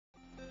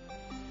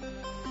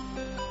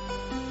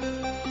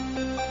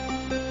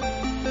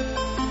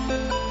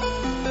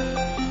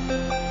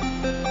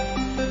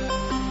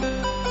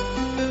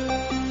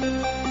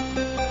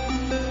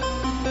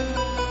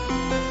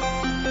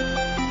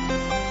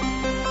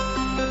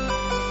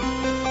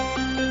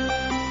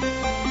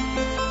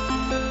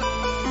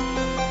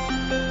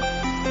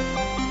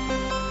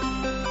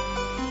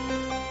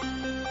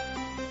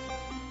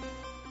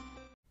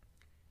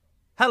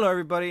Hello,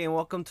 everybody, and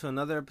welcome to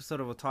another episode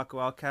of Otaku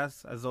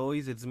Outcast. As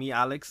always, it's me,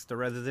 Alex, the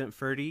resident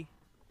Ferdy.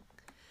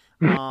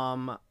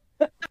 Um,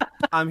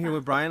 I'm here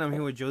with Brian. I'm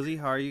here with Josie.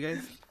 How are you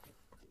guys?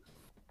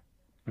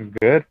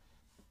 Good.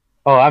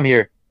 Oh, I'm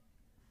here.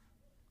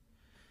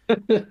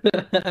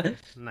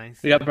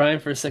 Nice. We got Brian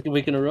for a second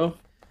week in a row.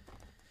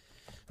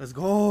 Let's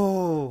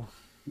go.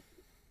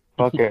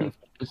 Okay.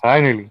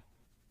 Finally.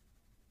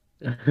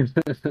 How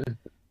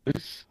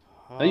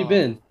you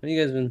been? How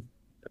you guys been?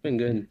 I've been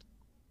good.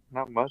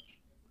 Not much.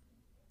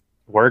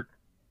 Work.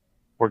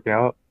 Working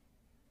out.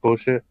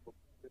 Bullshit.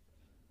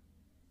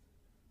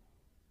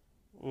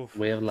 Oof.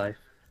 Way of life.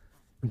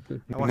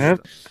 I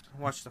Yep.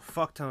 watched a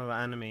fuck ton of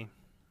anime,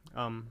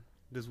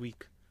 this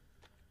week.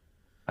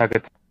 I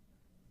could.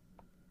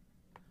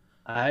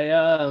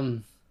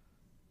 I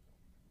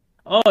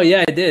Oh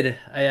yeah, I did.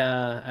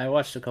 I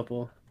watched a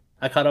couple.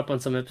 I caught up on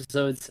some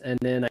episodes and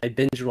then I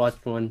binge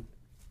watched one.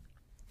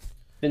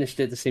 Finished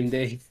it the same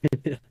day.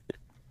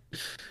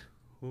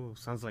 Ooh,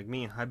 sounds like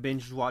me. I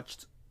binge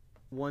watched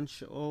one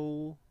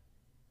show.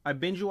 I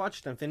binge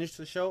watched and finished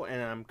the show,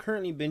 and I'm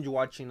currently binge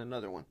watching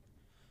another one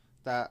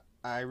that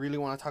I really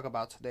want to talk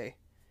about today.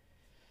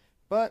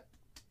 But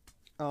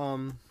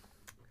um,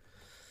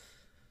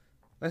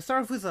 let's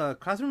start off with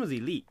Classroom of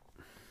Elite,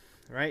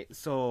 right?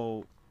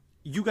 So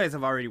you guys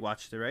have already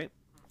watched it, right?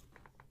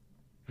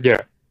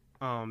 Yeah.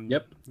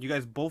 Yep. You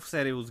guys both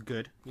said it was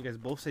good. You guys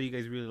both said you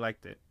guys really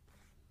liked it.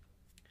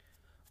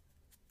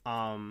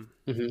 hmm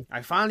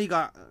I finally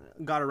got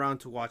around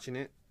to watching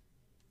it,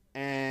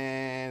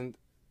 and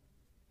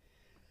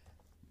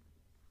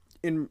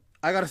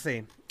I gotta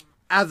say,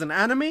 as an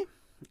anime,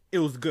 it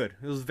was good.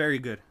 It was very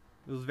good.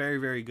 It was very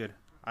very good.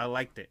 I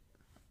liked it.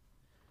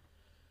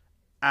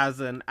 As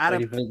an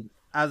Ready adapt for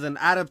as an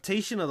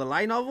adaptation of the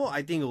light novel,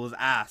 I think it was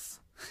ass.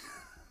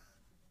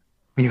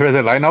 You read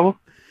the light novel?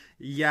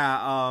 Yeah,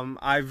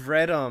 I've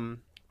read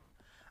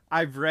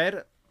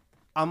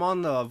I'm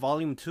on the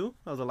volume 2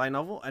 of the light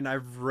novel, and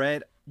I've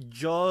read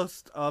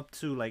just up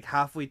to like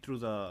halfway through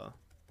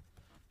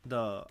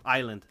the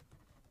island.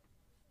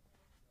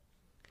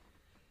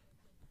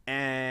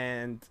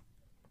 And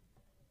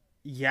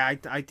yeah,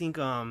 I think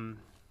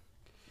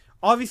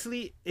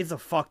obviously it's a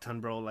fuck ton,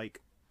 bro.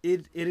 Like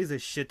it is a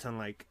shit ton.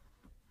 Like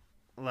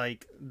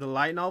the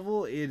light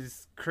novel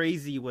is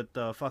crazy with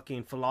the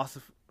fucking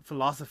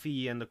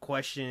philosophy and the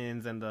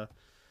questions and the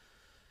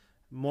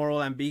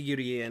moral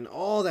ambiguity and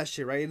all that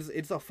shit, right?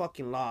 It's a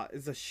fucking lot.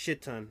 It's a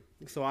shit ton.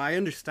 So I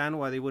understand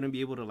why they wouldn't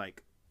be able to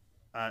like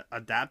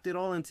adapt it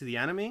all into the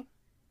anime,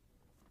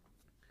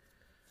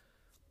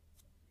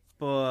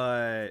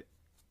 but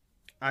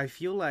I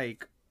feel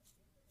like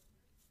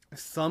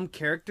some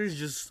characters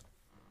just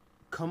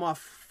come off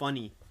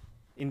funny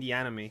in the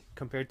anime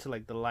compared to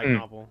like the light Mm.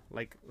 novel.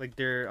 Like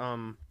they're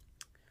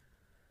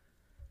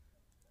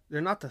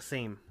not the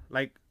same.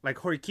 Like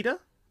Horikita,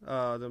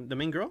 the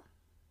main girl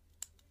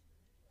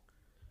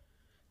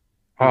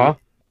Huh?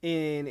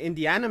 in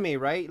the anime,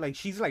 right? Like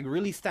she's like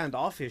really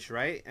standoffish,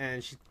 right?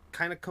 And she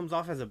kind of comes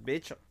off as a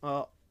bitch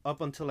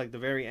up until like the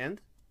very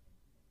end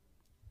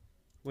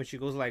when she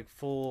goes like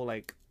full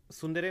like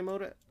tsundere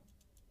mode,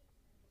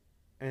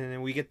 and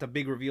then we get the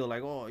big reveal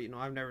like, oh,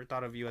 I've never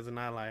thought of you as an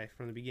ally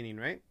from the beginning,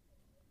 right?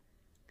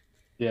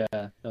 Yeah,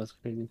 that was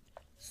crazy.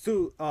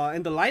 So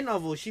in the light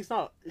novel, she's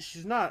not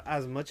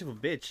as much of a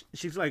bitch.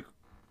 She's like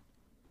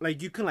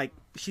you can like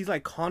she's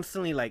like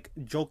constantly like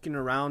joking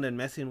around and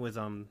messing with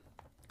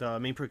the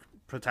main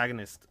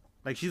protagonist.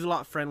 Like she's a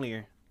lot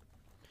friendlier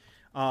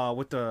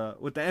with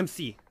the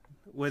MC.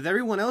 With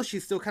everyone else,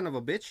 she's still kind of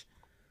a bitch.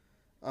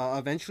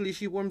 Eventually,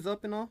 she warms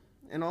up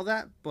and all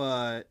that,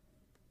 but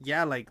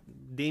yeah, like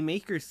they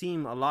make her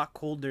seem a lot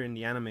colder in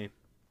the anime.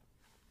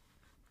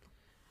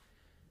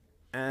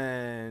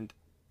 And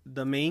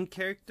the main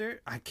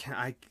character, I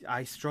can't,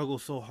 I struggle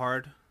so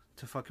hard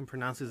to fucking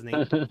pronounce his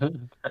name.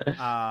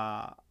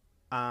 Uh,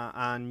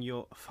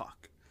 Anyo,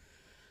 fuck.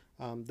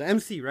 The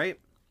MC, right?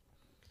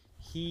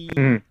 He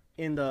Mm.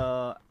 in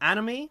the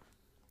anime.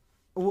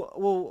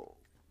 Well,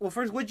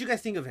 first, what did you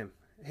guys think of him?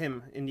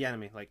 Him in the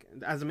anime, like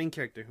as a main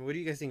character. What do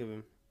you guys think of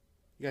him?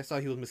 You guys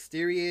thought he was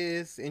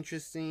mysterious,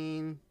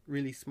 interesting,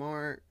 really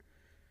smart.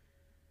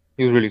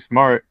 He was really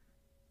smart.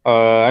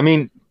 I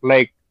mean,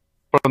 like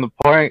from the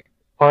part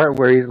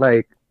where he's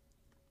like,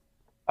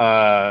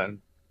 uh,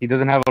 he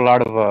doesn't have a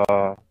lot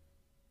of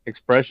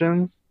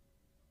expressions,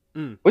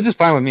 Mm. which is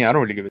fine with me. I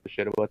don't really give a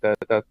shit about that.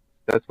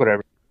 That's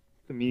whatever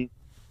to me.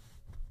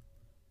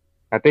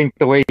 I think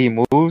the way he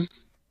moves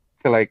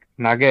to like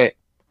not get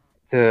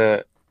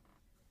to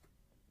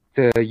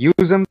use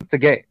him to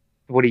get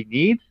what he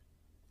needs,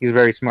 he's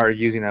very smart at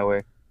using that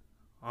way.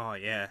 Oh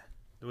yeah,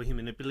 the way he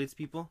manipulates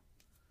people.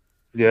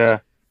 Yeah.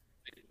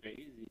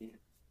 Crazy.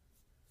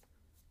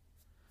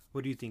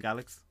 What do you think,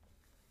 Alex?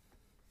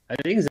 I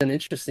think he's an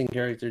interesting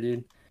character,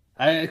 dude.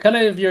 I kind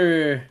of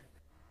your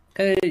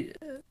kind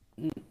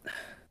of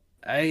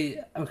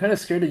I'm kind of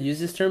scared to use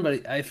this term,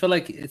 but I feel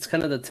like it's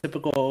kind of the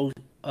typical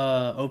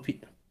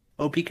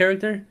OP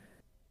character.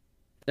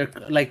 They're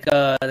like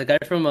the guy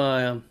from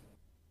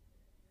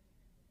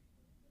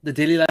the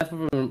daily life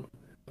of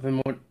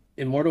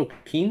Immortal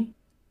King.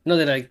 No,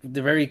 they're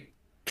very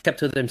kept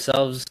to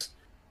themselves,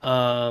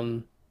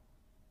 um,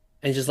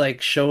 and just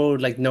like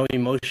showed like no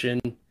emotion.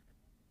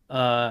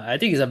 I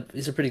think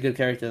he's a pretty good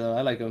character though.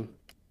 I like him.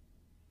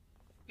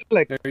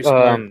 Like Very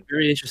smart,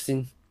 very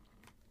interesting.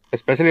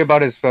 especially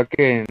about his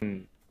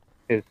fucking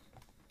his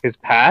his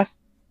past.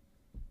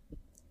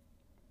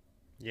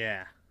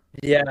 Yeah.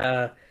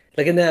 Yeah,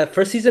 like in the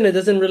first season, it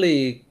doesn't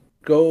really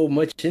go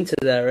much into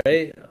that,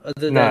 right?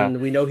 Other Nah,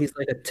 than we know he's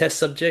like a test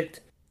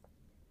subject.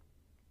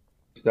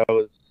 that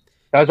was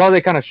that's all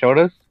they kind of showed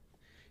us.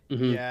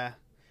 Hmm. Yeah.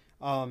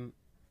 Um,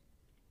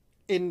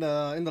 in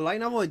the light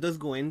novel, it does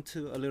go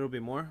into a little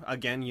bit more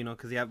again,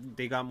 because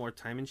they got more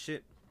time and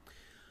shit.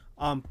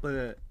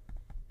 But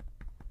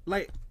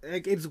like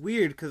it's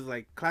weird because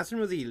like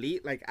Classroom of the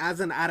Elite, like as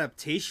an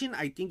adaptation,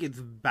 I think it's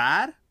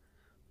bad,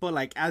 but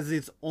like as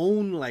its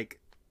own like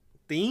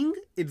thing,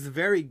 it's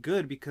very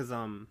good because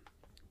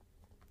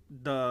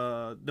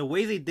the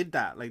way they did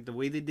that, like the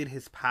way they did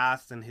his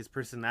past and his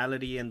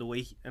personality and the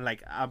way and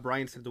like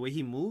Brian said, the way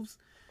he moves,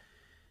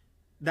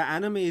 the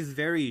anime is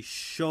very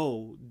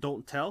show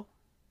don't tell.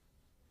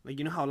 Like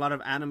how a lot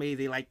of anime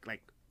they like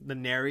the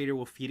narrator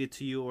will feed it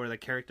to you or the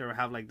character will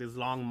have like this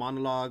long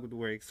monologue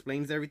where it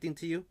explains everything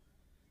to you.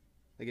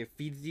 Like it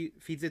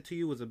feeds it to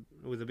you with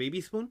a baby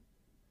spoon.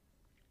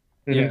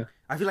 Yeah.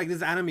 I feel like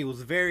this anime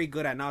was very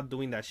good at not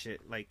doing that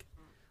shit. Like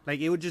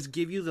it would just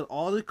give you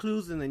all the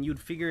clues and then you'd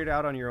figure it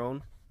out on your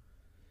own.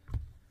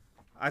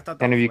 I thought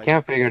that And if was you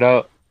can't figure it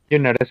out, you're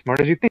not as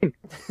smart as you think.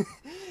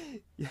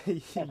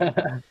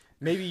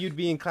 Maybe you'd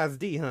be in class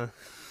D, huh?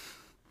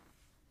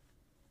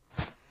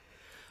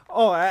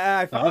 Oh,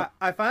 I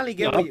finally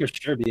get I'll for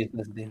sure be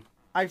interested.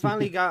 I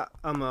finally got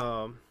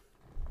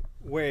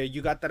where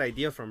you got that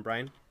idea from,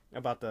 Brian,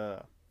 about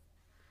the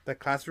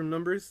classroom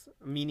numbers,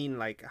 meaning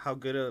like how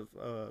good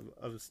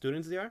of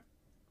students they are.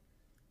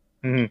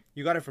 Hmm.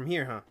 You got it from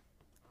here, huh?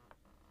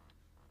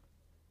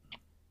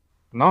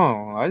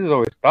 No, I just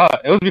always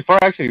thought it was before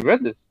I actually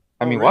read this.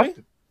 I Oh, mean, really? watched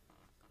it.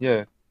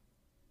 Yeah,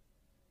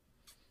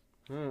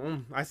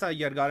 I thought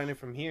you had gotten it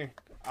from here.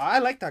 I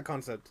like that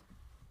concept.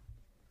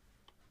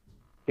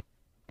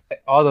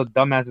 all the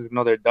dumbasses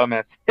know they're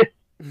dumbass.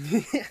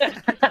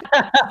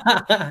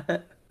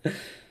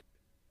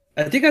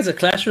 I think as a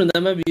classroom,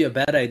 that might be a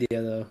bad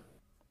idea though.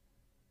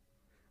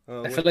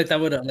 I feel like that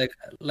would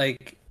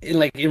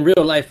in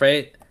real life,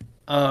 right?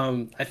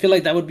 I feel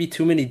like that would be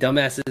too many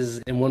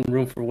dumbasses in one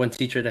room for one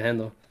teacher to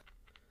handle.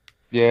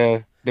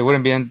 Yeah, they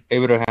wouldn't be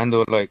able to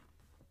handle like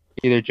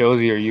either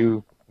Josie or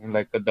you in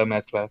like the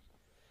dumbass class.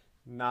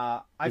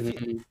 Nah,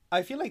 Mhm.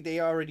 I feel like they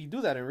already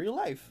do that in real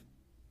life.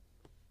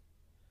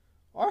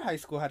 Our high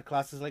school had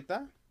classes like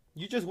that.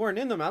 You just weren't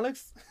in them,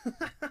 Alex.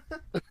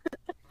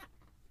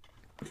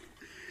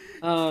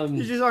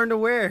 You just aren't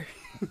aware.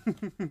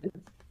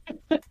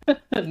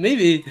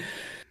 Maybe.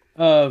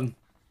 Damn,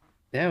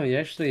 you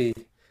actually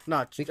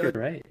Nah, think you're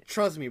right.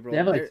 trust me, bro. They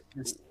have like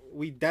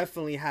We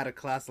definitely had a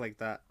class like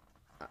that.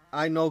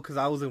 I know because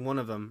I was in one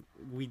of them.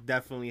 We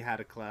definitely had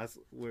a class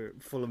where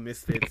full of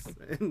misfits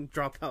and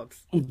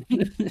dropouts.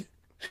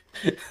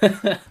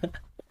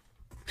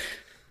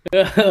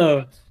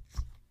 Oh,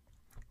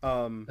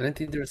 Um, I didn't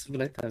think there was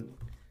something like that.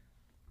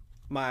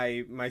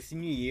 my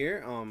senior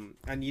year,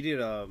 I needed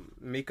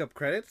makeup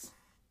credits,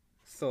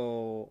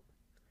 so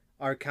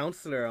our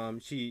counselor,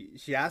 she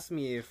asked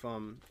me if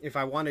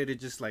I wanted to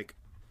just like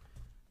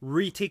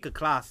retake a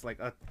class, like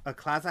a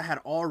class I had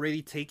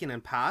already taken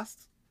and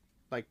passed,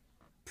 like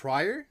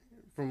prior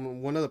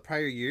from one of the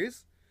prior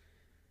years,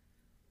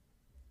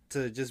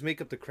 to just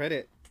make up the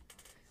credit.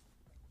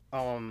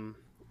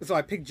 So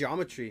I picked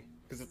geometry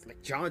because it's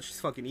like geometry's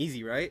fucking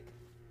easy, right?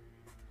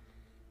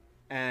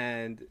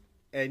 And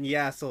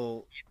yeah,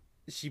 so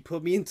she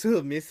put me into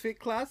a misfit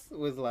class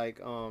with like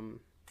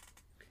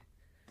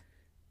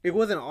it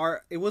wasn't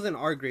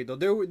our grade though.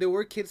 There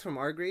were kids from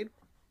our grade,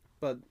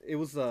 but it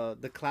was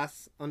the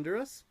class under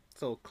us.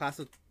 So class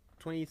of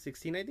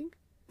 2016, I think.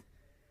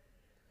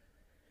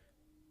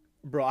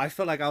 Bro, I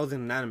felt like I was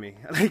in an anime.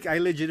 Like I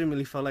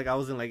legitimately felt like I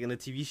was in a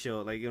TV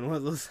show, like in one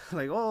of those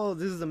like, oh,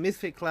 this is a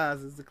misfit class.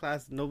 This is the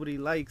class nobody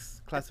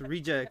likes. Class of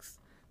rejects,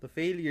 the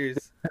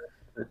failures.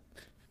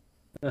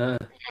 Uh,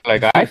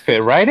 Like I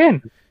fit right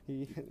in.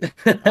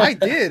 I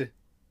did.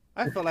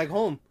 I felt like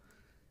home.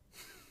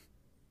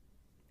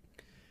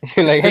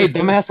 You're like, hey,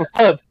 dumbass, what's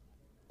up?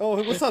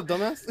 Oh, what's up,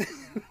 dumbass?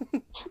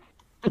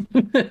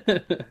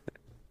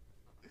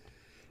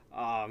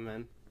 Oh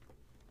man.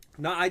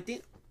 No, I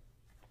think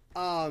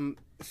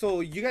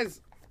so your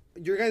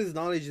guys'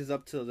 knowledge is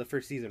up to the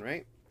first season,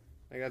 right?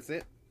 Like that's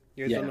it?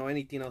 You guys Yeah. don't know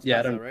anything else Yeah, I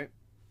past don't- that, right?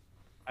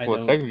 I Well,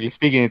 don't. technically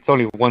speaking, it's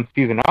only one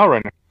season out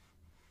right now.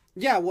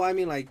 Yeah, well I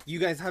mean like you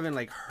guys haven't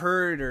like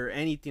heard or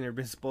anything or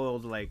been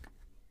spoiled like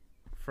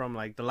from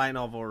like the light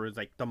novel or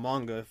like the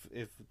manga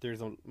if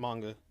there's a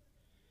manga.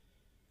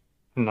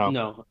 No.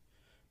 No.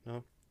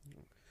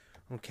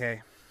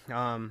 Okay.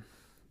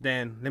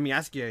 Then let me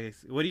ask you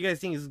guys, what do you guys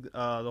think is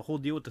the whole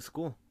deal with the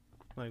school?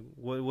 Like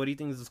what do you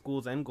think is the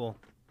school's end goal?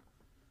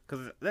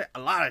 because a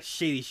lot of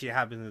shady shit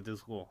happens at this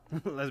school.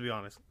 Let's be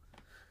honest.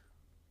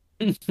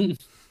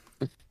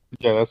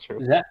 Yeah, that's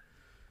true.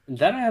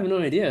 That I have no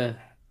idea.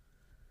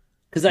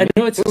 Because I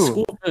know it's a Ooh.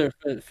 school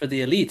for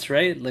the elites,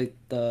 right? Like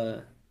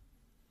the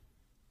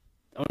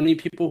only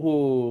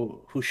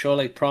people who show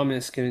like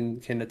promise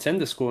can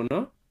attend the school,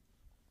 no?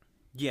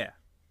 Yeah.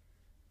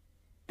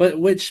 But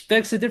which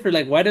begs to differ,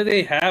 like why do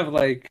they have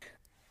like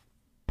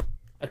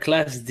a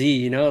class D,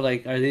 you know?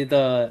 Like are they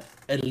the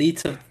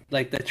elites of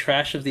like the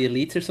trash of the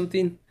elites or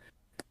something?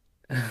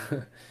 That's one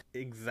part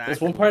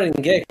Exactly. I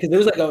didn't get because it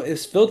was like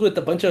it's filled with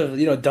a bunch of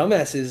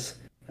dumbasses,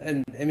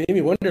 and it made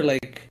me wonder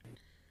like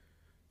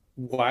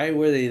why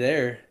were they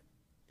there?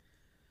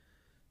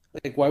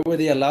 Like why were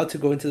they allowed to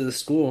go into the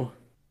school?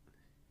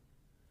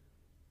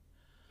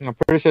 I'm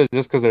pretty sure it's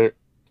just because they're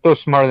still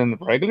smarter than the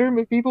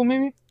regular people,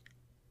 maybe.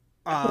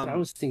 That's what I Um,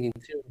 was thinking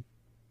too.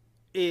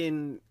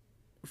 in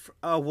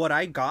what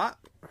I got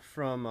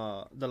from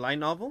the light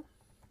novel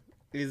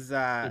is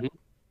that Mhm.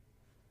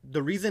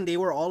 the reason they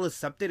were all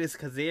accepted is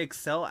because they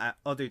excel at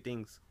other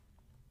things,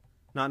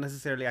 not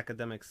necessarily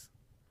academics.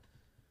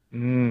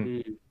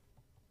 Mm. Mm.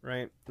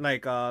 Right?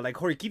 Like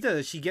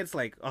Horikita, she gets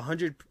like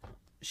 100,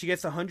 she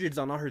gets hundreds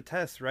on all her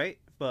tests, right?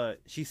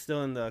 But she's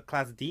still in the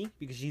class D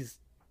because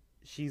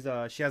she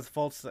has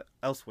faults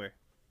elsewhere.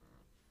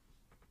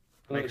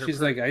 Like her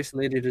She's like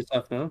isolated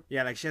herself, no?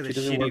 yeah, like she has a She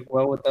doesn't shitty work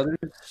well with others.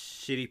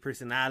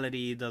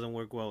 personality, doesn't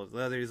work well with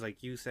others,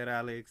 like you said,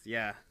 Alex.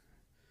 Yeah.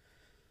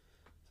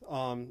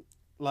 Um,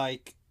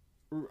 like,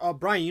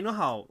 Brian, you know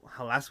how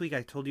last week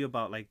I told you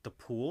about like the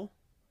pool,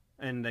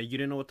 and you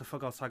didn't know what the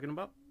fuck I was talking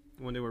about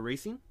when they were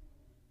racing.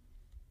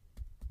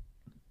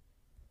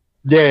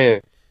 Yeah.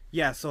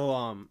 Yeah,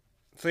 so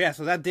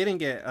that didn't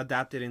get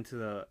adapted into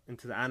the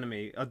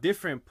anime. A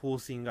different pool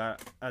scene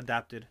got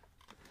adapted.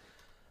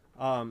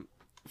 Um,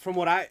 from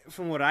what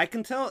I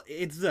can tell,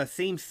 it's the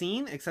same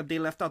scene except they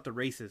left out the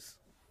races,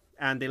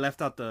 and they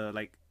left out the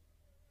like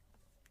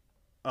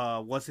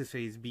what's his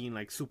face being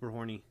like super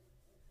horny.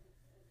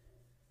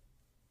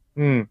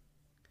 Mm.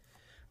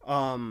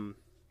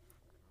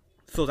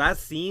 So that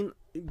scene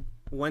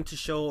went to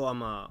show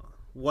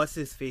what's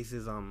his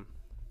face's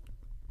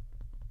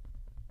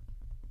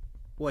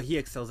what he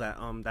excels at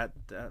that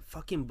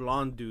fucking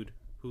blonde dude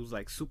who's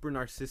like super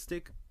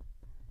narcissistic.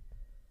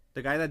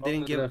 The guy that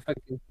didn't give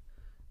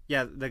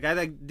yeah, the guy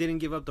that didn't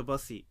give up the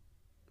bus seat.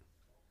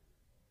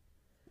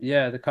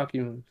 Yeah, the cocky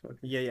one.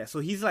 Yeah. So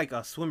he's like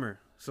a swimmer.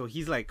 So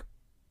he's like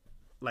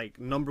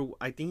number.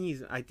 I think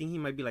he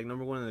might be like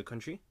number one in the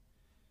country,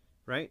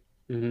 right?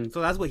 Mm-hmm.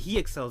 So that's what he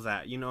excels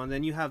at, you know. And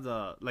then you have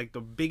the like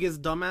the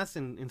biggest dumbass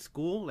in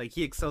school. Like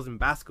he excels in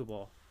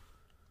basketball.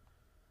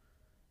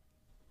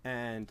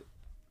 And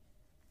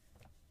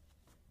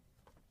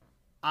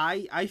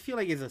I feel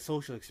like it's a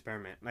social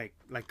experiment.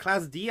 Like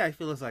Class D, I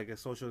feel it's like a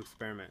social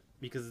experiment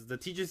because the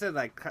teacher said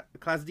like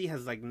Class D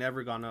has like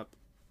never gone up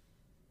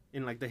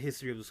in like the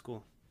history of the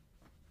school.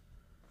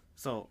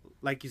 So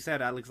like you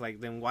said, Alex, like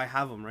then why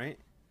have them, right?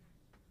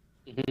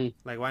 Mm-hmm.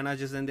 Like why not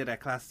just end it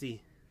at Class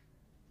C?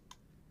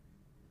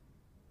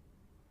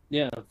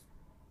 Yeah,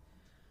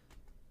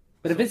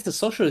 but if it's a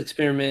social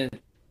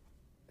experiment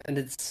and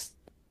it's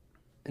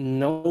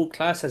no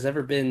class has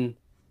ever been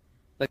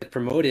like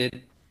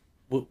promoted,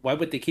 why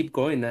would they keep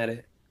going at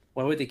it?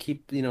 Why would they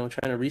keep trying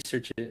to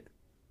research it?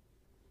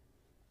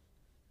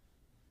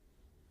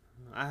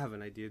 I have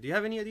an idea. Do you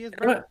have any ideas,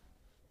 bro?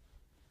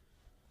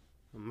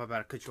 I'm about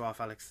to cut you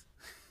off, Alex.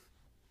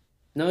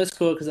 No, it's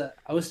cool because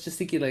I was just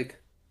thinking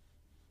like,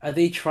 are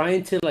they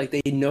trying to like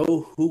they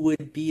know who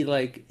would be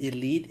like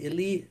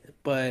elite,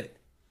 but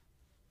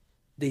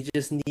they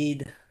just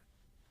need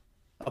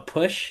a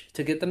push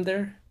to get them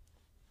there?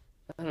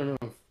 I don't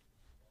know.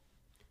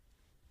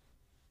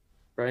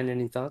 Brian,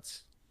 any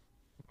thoughts?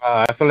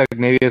 I feel like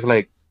maybe it's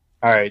like,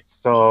 all right,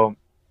 so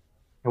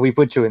if we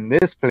put you in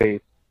this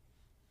place,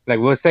 like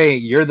we'll say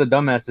you're the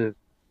dumbasses,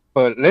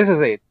 but let's just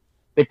say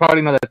they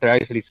probably know that they're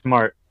actually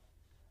smart.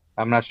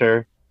 I'm not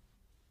sure.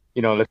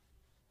 Let's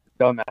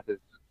dumbasses.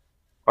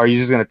 Are you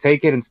just gonna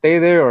take it and stay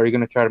there, or are you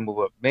gonna try to move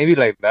up? Maybe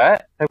like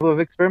that type of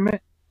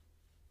experiment.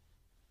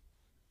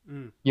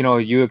 Mm.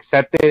 You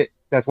accept it.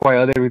 That's why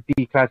other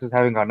D classes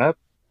haven't gone up.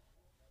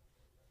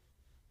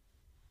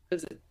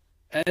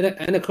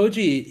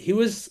 Anakoji,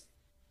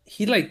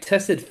 he like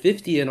tested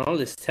 50 in all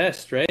his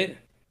tests, right?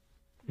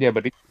 Yeah,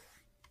 but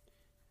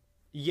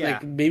Yeah.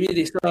 Like maybe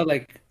they saw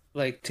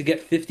like to get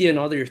 50 in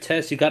all your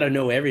tests, you gotta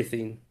know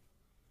everything.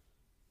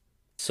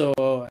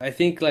 So I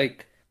think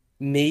like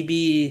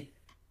maybe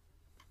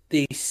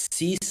they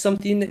see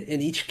something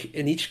in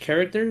each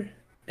character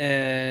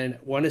and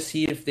want to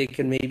see if they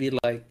can maybe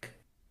like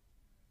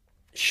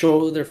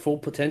show their full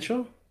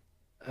potential.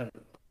 I don't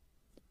know.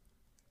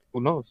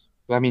 who knows?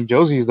 I mean,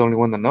 Josie is the only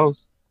one that knows.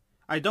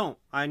 I don't.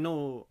 I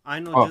know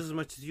Oh, just as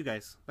much as you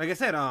guys. Like I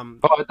said, I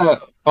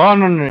thought. Oh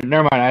no,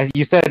 never mind.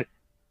 You said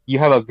you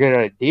have a good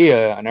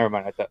idea. Never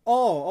mind. I thought.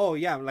 oh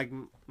yeah, like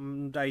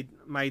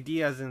my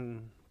ideas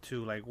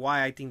into like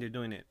why I think they're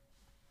doing it.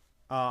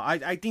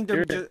 I think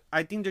they're Sure.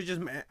 I think they're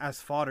just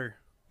as fodder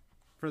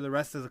for the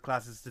rest of the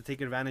classes to take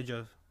advantage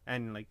of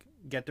and like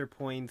get their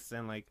points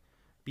and like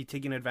be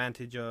taken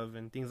advantage of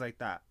and things like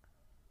that.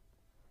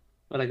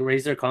 But like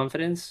raise their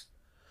confidence,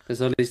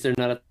 because at least they're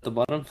not at the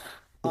bottom.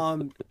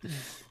 Um,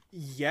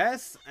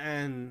 yes,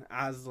 and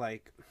as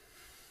like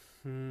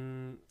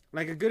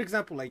a good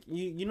example, like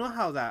you know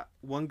how that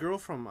one girl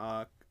from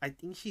I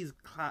think she's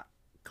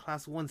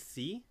class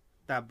 1C,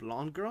 that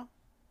blonde girl.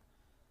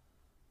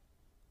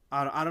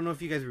 I don't know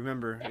if you guys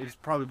remember. It's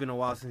probably been a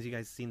while since you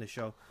guys seen the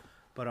show,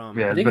 but Yeah, I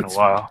it's think been a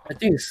while. I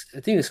think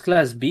it's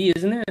Class B,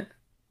 isn't it?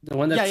 The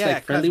one that's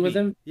like friendly Class with B.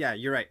 him. Yeah,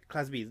 you're right.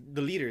 Class B,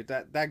 the leader,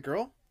 that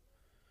girl.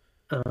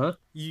 Uh-huh.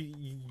 You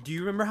do you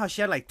remember how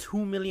she had like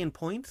 2 million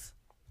points?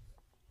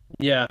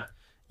 Yeah.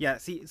 Yeah.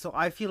 See, so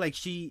I feel like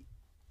she's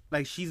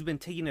been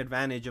taking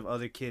advantage of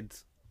other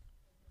kids.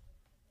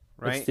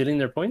 Like Right? stealing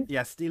their points.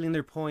 Yeah, stealing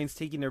their points,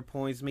 taking their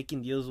points,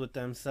 making deals with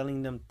them,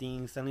 selling them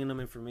things, selling them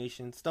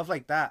information, stuff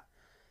like that.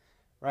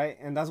 Right?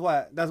 And that's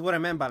what I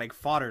meant by like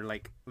fodder.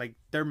 Like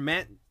they're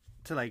meant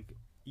to like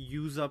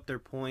use up their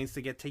points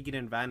to get taken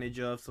advantage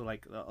of. So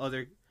like the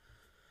other,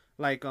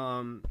 like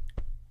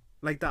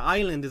like the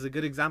island is a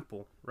good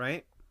example,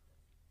 right?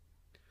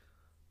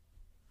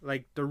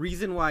 Like the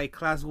reason why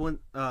class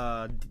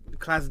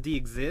D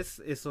exists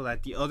is so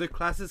that the other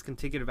classes can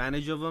take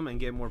advantage of them and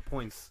get more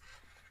points,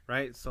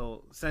 right?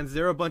 So since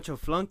they're a bunch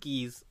of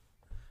flunkies,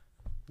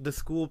 the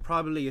school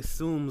probably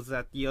assumes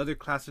that the other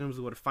classrooms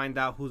would find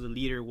out who the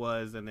leader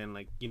was and then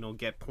like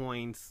get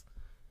points.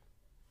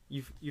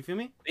 You feel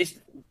me?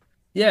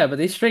 Yeah, but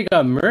they straight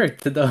got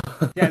murked though.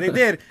 Yeah, they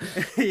did.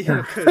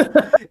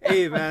 'Cause,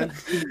 hey man.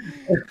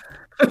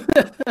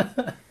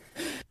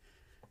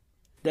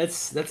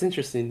 That's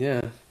interesting.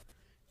 Yeah,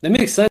 that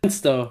makes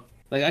sense though.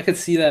 Like I could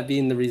see that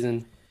being the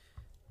reason.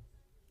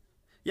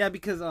 Yeah,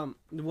 because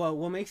well,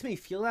 what makes me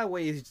feel that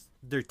way is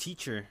their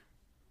teacher.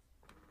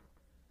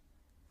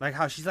 Like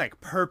how she's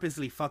like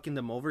purposely fucking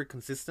them over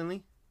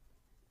consistently.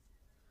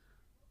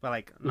 But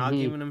like not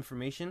giving them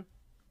information.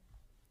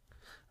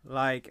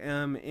 Like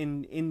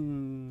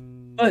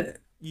in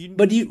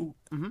But you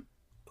Mhm.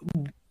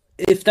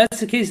 if that's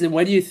the case, then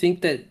why do you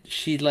think that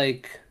she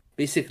like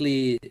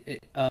basically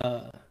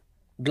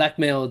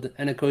blackmailed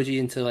Anakoji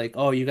into like,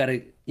 oh, you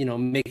gotta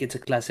make it to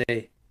Class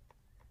A,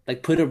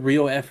 like put a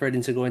real effort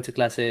into going to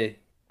Class A.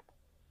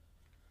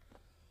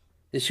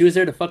 If she was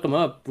there to fuck him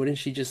up, wouldn't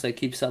she just like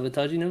keep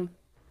sabotaging him?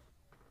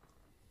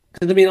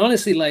 Because I mean,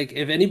 honestly, like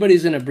if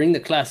anybody's gonna bring the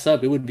class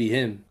up, it would be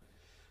him,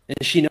 and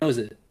she knows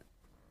it.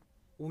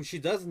 well, she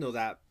does know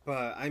that,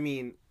 but I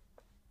mean,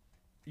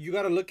 you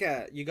gotta look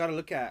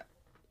at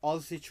all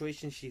the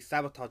situations she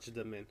sabotaged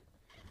them in.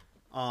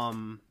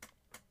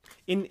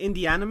 In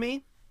the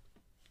anime,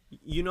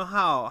 you know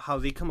how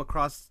they come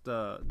across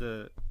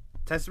the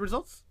test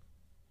results.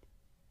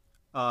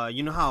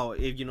 You know how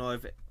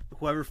if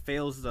whoever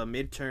fails the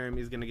midterm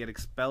is gonna get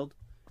expelled.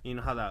 You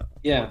know how that.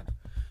 Yeah.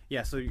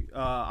 Yeah. So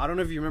I don't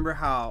know if you remember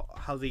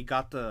how they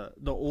got the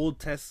old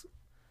test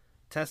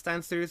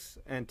answers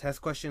and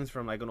test questions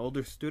from like an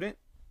older student.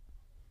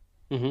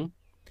 Mm-hmm.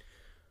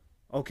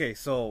 Okay,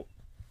 so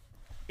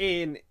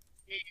in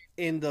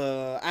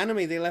the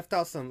anime they left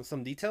out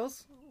some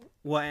details.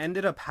 What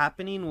ended up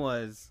happening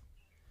was,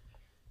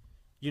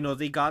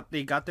 they got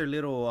their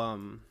little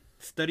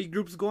study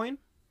groups going,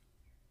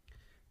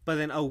 but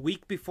then a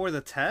week before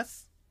the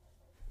test,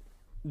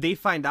 they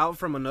find out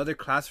from another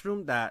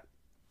classroom that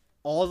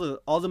all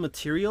the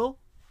material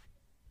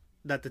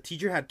that the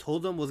teacher had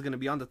told them was going to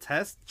be on the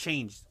test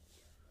changed,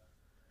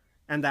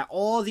 and that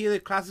all the other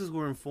classes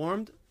were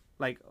informed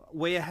like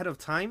way ahead of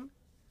time,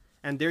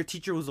 and their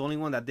teacher was the only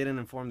one that didn't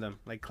inform them.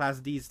 Like Class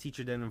D's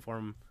teacher didn't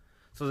inform them.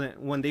 So then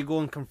when they go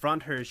and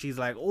confront her, she's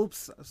like,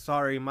 "Oops,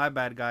 sorry, my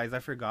bad, guys, I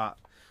forgot."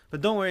 But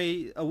don't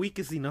worry, a week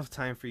is enough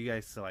time for you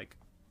guys to like,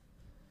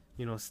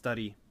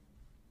 study.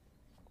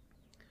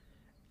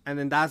 And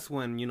then that's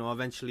when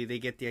eventually they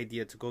get the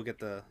idea to go get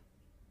the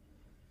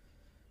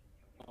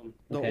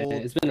Okay, old.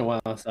 it's been a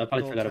while, so I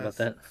probably forgot about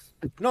test.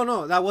 that.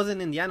 No, that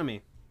wasn't in the anime.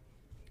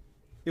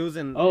 It was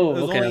Oh, it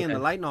was okay, only in okay. the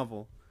light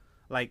novel.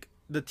 Like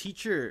the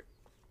teacher,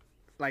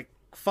 like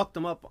fucked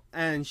them up,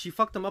 and she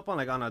fucked them up on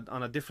like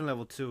on a different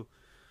level too.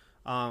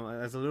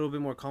 It's a little bit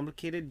more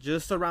complicated,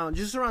 just around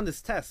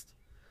this test.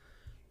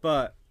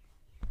 But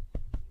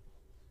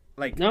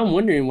like Now I'm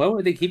wondering why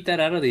would they keep that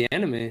out of the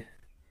anime?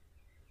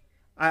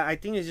 I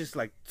think it's just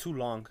like too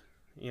long,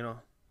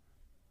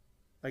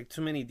 like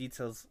too many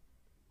details.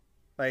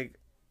 Like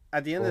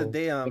at the end of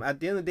the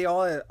Oh. day,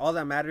 all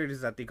that mattered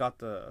is that they got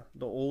the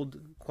old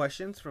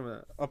questions from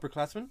an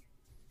upperclassman.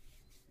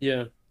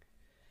 Yeah.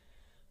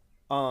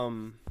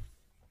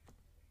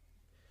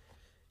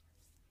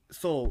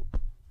 So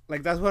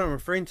like that's what I'm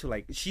referring to.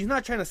 Like she's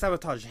not trying to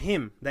sabotage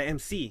him, the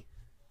MC,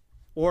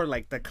 or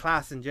like the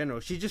class in general.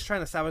 She's just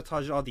trying to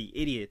sabotage all the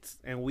idiots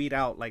and weed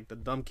out like the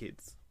dumb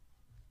kids,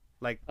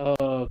 like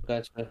Oh,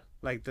 gotcha.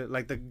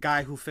 the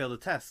guy who failed the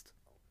test.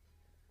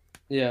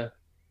 Yeah.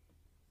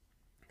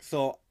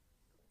 So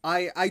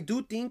I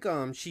do think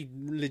she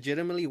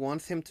legitimately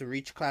wants him to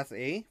reach Class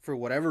A for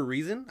whatever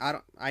reason.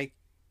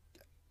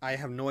 I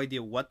have no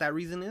idea what that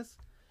reason is.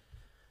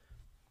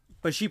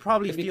 But she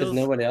probably Maybe because feels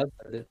nobody else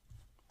did it.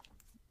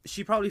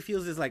 she probably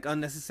feels it's like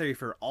unnecessary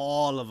for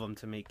all of them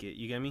to make it.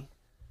 You get me?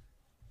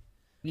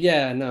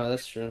 Yeah, no,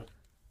 that's true.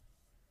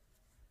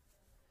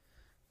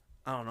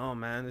 I don't know,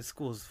 man. This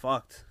school is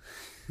fucked.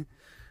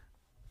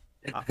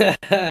 For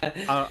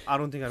I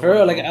don't think I'd real,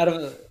 want like to go. out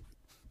of,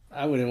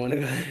 I wouldn't want to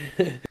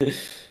go.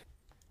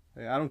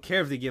 Like, I don't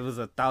care if they give us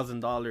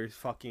 $1,000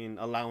 fucking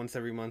allowance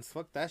every month.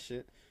 Fuck that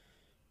shit.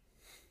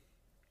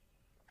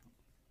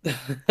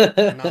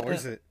 Not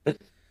worth it.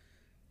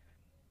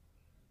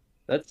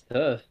 That's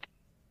tough.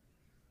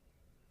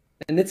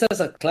 And it's as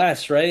a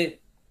class, right?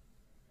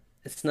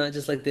 It's not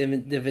just like the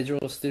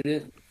individual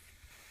student.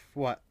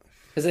 What?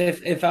 Because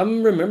if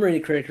I'm remembering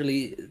it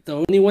correctly, the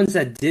only ones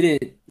that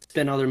didn't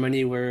spend all their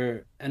money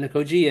were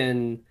Anakoji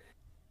and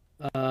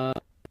uh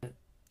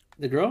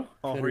the girl.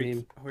 Oh, Forgot her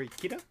name.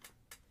 Horikita?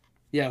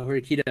 Yeah,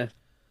 Horikita.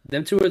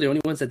 Them two were the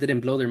only ones that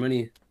didn't blow their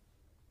money,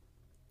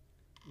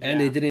 and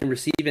they Yeah. didn't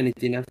receive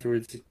anything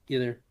afterwards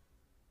either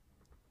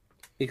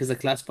because the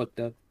class fucked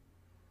up.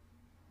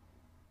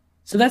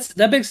 So that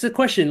begs the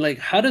question, like,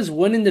 how does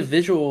one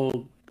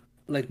individual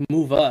like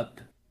move up?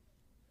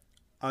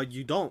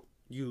 You don't.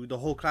 The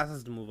whole class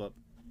has to move up.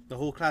 The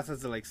whole class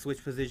has to like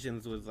switch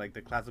positions with like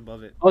the class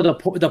above it. Oh,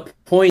 the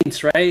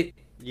points, right?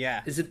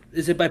 Yeah. Is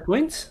it by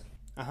points?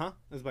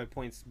 It's by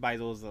points, by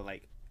those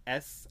like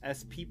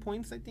SP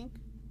points, I think.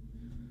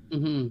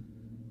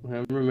 Mm-hmm.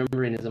 I'm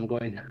remembering as I'm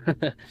going.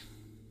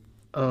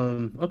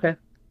 Okay,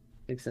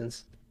 makes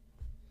sense.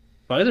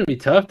 Probably gonna be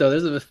tough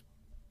though.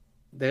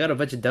 They got a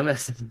bunch of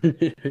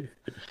dumbasses.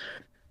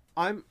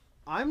 I'm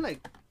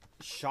like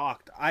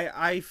shocked.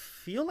 I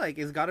feel like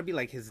it's got to be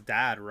like his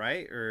dad,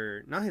 right?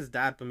 Or not his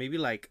dad, but maybe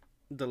like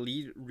the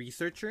lead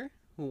researcher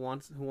who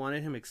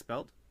wanted him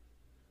expelled.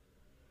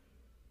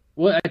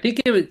 Well, I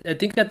think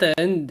at the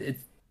end it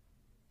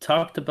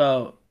talked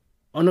about.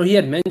 Oh no, he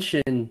had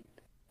mentioned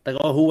like,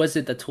 oh, who was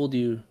it that told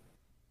you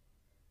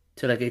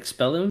to like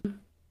expel him?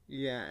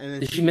 Yeah, and then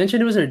Did she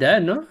mention it was her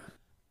dad? No.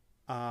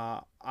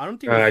 I don't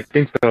think it I was,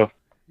 think so.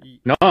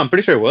 No, I'm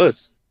pretty sure it was.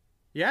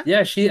 yeah.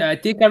 Yeah, I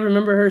think I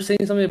remember her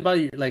saying something about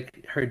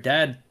like her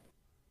dad,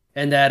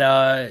 and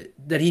that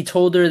he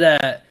told her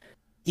that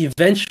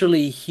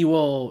eventually he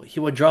will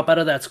drop out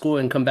of that school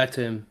and come back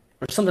to him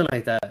or something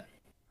like that.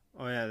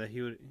 Oh yeah, that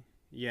he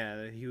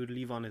would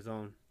leave on his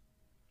own.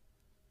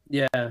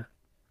 Yeah.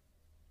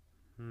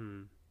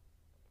 Hmm.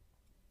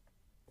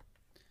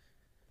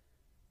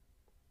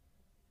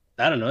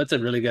 I don't know. It's a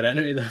really good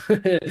anime though.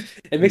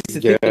 It makes you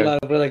think a Yeah. lot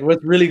about like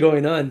what's really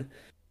going on.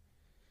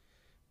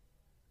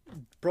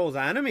 Bro, the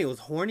anime was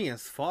horny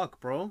as fuck,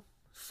 bro.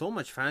 So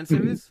much fan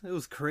service. It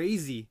was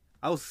crazy.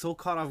 I was so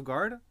caught off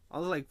guard. I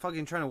was like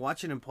fucking trying to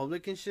watch it in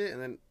public and shit,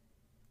 and then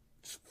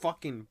just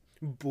fucking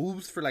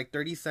boobs for like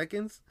 30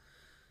 seconds.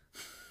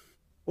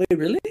 Wait,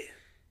 really?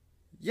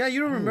 Yeah, you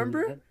don't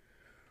remember?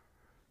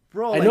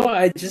 Bro, I like, know.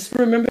 I just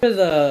remember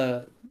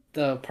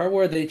the part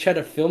where they tried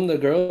to film the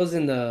girls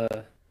in the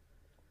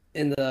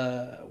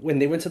when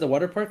they went to the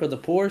water park or the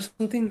pool or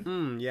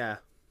something. Yeah.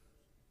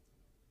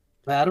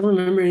 But I don't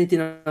remember anything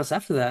else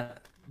after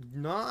that.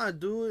 Nah,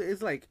 dude,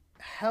 it's like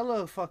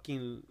hella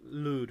fucking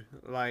lewd.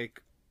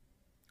 Like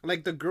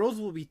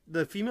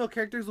the female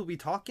characters will be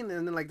talking,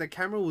 and then like the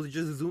camera will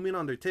just zoom in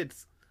on their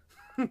tits.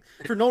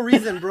 For no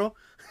reason, bro.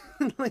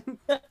 Like,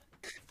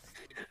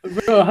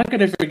 Bro, how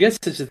could I forget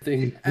such a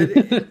thing?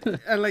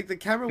 and like the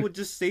camera would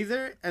just stay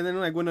there, and then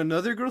like when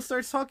another girl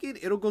starts talking,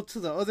 it'll go to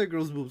the other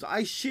girl's boobs.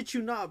 I shit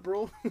you not,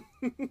 bro.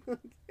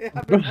 It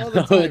happened all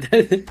the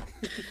time.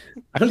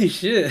 Holy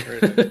shit.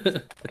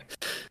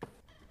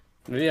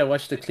 Maybe I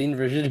watched the clean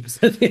version or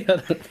something. I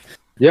don't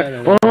Yeah.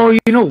 know. Oh,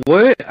 you know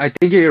what? I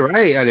think you're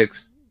right, Alex.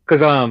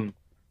 Cause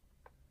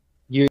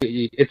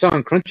it's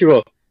on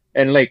Crunchyroll,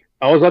 and like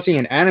I was watching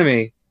an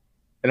anime,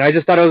 and I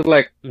just thought it was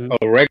like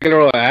a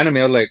regular old anime.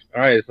 I was like,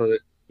 all right, so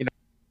you know,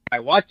 I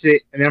watched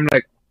it, and then I'm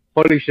like,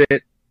 holy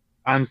shit,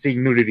 I'm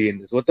seeing nudity in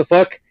this. What the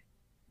fuck?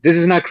 This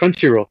is not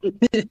Crunchyroll.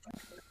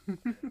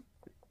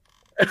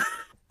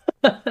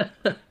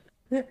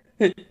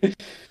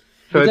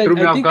 So it threw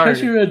me I off think guard.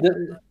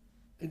 Crunchyroll,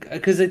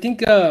 because I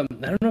think I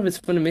don't know if it's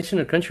Funimation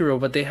or Crunchyroll,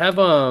 but they have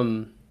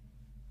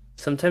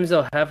sometimes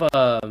they'll have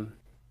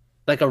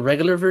like a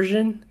regular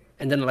version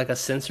and then like a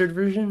censored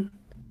version.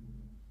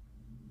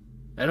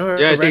 I know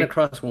Yeah, I I ran think-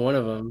 across one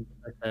of them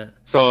like that.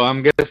 So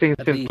I'm guessing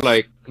At since least.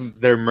 like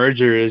their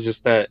merger is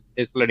just that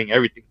it's letting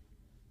everything.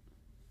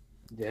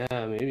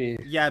 Yeah, maybe.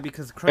 Yeah,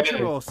 because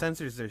Crunchyroll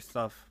censors their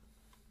stuff.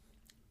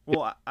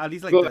 Well, at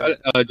least like Go,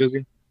 the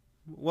Josie.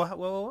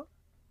 what?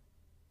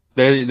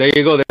 There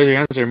you go. There's your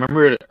answer.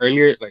 Remember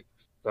earlier, like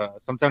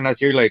sometime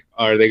last year, like,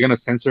 are they gonna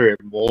censor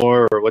it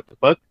more or what the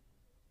fuck?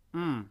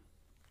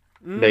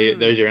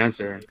 There's your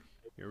answer.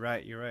 You're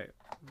right.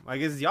 I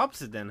guess it's the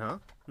opposite then, huh?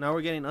 Now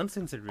we're getting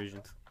uncensored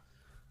versions.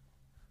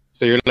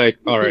 So you're like,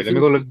 all right, let me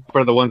go look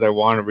for the ones I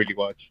want to really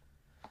watch.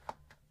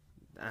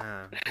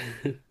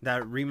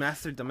 That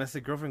remastered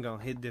Domestic Girlfriend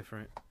gonna hit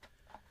different.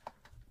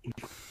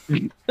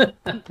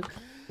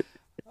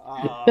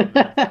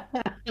 Man.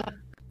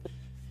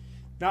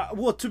 Now,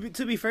 well, to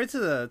be fair to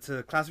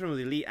the Classroom of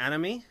the Elite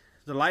anime,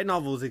 the light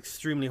novel is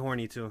extremely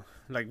horny too.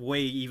 Like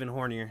way even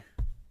hornier.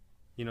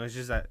 You know, it's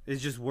just that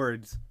it's just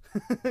words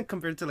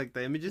compared to like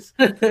the images.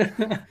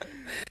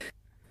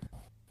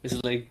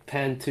 It's like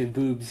pan to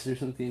boobs or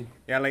something.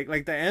 Yeah,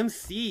 like the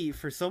MC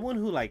for someone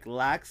who like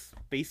lacks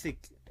basic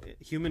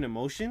human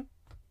emotion,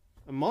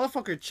 a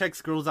motherfucker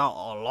checks girls out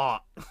a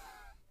lot.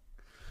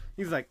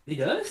 He's like, He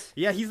does?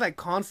 yeah, he's like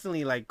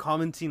constantly like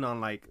commenting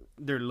on like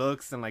their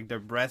looks and like their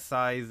breast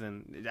size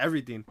and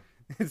everything.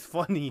 It's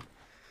funny.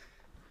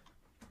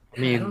 I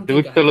mean,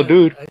 dude's still a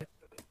dude.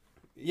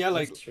 Yeah,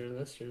 like That's true.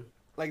 That's true.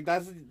 like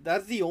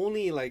that's the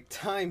only like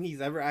time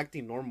he's ever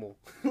acting normal.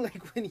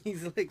 Like when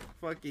he's like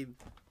fucking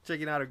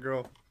checking out a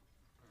girl.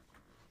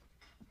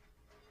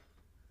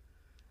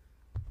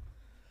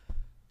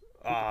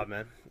 Oh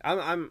man,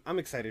 I'm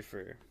excited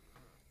for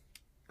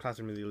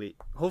Classroom of the Elite.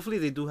 Hopefully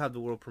they do have the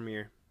world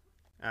premiere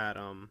at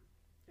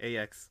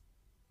AX.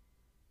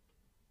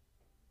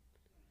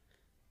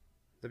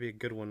 That'd be a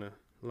good one to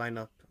line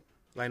up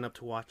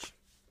to watch.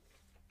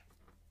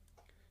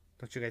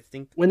 Don't you guys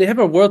think? When they have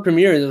a world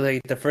premiere, is it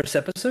like the first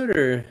episode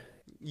or?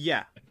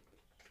 Yeah.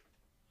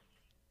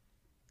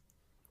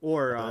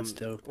 Or That's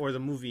dope. or the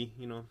movie,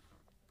 you know.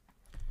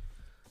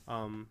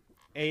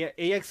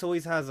 AX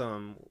always has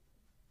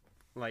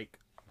like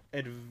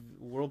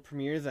world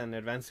premieres and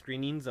advanced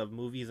screenings of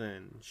movies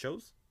and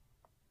shows.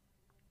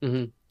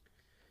 Mm-hmm.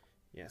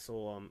 Yeah,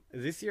 so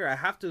this year I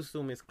have to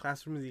assume it's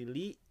Classroom of the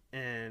Elite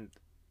and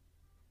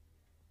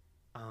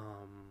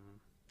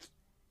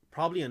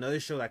probably another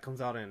show that comes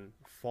out in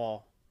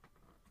fall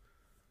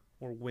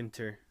or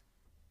winter.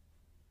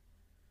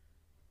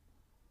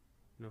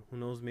 No, who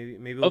knows? Maybe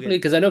we'll Hopefully,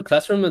 because I know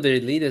Classroom of the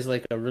Elite is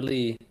like a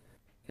really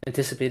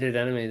anticipated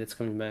anime that's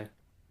coming back.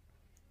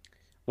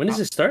 When does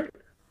it start?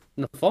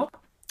 In the fall?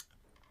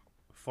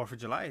 4th of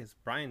July, as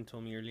Brian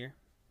told me earlier.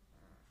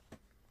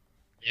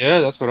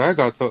 Yeah, that's what I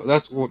got. So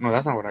that's no,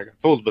 that's not what I got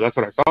told, but that's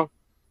what I saw.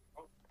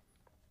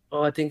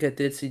 Oh, I think I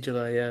did see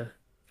July, yeah.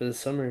 For the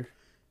summer.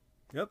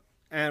 Yep.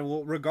 And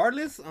well,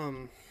 regardless,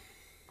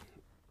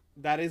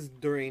 that is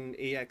during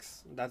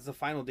AX. That's the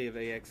final day of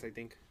AX, I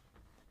think.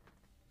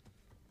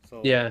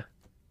 So Yeah.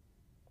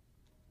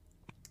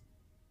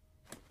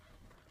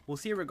 we'll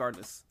see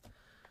regardless.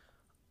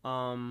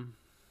 But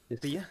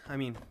yeah, I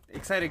mean,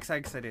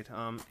 excited.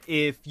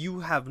 If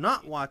you have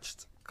not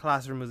watched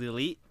Classroom of the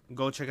Elite,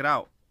 go check it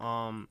out.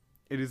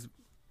 It is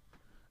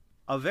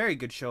a very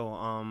good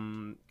show.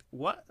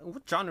 What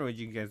genre would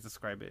you guys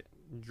describe it?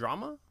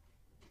 Drama?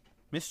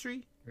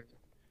 Mystery?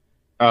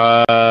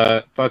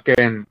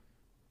 Fucking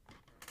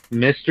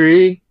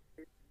mystery.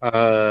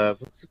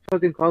 What's it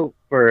fucking called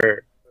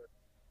for?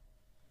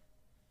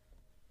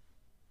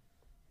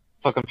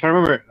 Fuck, I'm trying to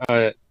remember.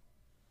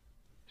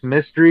 It's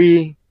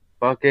mystery.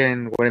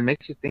 Fucking what it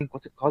makes you think.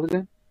 What's it called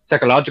again?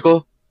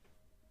 Psychological.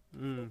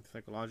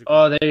 Psychological.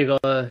 Oh, there you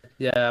go.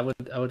 Yeah, I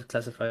would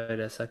classify it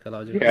as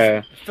psychological.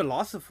 Yeah.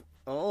 Philosophy.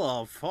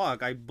 Oh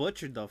fuck! I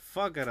butchered the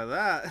fuck out of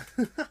that.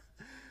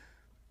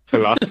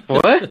 Philosophy.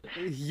 What?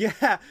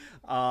 Yeah.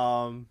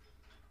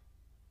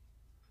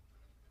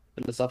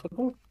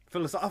 Philosophical?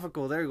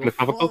 Philosophical. There you go.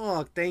 Philosophical?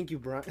 Fuck. Thank you,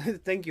 Brian.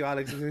 Thank you,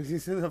 Alex.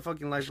 This is a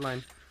fucking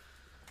lifeline.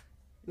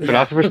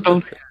 Philosopher's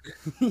Stone.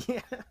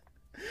 Yeah.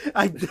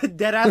 I did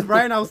dead ass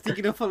Brian. I was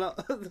thinking of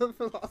the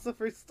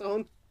Philosopher's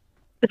Stone.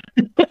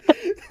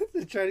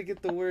 To try to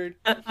get the word.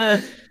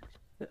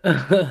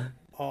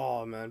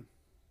 Oh man.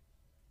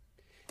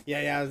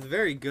 Yeah, it's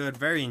very good,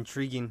 very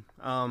intriguing.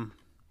 I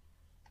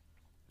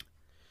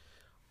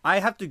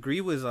have to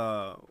agree with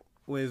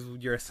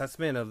your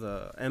assessment of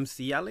the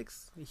MC,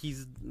 Alex.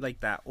 He's like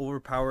that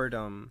overpowered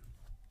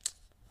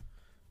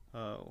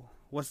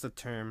what's the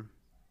term?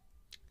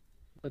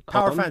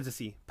 Power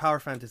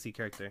fantasy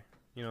character,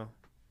 you know.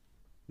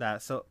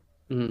 That so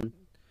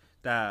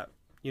that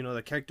you know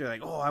the character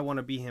like, oh, I want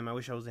to be him. I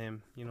wish I was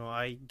him. You know,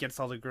 I gets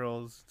all the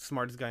girls,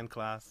 smartest guy in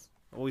class,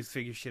 always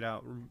figures shit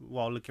out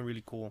while looking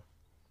really cool.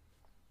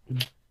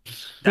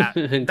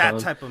 That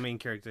type of main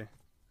character.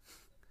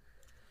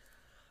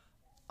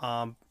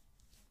 But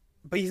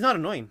he's not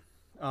annoying.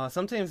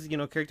 Sometimes you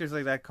know characters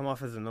like that come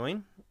off as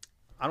annoying.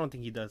 I don't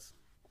think he does.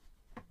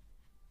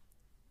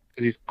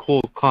 He's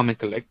cool, calm, and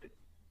collected.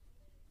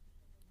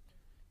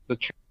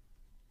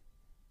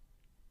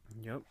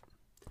 Yep.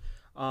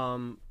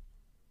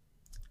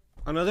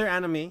 Another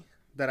anime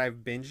that I've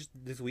binged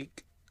this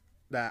week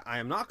that I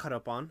am not caught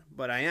up on,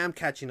 but I am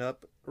catching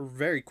up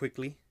very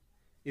quickly,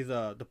 is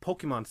the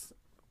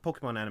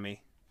Pokemon anime,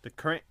 the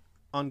current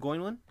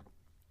ongoing one.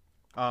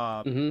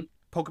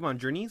 Pokemon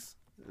Journeys.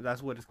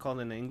 That's what it's called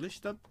in the English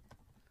dub.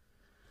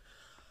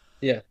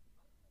 Yeah.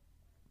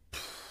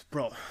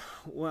 Bro,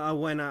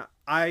 when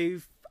I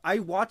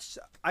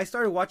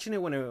started watching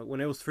it when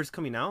it was first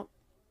coming out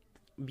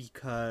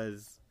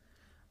because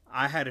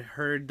I had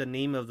heard the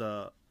name of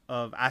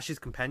Ash's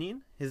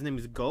companion. His name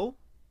is Go.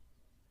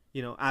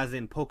 You know, as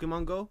in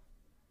Pokemon Go.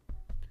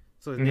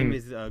 So his name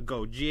is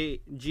Go,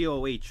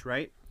 Goh,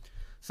 right?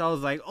 So I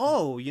was like,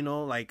 oh,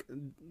 like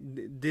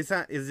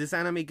is this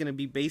anime gonna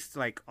be based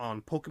like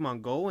on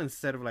Pokemon Go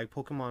instead of like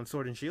Pokemon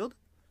Sword and Shield?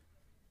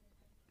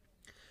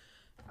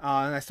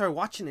 And I started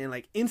watching it, and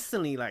like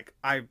instantly, like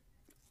I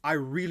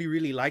really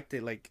really liked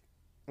it. Like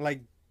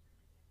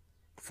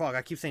fuck,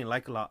 I keep saying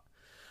like a lot.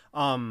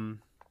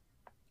 Um,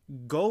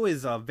 Go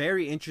is a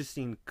very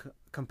interesting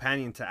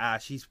companion to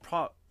Ash.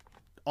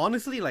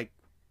 Honestly, like,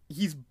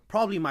 he's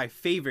probably my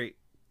favorite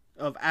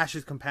of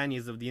Ash's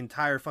companions of the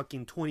entire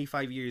fucking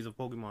 25 years of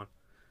Pokemon.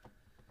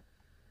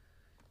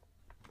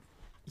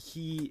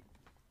 He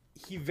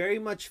very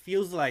much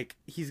feels like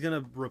he's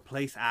gonna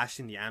replace Ash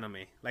in the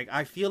anime. Like,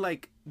 I feel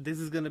like this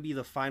is gonna be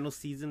the final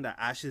season that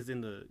Ash is in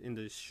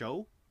the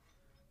show,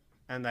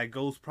 and that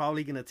Go's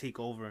probably gonna take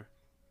over.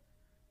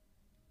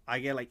 I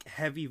get like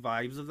heavy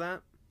vibes of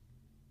that.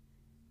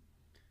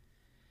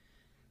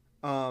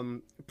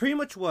 Pretty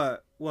much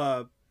what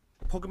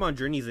Pokemon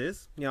Journeys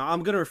is.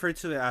 I'm gonna refer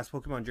to it as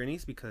Pokemon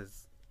Journeys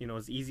because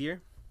it's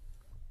easier.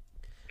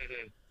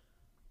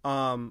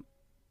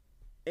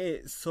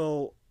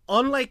 So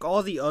unlike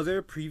all the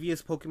other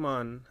previous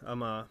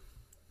Pokemon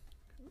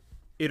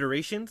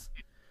iterations,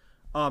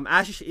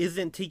 Ash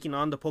isn't taking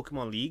on the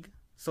Pokemon League,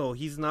 so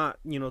he's not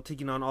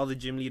taking on all the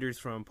gym leaders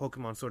from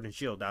Pokemon Sword and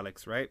Shield,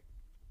 Alex, right?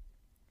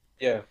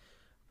 Yeah.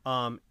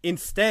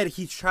 Instead,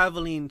 he's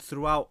traveling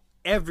throughout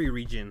every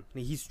region.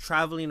 He's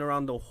traveling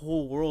around the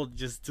whole world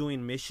just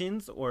doing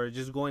missions or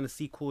just going to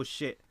see cool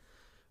shit,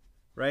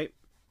 right?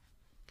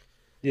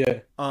 Yeah.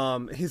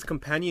 His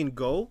companion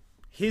Go,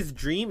 his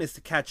dream is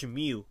to catch a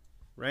Mew,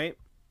 right?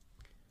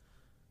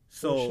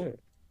 So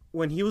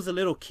when he was a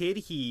little kid,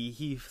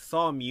 he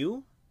saw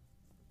Mew,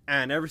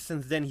 and ever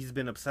since then he's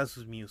been obsessed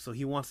with Mew. So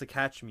he wants to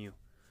catch Mew,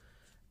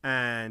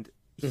 and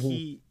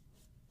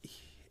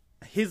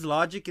his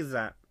logic is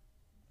that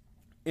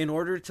in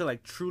order to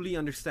like truly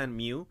understand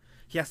Mew,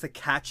 he has to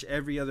catch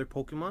every other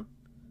Pokemon.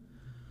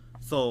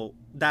 So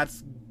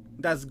that's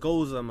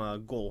Go's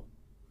goal.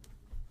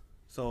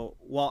 So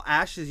while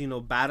Ash is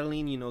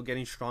battling,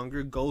 getting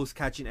stronger, Go's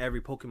catching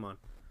every Pokemon.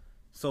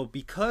 So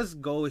because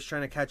Go is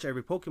trying to catch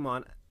every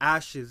Pokemon,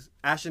 Ash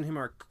and him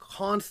are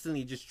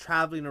constantly just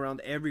traveling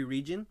around every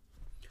region.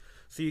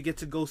 So you get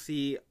to go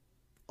see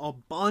a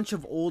bunch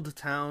of old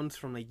towns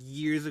from like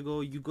years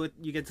ago. You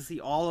get to see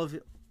all of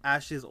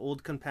Ash's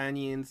old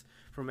companions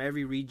from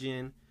every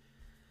region.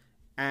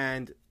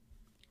 And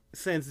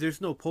since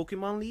there's no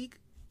Pokemon League,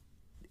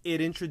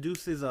 it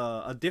introduces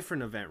a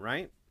different event,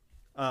 right?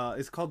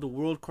 It's called the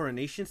World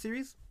Coronation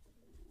Series.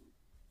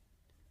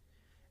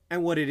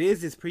 And what it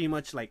is pretty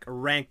much like a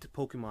ranked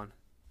Pokemon.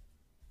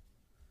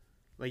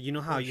 Like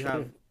how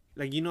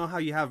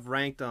you have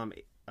ranked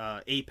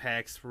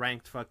Apex,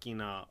 ranked fucking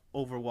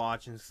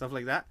Overwatch and stuff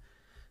like that.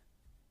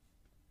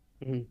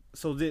 Mm-hmm.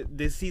 So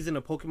this season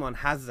of Pokemon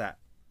has that.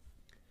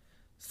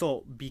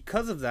 So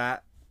because of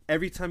that,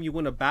 every time you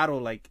win a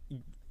battle, like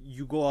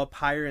you go up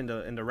higher in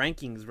the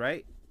rankings,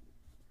 right?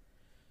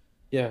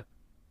 Yeah.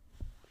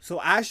 So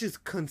Ash is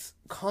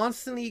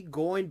constantly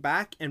going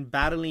back and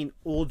battling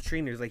old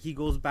trainers. Like he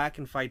goes back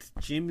and fights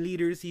gym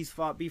leaders he's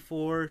fought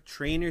before,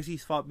 trainers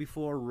he's fought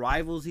before,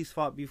 rivals he's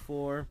fought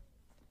before.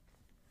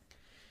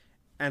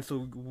 And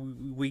so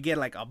we get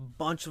like a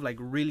bunch of like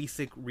really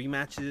sick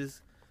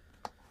rematches.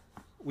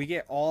 We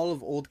get all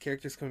of old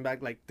characters coming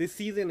back. Like this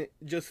season, it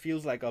just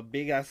feels like a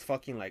big ass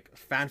fucking like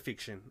fan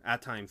fiction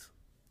at times.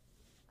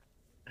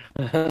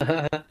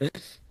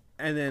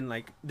 And then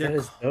like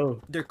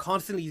they're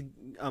constantly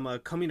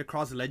coming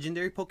across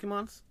legendary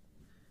Pokemons.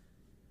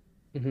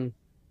 Mm-hmm.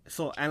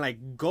 So and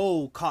like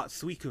Go caught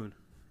Suicune,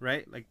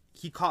 right? Like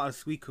he caught a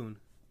Suicune.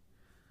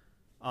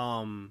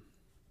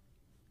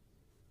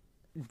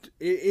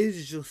 It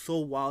is just so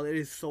wild. It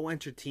is so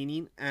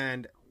entertaining,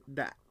 and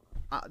that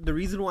the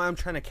reason why I'm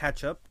trying to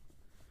catch up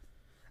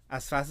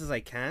as fast as I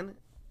can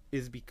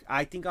is because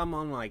I think I'm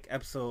on like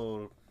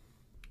episode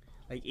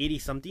like 80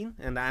 something,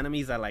 and the anime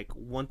is at like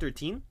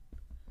 113.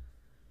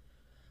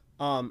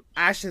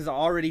 Ash has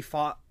already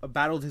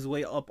battled his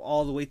way up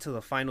all the way to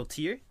the final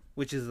tier,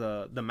 which is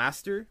the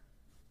master.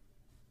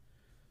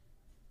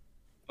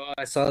 Oh,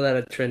 I saw that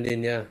at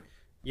trending. Yeah.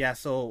 Yeah,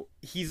 so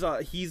he's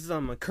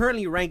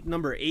currently ranked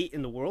number 8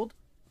 in the world,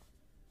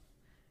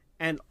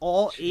 and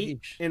all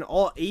eight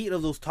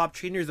of those top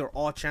trainers are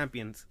all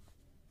champions.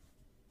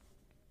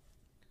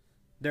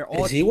 They're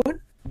all. Is he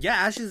one? Yeah,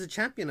 Ash is a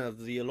champion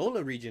of the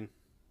Alola region.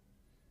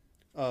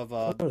 Of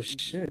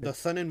the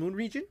Sun and Moon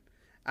region,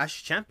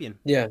 Ash champion.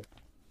 Yeah.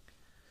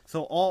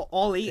 So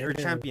all 8 are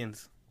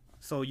champions.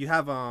 So you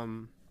have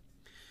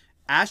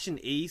Ash and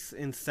Ace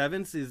in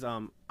 7th is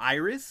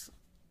Iris.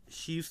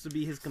 She used to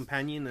be his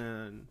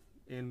companion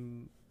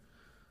in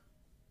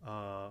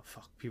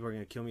fuck, people are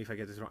gonna kill me if I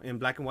get this wrong. In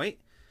Black and White.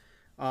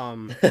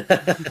 And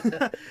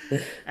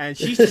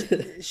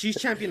she's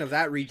champion of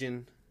that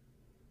region.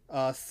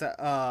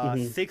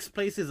 6th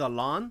place is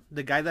Alon,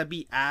 the guy that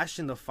beat Ash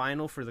in the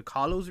final for the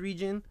Kalos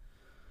region.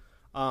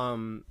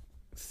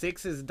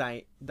 6 is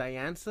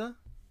Dianza.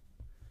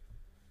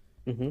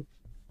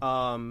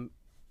 Mm-hmm.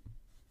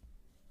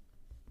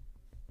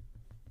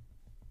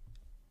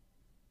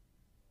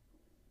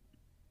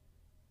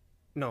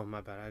 No,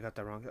 my bad. I got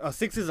that wrong.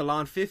 Six is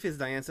Alon. Fifth is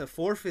Dianza.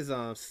 Fourth is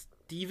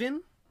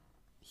Steven.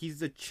 He's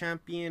the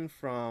champion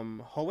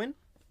from Hoenn.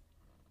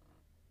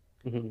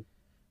 Hmm.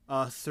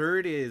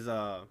 Third is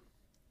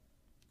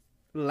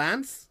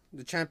Lance,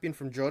 the champion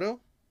from Johto.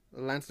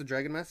 Lance the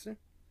Dragon Master.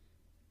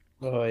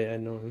 Oh yeah, I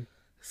know him.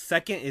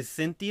 Second is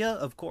Cynthia,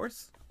 of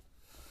course.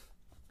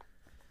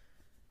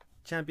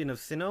 Champion of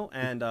Sinnoh.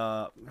 And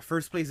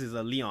first place is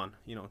Leon,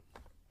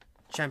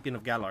 champion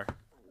of Galar.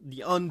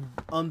 The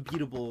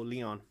unbeatable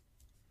Leon.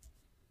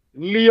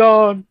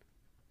 Leon.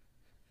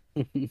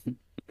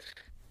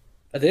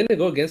 Are they gonna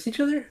go against each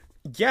other?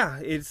 Yeah,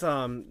 it's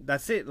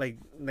that's it. Like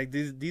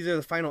these are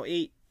the final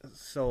 8.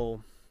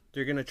 So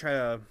they're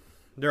gonna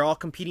they're all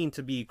competing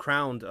to be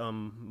crowned.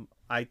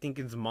 I think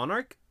it's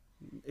Monarch.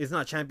 It's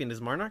not champion,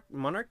 it's Monarch.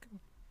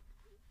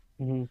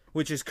 Mm-hmm.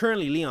 Which is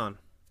currently Leon.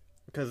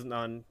 Because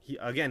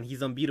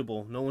he's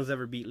unbeatable. No one's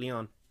ever beat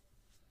Leon.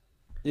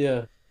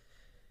 Yeah.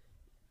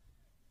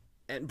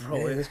 And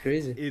bro, that's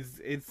crazy.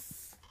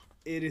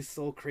 It is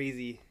so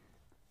crazy.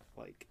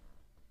 Like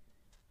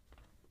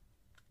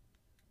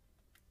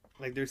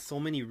there's so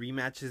many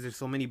rematches, there's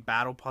so many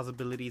battle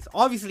possibilities.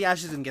 Obviously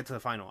Ash is gonna get to the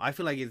final. I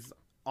feel like it's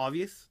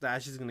obvious that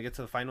Ash is gonna get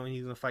to the final and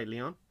he's gonna fight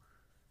Leon.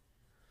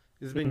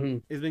 It's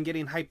been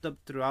getting hyped up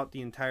throughout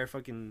the entire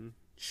fucking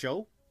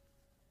show.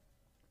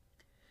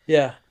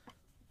 Yeah.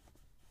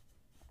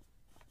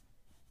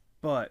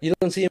 But you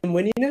don't see him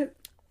winning it?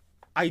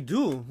 I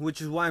do, which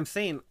is why I'm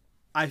saying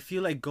I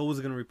feel like Go is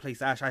gonna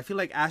replace Ash. I feel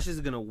like Ash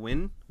is gonna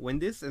win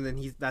this, and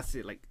then that's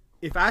it. Like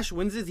if Ash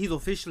wins this, he's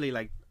officially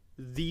like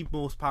the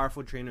most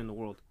powerful trainer in the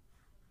world.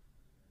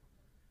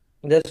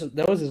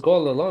 That was his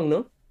goal all along,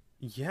 no?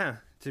 Yeah,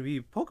 to be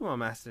Pokemon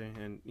Master,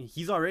 and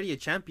he's already a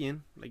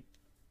champion. Like,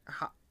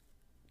 how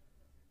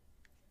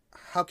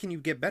can you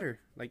get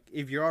better? Like,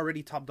 if you're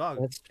already top dog.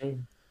 That's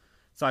true.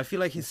 So I feel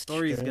like his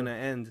story is gonna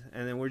end,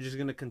 and then we're just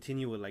gonna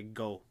continue with like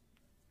Go.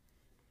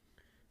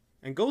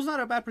 And Go's not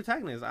a bad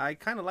protagonist. I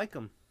kind of like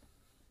him.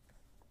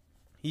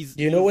 Do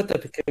you know what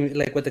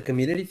the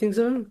community thinks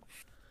of him?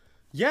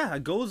 Yeah,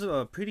 Go's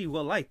pretty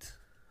well liked.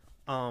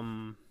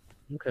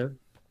 Okay.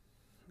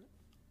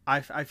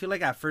 I feel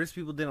like at first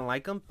people didn't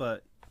like him,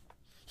 but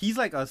he's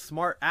like a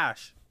smart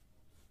Ash.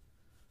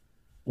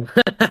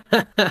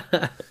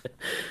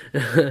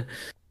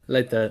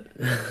 Like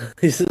that.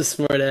 He's a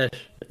smart Ash.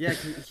 Yeah,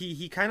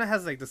 he kind of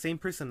has like the same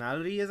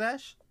personality as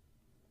Ash.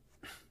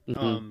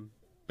 Mm-hmm.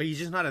 But he's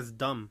just not as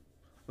dumb.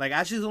 Like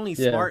Ash is only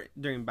smart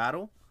during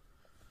battle.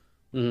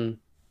 Mm-hmm.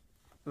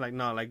 Like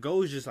no, like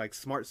Go is just like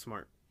smart.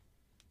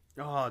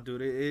 Oh,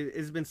 dude,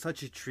 it's been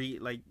such a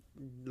treat. Like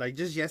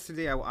just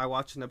yesterday, I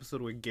watched an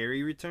episode where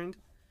Gary returned,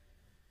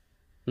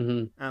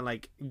 mm-hmm. and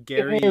like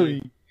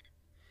Gary,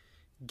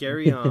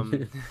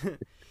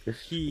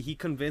 he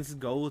convinced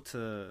Go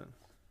to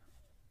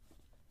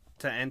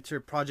enter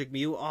Project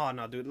Mew. Oh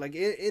no, dude, like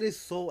it is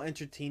so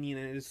entertaining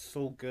and it is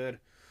so good.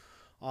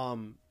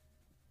 And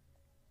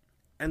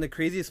the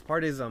craziest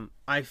part is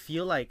I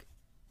feel like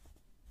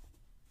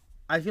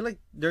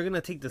they're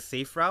gonna take the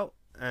safe route.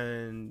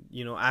 And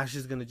Ash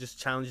is gonna just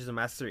challenge the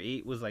Master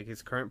 8 with like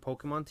his current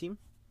Pokemon team,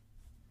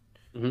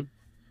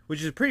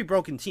 which is a pretty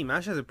broken team.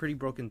 Ash has a pretty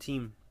broken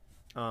team,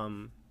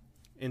 in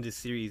this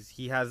series.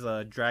 He has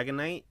a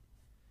Dragonite.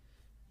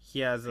 He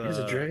has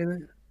a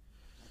Dragonite.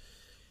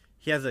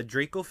 He has a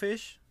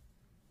Dracofish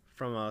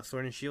from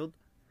Sword and Shield.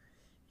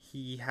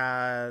 He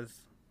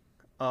has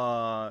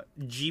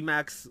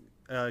G-Max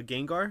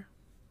Gengar.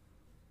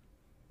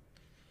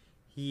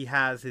 He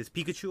has his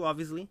Pikachu,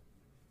 obviously.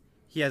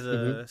 He has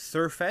a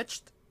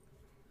Surfetch'd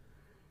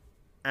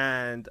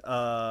and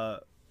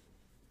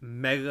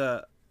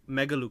Mega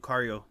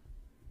Lucario.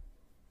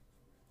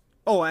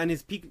 Oh, and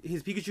his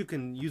Pikachu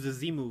can use a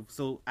Z move,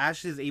 so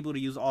Ash is able to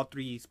use all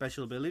 3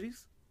 special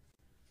abilities.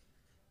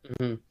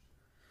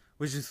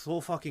 Which is so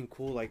fucking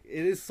cool. Like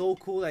it is so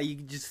cool that you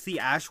can just see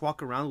Ash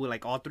walk around with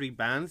like all 3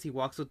 bands. He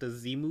walks with the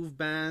Z move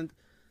band,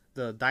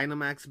 the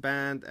Dynamax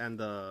band, and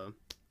the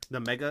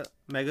Mega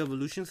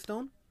Evolution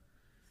Stone.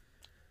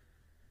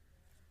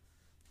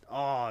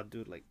 Oh,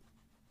 dude, like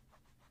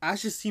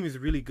Ash's team is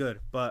really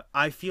good, but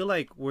I feel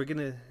like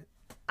if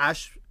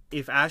Ash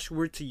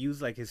were to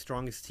use like his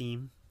strongest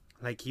team,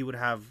 like he would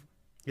have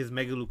his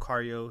Mega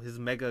Lucario, his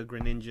Mega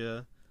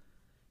Greninja,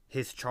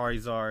 his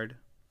Charizard,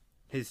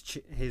 his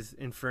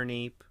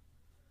Infernape.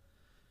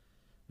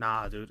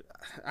 Nah, dude,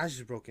 Ash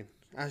is broken.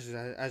 Ash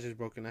is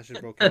broken.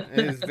 It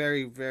is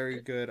very, very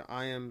good.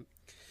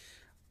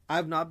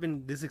 I've not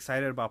been this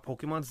excited about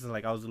Pokemon since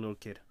like I was a little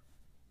kid.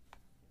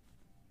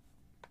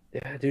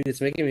 Yeah, dude,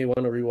 it's making me want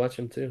to rewatch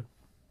them too.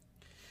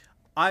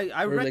 I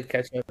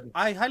catch up.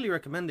 I highly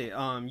recommend it.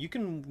 You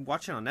can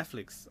watch it on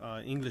Netflix,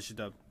 English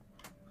dub.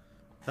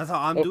 That's how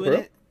I'm doing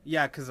it.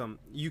 Yeah, cause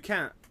you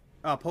can't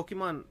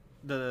Pokemon,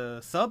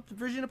 the sub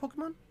version of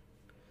Pokemon,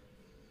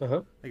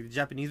 like the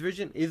Japanese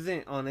version,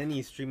 isn't on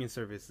any streaming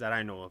service that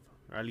I know of,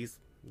 or at least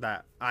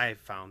that I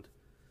found.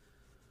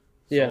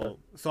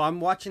 So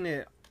I'm watching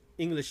it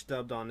English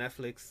dubbed on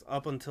Netflix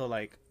up until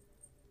like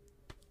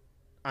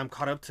I'm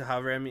caught up to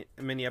however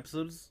many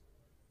episodes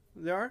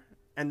there are,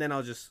 and then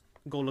I'll just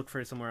go look for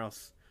it somewhere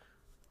else.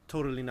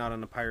 Totally not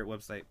on a pirate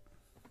website.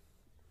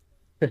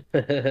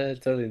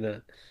 Totally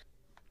not.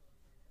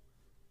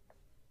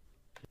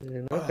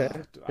 Okay,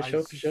 Dude, for I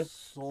sure, for sure.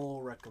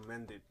 so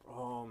recommend it.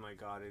 Oh my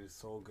god, it is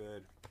so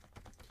good.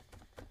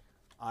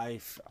 I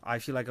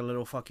feel like a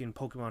little fucking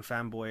Pokemon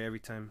fanboy every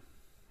time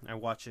I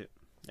watch it.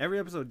 Every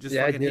episode just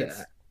Yeah, I fucking do.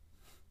 hits.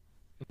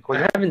 Well,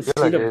 I yeah, haven't feel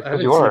seen like a, it. I 'Cause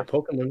haven't you seen a are.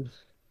 Pokemon.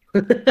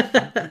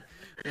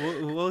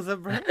 What was that,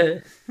 bro?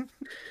 It's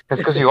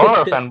because you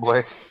are a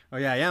fanboy. Oh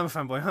yeah, I am a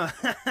fanboy, huh?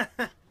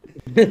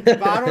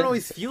 But I don't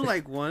always feel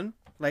like one.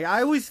 Like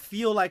I always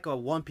feel like a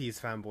One Piece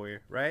fanboy,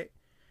 right?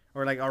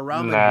 Or like a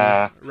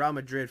Nah, Real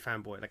Madrid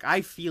fanboy. Like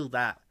I feel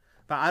that,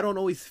 but I don't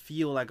always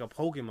feel like a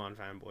Pokemon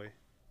fanboy.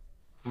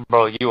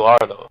 bro, you are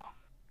though.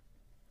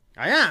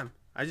 I am.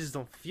 I just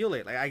don't feel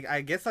it. Like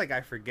I guess like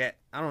I forget.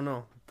 I don't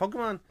know.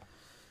 Pokemon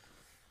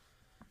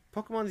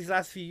these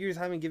last few years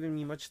haven't given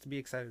me much to be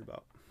excited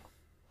about.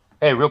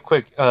 Hey, real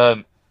quick,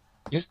 you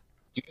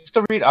you used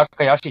to read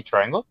Akayashi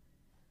Triangle?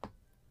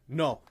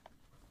 No.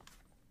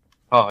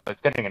 Oh,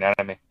 it's getting an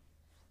anime.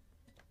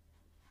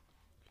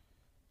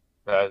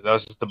 That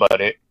was just about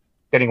it.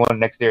 Getting one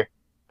next year.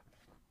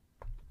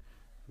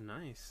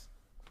 Nice.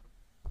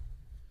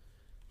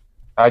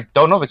 I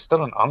don't know if it's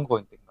still an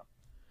ongoing thing though.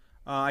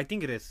 I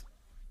think it is.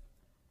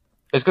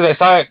 It's because I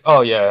saw it.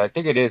 Oh yeah, I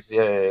think it is.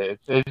 Yeah,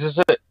 it's just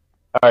a,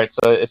 all right.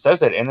 So it says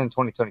it ended in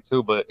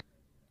 2022, but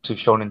to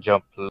Shonen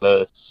Jump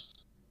Plus.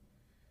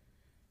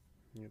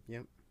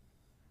 Yep.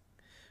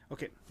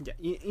 Okay. Yeah.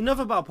 Enough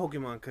about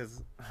Pokemon,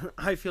 because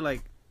I feel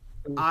like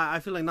I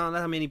feel like not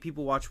that many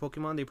people watch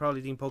Pokemon. They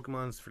probably think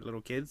Pokemon's for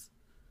little kids.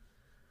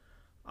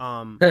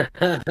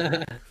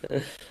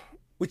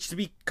 Which, to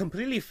be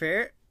completely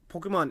fair,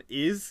 Pokemon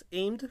is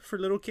aimed for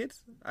little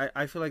kids.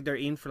 I feel like they're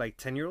aimed for like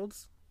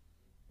 10-year-olds.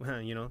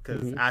 You know,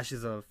 because Ash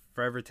is a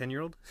forever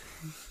 10-year-old.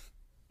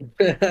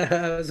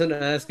 I was gonna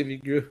ask if you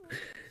grew.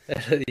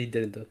 He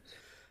didn't though.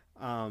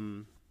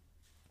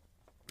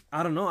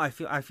 I don't know. I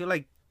feel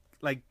like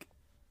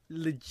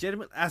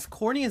legitimate, as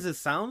corny as it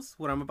sounds,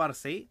 what I'm about to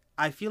say,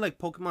 I feel like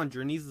Pokemon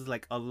Journeys is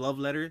like a love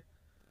letter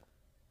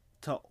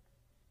to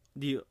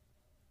the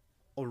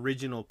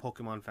original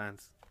Pokemon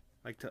fans,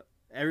 like to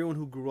everyone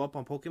who grew up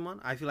on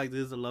Pokemon. I feel like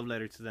this is a love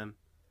letter to them.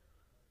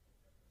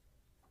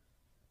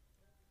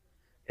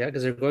 Yeah,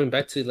 because they're going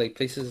back to like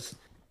places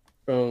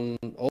from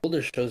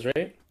older shows,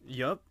 right?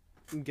 Yup.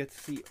 You get to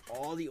see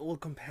all the old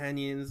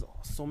companions,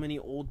 so many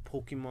old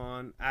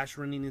Pokemon, Ash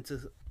running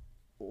into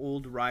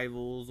old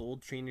rivals,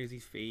 old trainers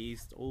he's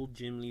faced, old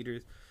gym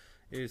leaders.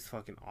 It is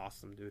fucking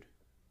awesome, dude.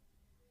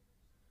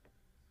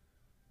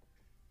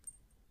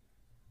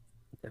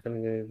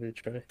 Definitely gonna give it a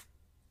try.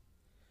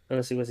 I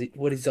want to see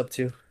what he's up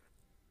to.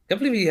 Can't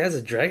believe he has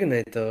a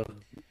Dragonite though.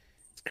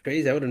 It's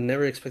crazy. I would have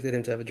never expected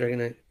him to have a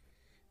Dragonite.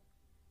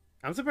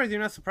 I'm surprised you're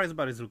not surprised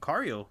about his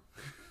Lucario.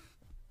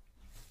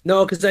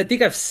 No, because I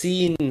think I've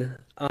seen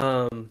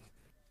some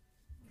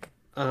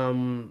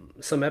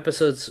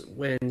episodes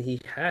when he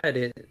had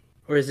it,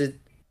 or is it?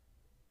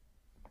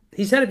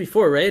 He's had it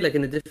before, right? Like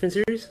in a different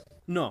series.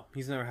 No,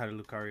 he's never had a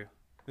Lucario.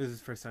 This is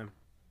his first time.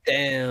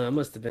 Damn, I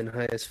must have been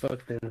high as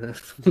fuck then.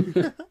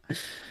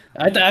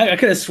 I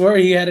could have swore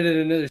he had it in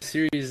another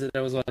series that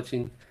I was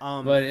watching,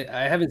 but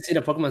I haven't seen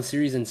a Pokemon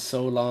series in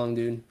so long,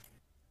 dude.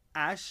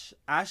 Ash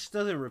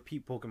doesn't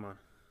repeat Pokemon.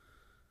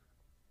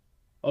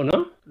 Oh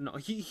no? No,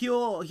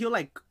 he'll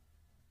like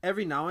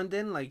every now and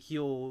then like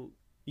he'll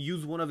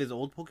use one of his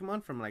old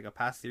Pokemon from like a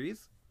past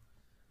series.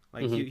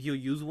 Like he'll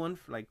use one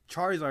for, like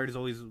Charizard is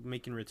always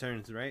making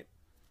returns, right?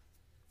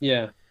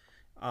 Yeah.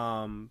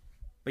 But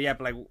yeah,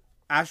 but like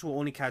Ash will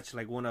only catch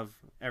like one of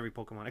every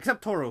Pokemon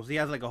except Tauros. He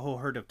has like a whole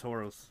herd of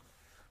Tauros.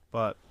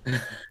 But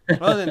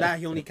other than that,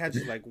 he only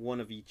catches like one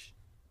of each.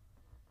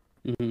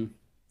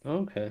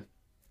 Okay.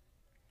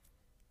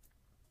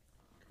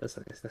 That's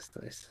nice. That's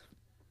nice.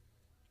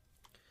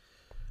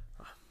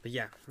 But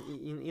yeah,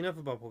 enough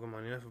about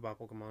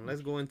Pokemon.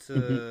 Let's go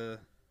into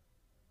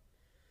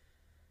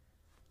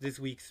this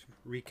week's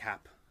recap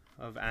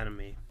of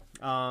anime.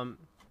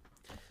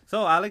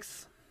 So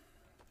Alex,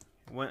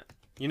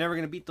 you're never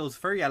gonna beat those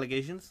furry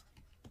allegations.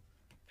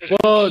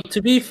 Well,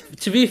 to be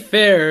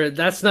fair,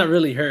 that's not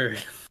really her.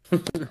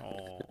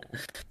 Oh,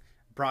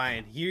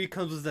 Brian, here he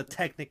comes with the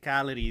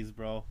technicalities,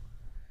 bro.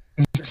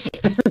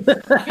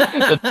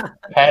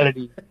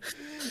 Technicality.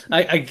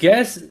 I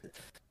guess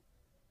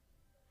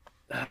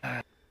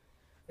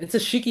it's a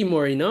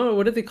Shikimori, no?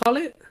 What did they call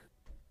it?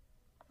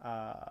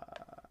 I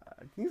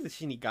think it's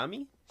a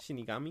Shinigami.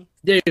 Shinigami.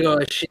 There you go,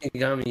 a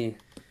Shinigami.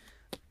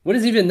 What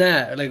is even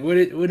that? Like, what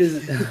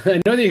is it?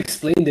 I know they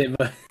explained it,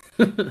 but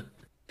it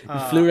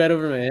flew right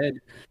over my head.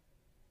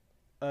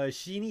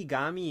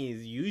 Shinigami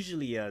is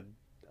usually a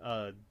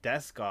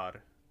death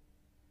god,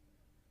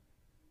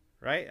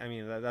 right? I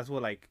mean, that's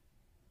what like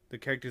the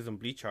characters in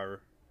Bleach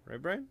are,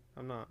 right, Brian?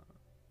 I'm not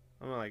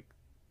like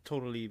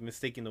totally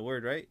mistaking the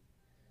word, right?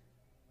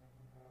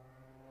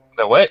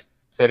 The what?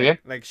 Say it again.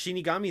 Like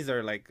Shinigamis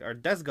are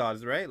death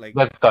gods, right? Like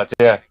Let's cut.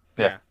 Yeah.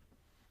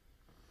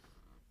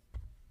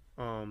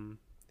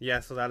 Yeah,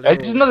 so that I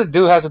just little, know the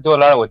dude has to do a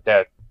lot with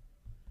that.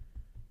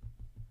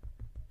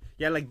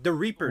 yeah, like the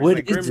Reapers, What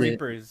like is Grim it?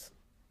 Reapers.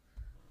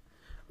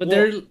 But Well,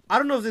 they're I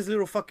don't know if this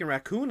little fucking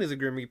raccoon is a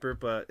Grim Reaper,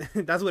 but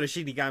that's what a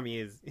Shinigami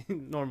is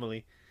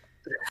normally.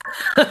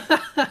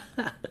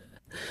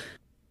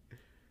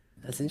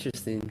 That's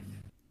interesting.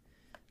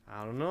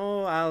 I don't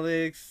know,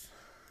 Alex.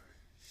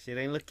 Shit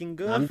ain't looking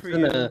good I'm for just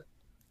you. gonna.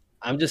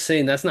 I'm just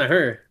saying that's not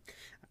her.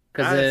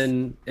 Because That's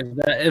then,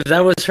 if that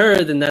was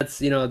her, then that's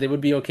they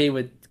would be okay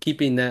with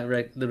keeping that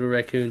little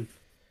raccoon.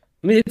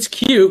 I mean, it's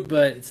cute,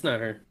 but it's not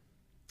her.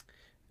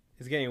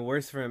 it's getting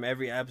worse for him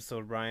every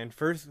episode, Brian.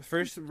 First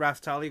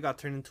Raftalia got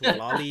turned into a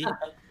lolly.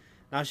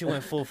 Now she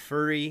went full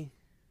furry.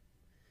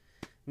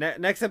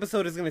 Next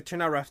episode is gonna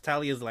turn out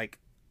Raftalia's like,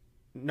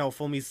 no,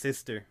 Fumi's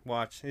sister.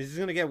 Watch, it's just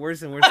gonna get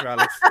worse and worse for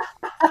Alex.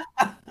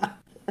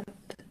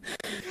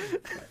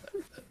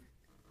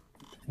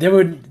 There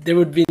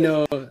would be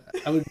no.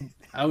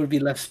 I would be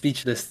left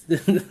speechless.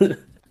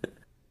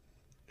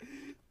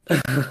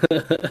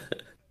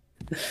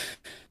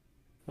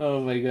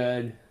 Oh my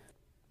god.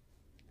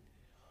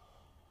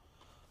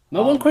 My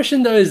one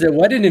question though is that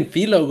why didn't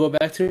Philo go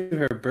back to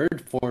her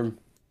bird form?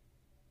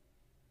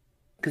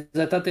 Because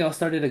I thought they all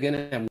started again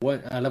at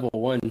level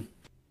 1.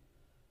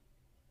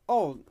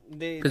 Oh,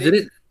 they Because they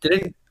did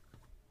it?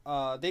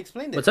 they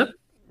explained it. What's up?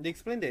 They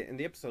explained it in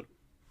the episode,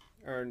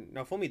 or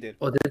no, Fumi did.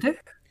 Oh, did they?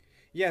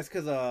 Yes,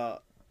 because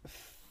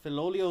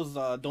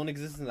Philolios don't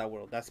exist in that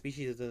world. That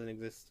species doesn't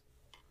exist.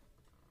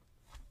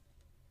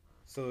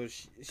 So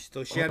she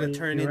had to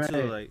turn you're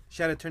into right.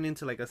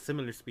 like a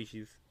similar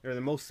species, or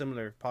the most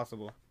similar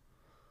possible.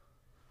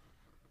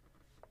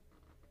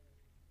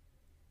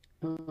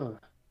 Huh.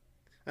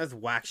 That's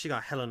whack. She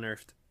got hella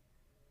nerfed.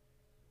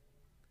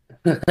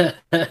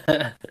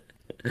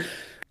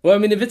 Well, I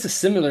mean, if it's a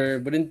similar,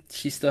 wouldn't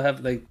she still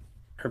have like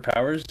her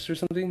powers or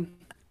something?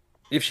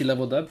 If she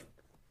leveled up?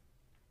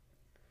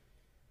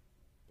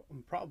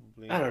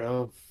 Probably. I don't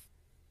know.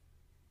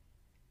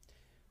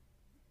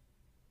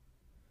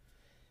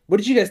 What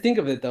did you guys think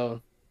of it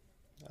though?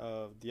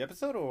 The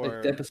episode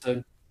Like the or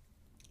episode?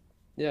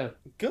 Yeah.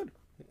 good.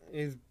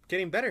 It's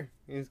getting better.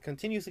 It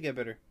continues to get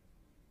better.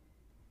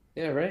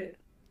 Yeah, right?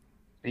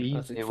 See,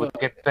 That's like, it would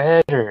fuck. get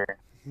better.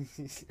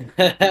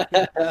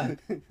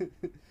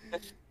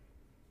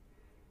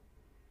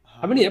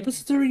 How many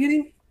episodes are we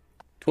getting?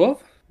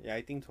 12? Yeah,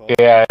 I think 12.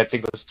 Yeah, I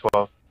think it was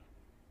 12.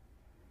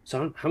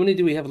 So how many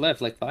do we have left?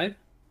 Like 5?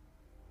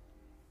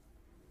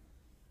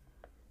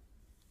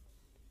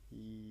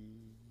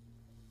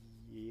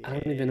 I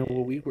don't even know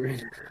what we were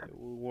in.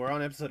 We're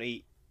on episode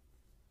 8.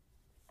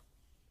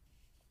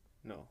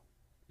 No.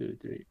 2,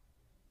 3.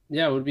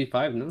 Yeah, it would be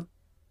 5, no?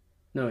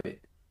 No, wait.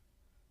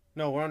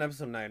 No, we're on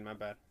episode 9, my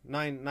bad.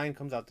 9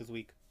 comes out this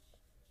week.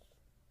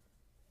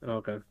 Oh,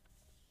 okay.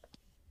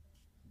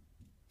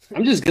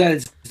 I'm just glad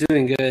it's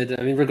doing good.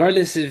 I mean,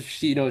 regardless if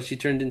she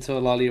turned into a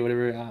lolly or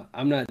whatever,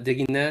 I'm not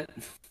digging that.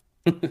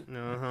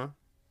 Uh-huh.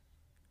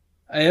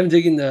 I am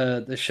digging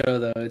the show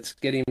though. It's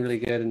getting really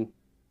good, and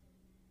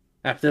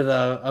after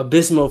the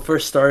abysmal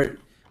first Brian,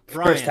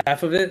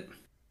 half of it,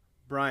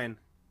 Brian,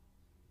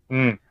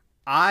 Mm.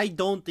 I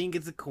don't think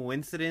it's a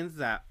coincidence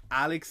that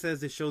Alex says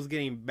the show's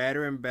getting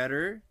better and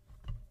better.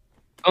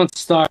 don't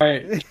start.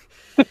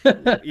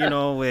 You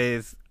know,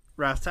 with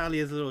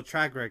Rastalia's little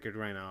track record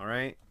right now,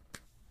 right?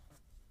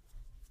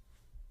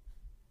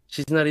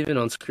 She's not even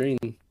on screen,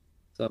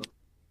 so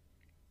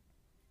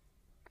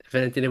if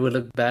anything, it would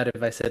look bad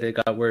if I said it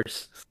got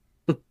worse.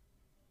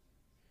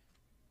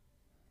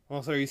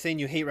 Well, so are you saying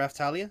you hate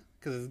Raftalia?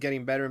 Because it's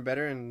getting better and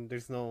better and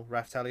there's no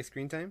Raftalia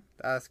screen time?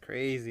 That's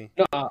crazy.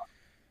 No. I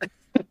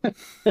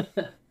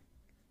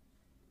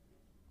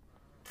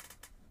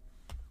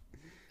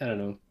don't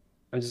know.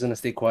 I'm just gonna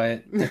stay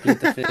quiet. I plead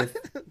the fifth.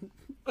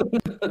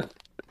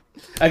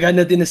 I got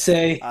nothing to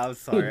say. I'm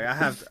sorry. I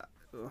have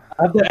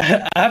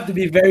I have to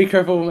be very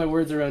careful with my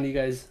words around you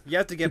guys. You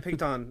have to get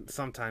picked on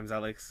sometimes,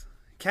 Alex.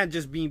 Can't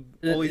just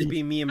always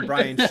be me and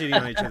Brian shitting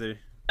on each other.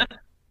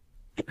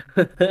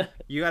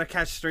 You gotta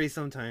catch strays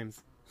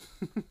sometimes.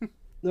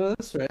 No,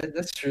 that's right.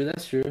 That's true.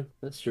 That's true.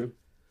 That's true.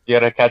 You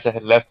gotta catch a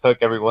left hook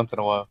every once in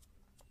a while.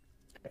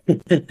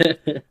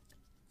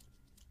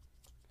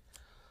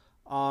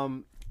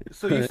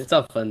 So you It's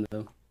all fun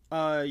though.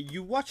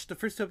 you watched the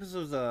first 2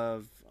 episodes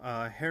of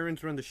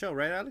Herons Run the Show,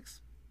 right,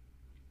 Alex?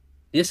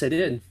 Yes, I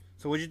did.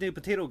 So what'd you think of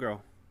Potato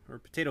Girl or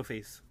Potato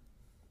Face?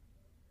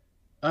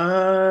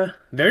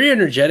 Very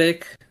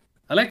energetic.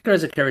 I like her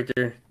as a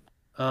character.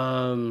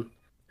 The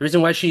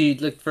reason why she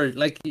looked for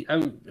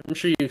I'm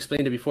sure you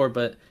explained it before,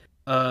 but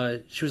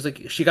she was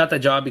like she got that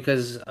job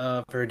because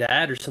of her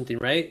dad or something,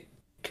 right?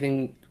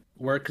 Couldn't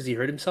work because he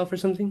hurt himself or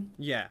something.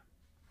 Yeah.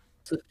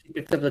 So she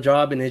picked up the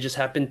job and it just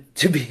happened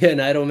to be an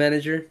idol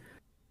manager.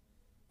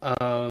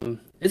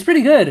 It's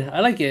pretty good. I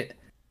like it.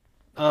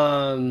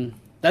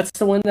 That's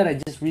the one that I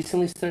just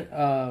recently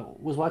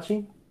was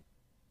watching,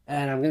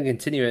 and I'm gonna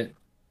continue it.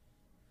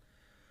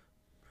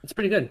 It's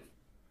pretty good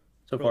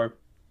so Cool. far.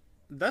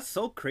 That's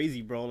so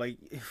crazy, bro. Like,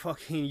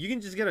 fucking, you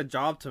can just get a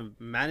job to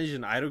manage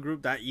an idol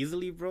group that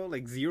easily, bro.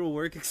 Like, zero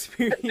work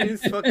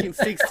experience, fucking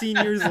 16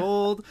 years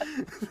old.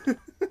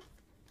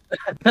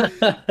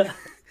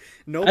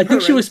 No, I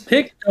think she was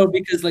picked though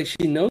because like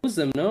she knows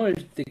them. No, or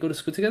they go to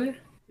school together.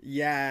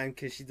 Yeah,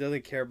 because she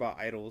doesn't care about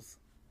idols,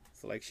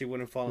 so like she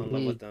wouldn't fall in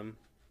love with them.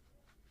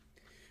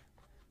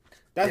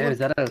 That's Yeah, what is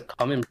that a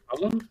common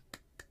problem?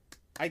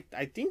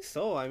 I think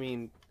so. I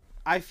mean,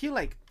 I feel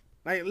like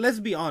let's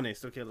be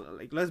honest, okay?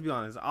 Like let's be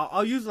honest.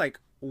 I'll use like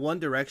One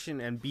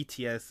Direction and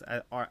BTS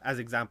as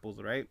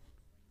examples, right?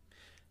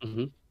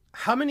 Mm-hmm.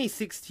 How many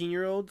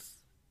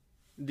 16-year-olds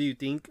do you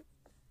think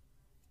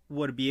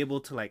would be able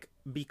to like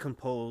be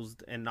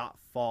composed and not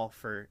fall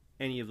for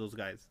any of those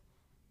guys?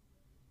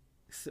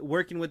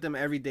 Working with them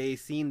every day,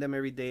 seeing them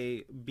every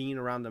day, being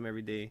around them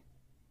every day.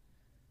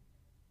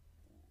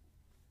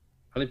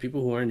 Probably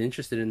people who aren't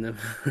interested in them.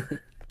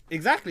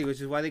 Exactly,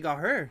 which is why they got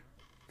her.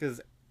 Because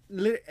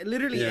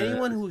literally Yeah.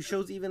 anyone who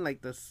shows even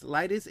like the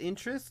slightest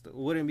interest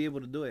wouldn't be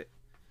able to do it.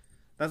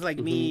 That's like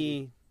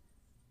me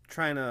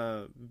trying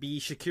to be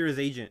Shakira's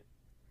agent.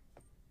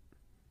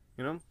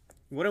 You know?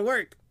 Wouldn't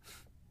work.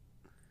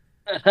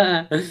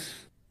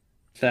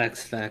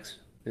 Facts.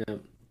 Yeah.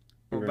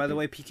 Or by the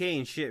way, PK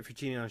ain't shit for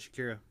cheating on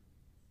Shakira.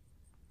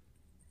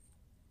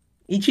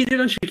 He cheated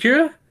on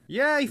Shakira?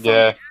 Yeah,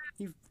 Yeah.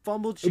 he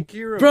fumbled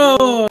Shakira,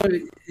 Bro,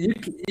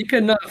 you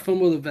cannot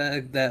fumble the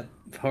bag that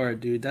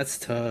hard, dude. That's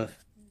tough.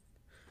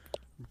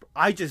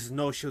 I just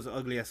know she was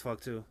ugly as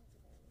fuck too.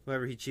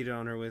 Whoever he cheated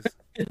on her with.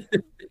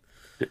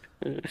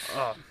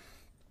 Oh.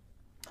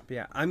 But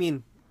yeah, I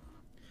mean,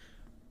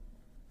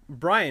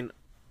 Brian,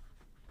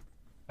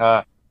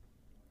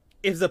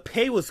 if the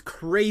pay was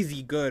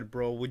crazy good,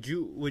 bro, would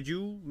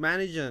you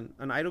manage an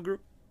idol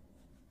group?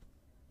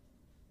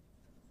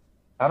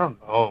 I don't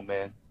know,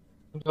 man.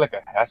 Seems like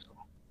a hassle.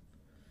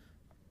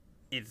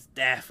 It's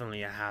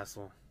definitely a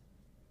hassle.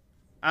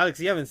 Alex,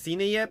 you haven't seen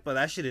it yet, but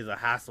that shit is a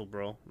hassle,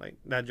 bro. Like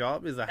that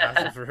job is a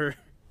hassle for her.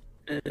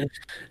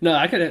 No,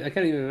 I can't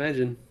even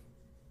imagine.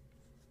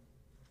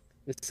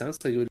 It sounds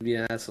like it would be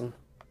a hassle.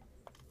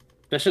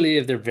 Especially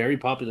if they're very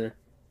popular.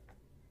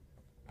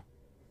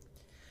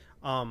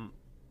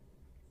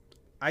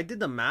 I did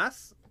the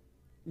math.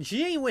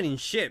 She ain't winning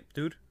shit,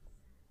 dude.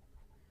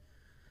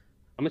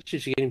 How much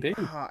is she getting paid?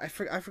 I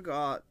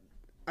forgot.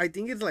 I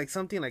think it's like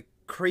something like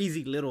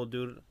crazy little,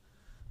 dude.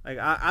 Like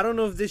I don't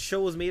know if this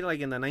show was made like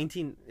in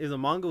the if the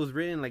manga was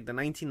written in like the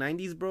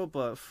 1990s, bro.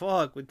 But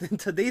fuck, with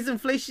today's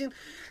inflation,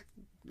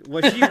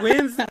 what she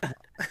wins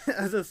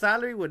as a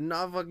salary would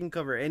not fucking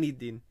cover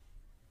anything.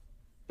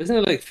 Isn't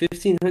it like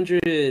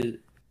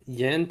 1,500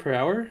 yen per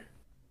hour?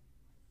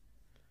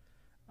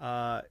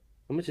 How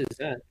much is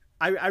that?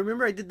 I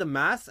remember I did the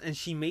math, and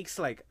she makes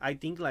like I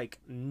think like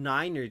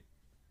somewhere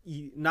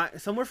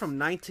from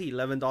 $9 to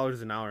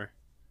 $11 an hour.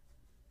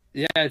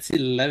 Yeah, it's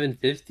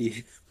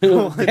 11.50.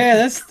 Yeah,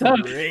 that's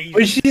tough. Crazy.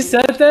 When she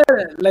said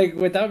that, like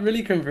without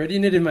really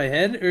converting it in my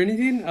head or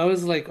anything, I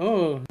was like,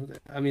 oh,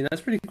 I mean,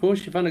 that's pretty cool.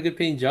 She found a good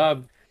paying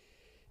job.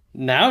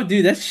 Now,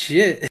 dude, that's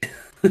shit.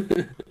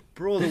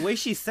 Bro, the way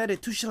she said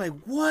it too, she's like,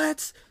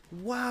 what?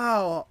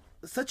 Wow,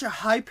 such a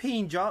high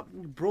paying job.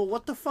 Bro,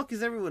 what the fuck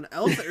is everyone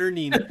else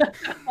earning?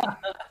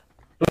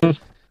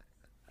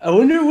 I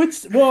wonder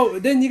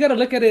well, then you gotta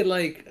look at it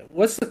like,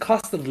 what's the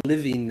cost of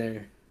living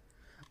there?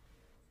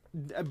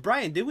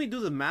 Brian, did we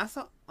do the math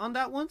on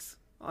that once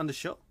on the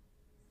show?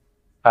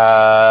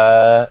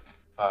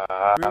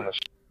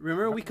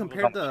 Remember we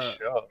compared the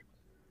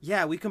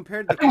yeah, we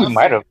compared the I think we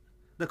might have.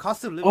 the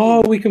cost of living.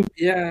 Oh,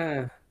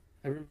 yeah.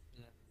 I remember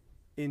that.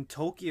 In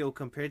Tokyo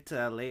compared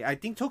to LA. I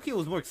think Tokyo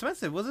was more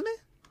expensive, wasn't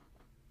it?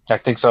 I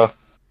think so.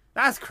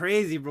 That's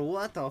crazy, bro.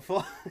 What the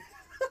fuck?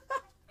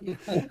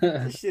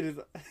 This shit is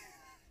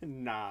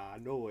nah,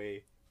 no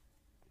way.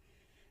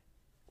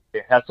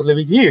 It has to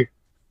live here.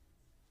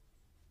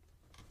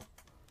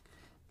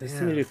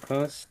 Estimated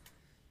cost.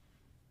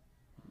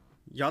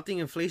 Y'all think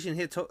inflation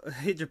hit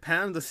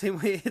Japan the same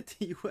way it hit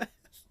the US?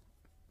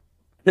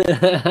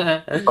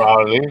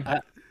 Probably.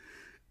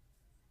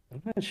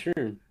 I'm not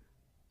sure.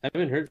 I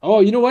haven't heard.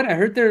 Oh, you know what? I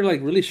heard they're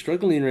like really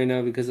struggling right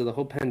now because of the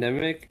whole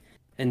pandemic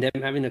and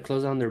them having to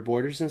close down their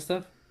borders and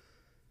stuff.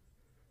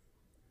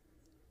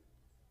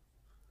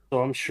 So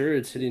I'm sure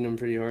it's hitting them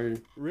pretty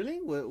hard. Really?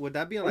 Would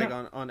that be like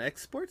on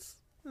exports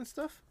and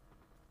stuff?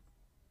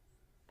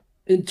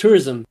 In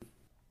tourism,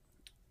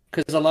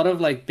 because a lot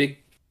of like big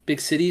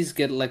cities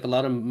get like a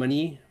lot of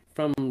money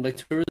from like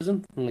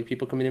tourism, from like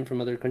people coming in from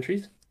other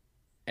countries,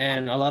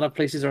 and a lot of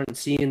places aren't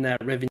seeing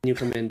that revenue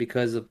come in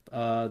because of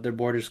their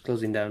borders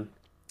closing down,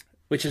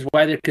 which is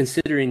why they're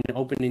considering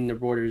opening their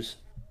borders.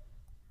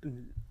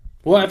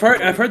 Well, I've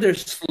heard they're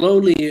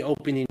slowly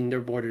opening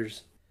their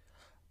borders,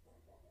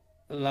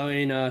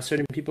 allowing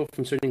certain people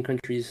from certain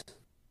countries.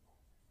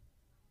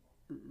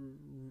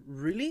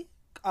 Really?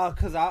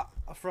 Cause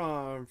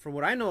from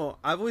what I know,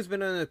 I've always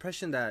been under the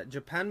impression that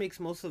Japan makes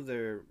most of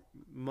their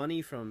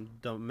money from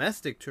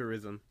domestic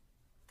tourism.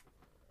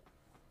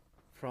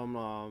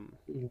 From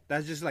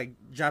that's just like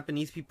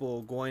Japanese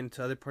people going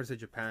to other parts of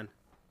Japan.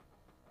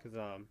 Because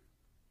I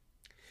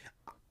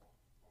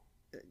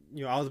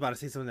was about to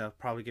say something that'll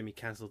probably get me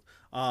canceled.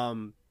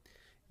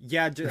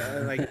 Yeah,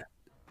 like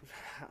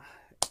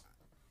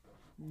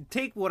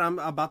take what I'm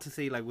about to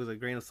say like with a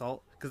grain of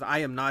salt, because I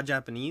am not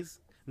Japanese,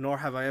 nor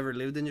have I ever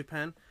lived in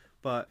Japan.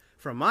 But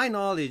from my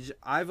knowledge,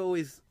 I've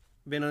always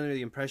been under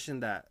the impression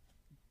that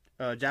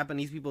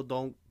Japanese people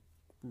don't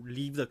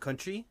leave the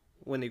country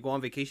when they go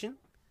on vacation.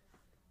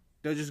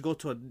 They'll just go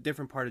to a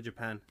different part of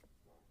Japan.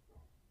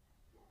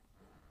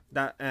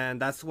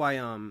 That's why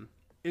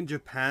in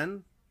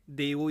Japan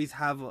they always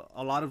have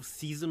a lot of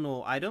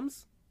seasonal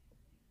items.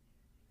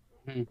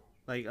 Hmm.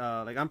 Like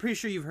I'm pretty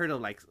sure you've heard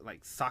of like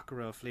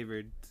sakura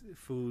flavored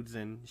foods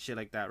and shit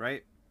like that,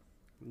 right?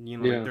 Yeah.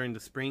 Like during the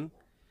spring.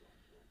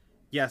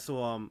 Yeah,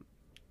 so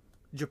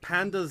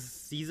Japan does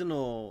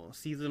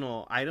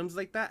seasonal items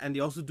like that, and they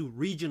also do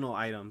regional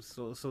items.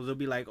 So they'll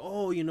be like,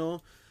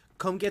 oh,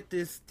 come get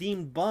this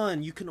steamed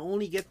bun. You can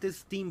only get this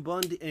steamed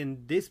bun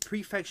in this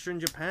prefecture in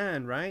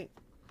Japan, right?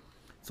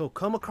 So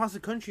come across the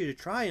country to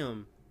try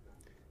them,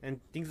 and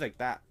things like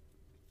that.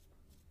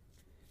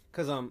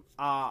 Cause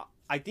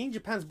I think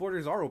Japan's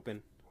borders are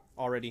open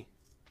already.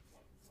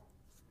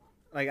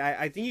 Like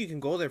I think you can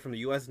go there from the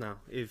U.S. now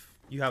if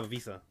you have a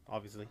visa,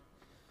 obviously.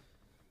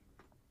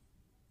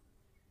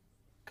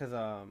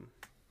 Cause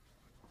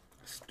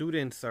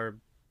students are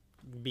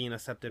being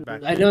accepted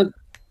back. I know.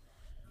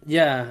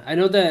 Yeah, I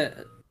know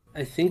that.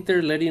 I think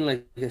they're letting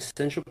like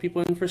essential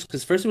people in first,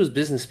 because first it was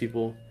business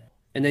people,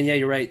 and then yeah,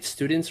 you're right.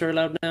 Students are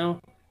allowed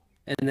now,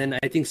 and then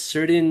I think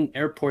certain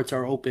airports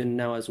are open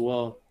now as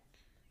well.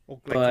 Oh,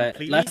 like But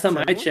completely to everyone.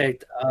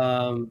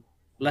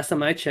 last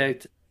time I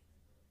checked,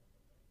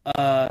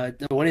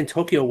 the one in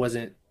Tokyo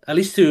wasn't, at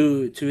least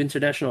to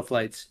international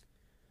flights,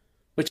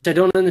 which I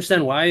don't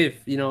understand why.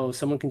 If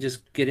someone can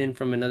just get in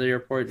from another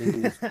airport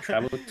and just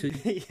travel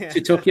Yeah.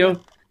 to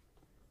Tokyo,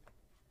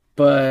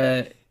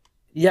 but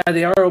yeah,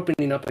 they are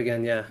opening up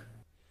again. Yeah,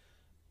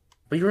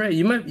 but you're right.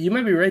 You might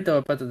be right though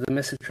about the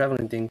domestic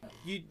traveling thing.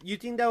 You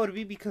think that would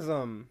be because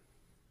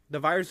the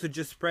virus would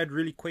just spread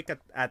really quick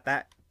at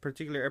that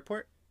particular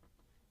airport?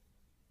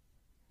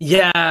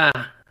 Yeah,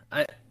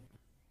 I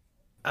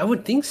I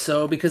would think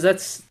so because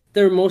that's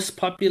their most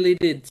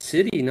populated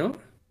city, no?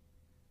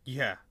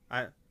 Yeah.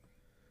 I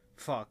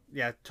fuck.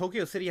 Yeah,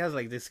 Tokyo City has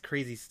like this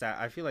crazy stat.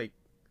 I feel like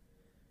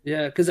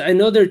Yeah, because I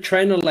know they're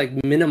trying to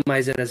like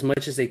minimize it as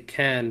much as they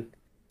can.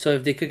 So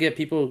if they could get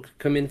people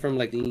come in from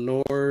like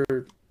lower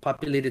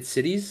populated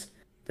cities,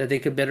 that they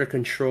could better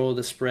control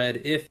the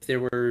spread if there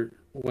were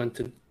one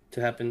to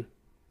happen.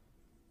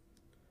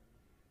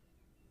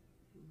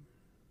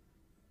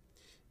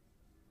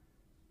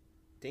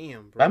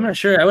 damn, I'm bro. not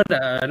sure. I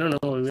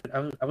don't know.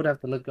 I would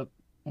have to look up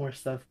more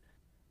stuff.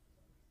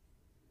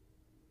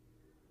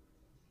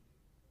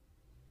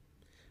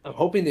 I'm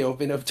hoping they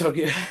open up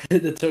Tokyo,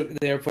 the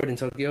airport in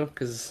Tokyo,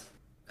 because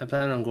I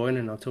plan on going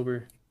in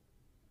October.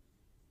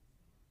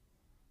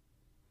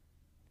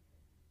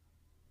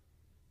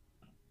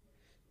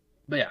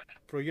 But yeah,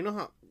 Bro, you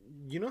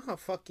know how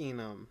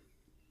fucking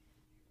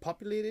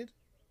populated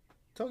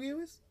Tokyo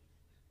is?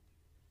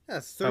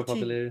 That's how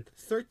popular.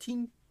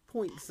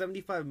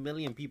 13.75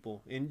 million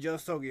people in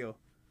just Tokyo.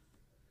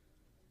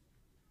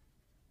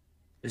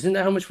 Isn't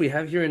that how much we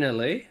have here in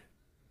LA?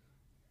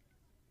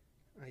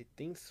 I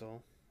think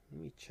so.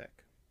 Let me check.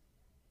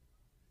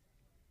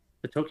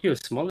 But Tokyo is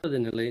smaller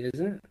than LA,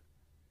 isn't it?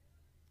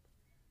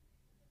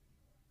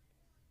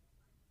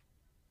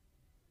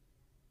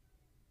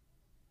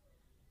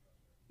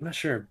 I'm not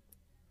sure.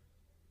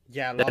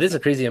 Yeah, That is a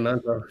crazy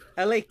amount, though.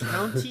 LA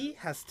County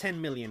has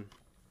 10 million.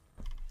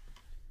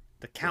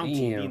 The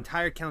county, the Damn.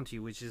 entire county,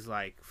 which is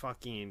like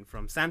fucking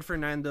from San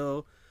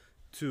Fernando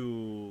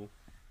to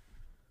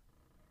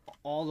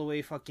all the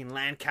way fucking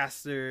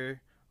Lancaster,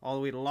 all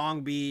the way to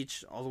Long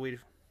Beach, all the way to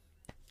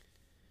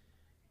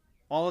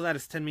all of that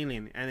is 10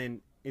 million.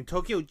 And in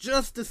Tokyo,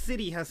 just the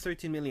city has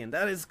 13 million.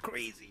 That is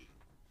crazy.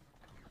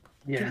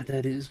 Yeah, Can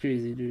that is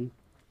crazy, dude.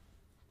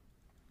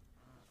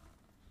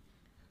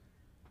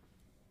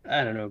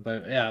 I don't know,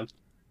 but yeah,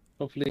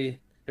 hopefully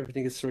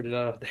everything is sorted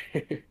out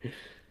there.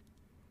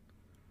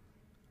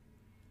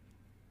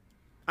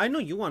 I know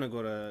you want to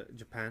go to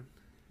Japan.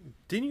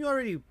 Didn't you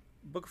already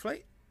book a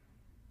flight?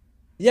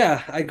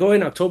 Yeah, I go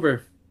in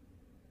October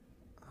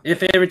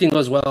if everything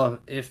goes well.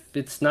 If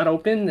it's not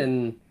open,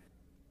 then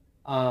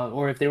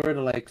or if they were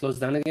to like close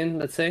down again,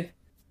 let's say.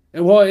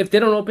 Well, if they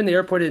don't open the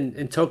airport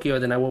in Tokyo,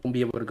 then I won't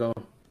be able to go.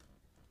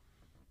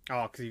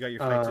 Oh, because you got your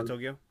flight to Um,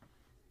 Tokyo?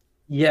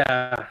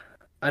 yeah,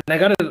 and I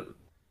got it.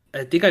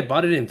 I think I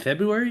bought it in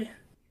February.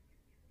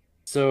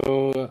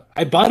 So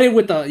I bought it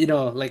with the,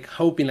 like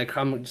hoping, like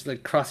I'm just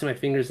like crossing my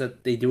fingers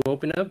that they do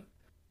open up.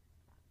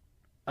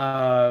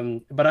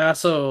 But I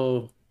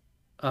also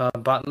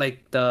bought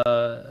like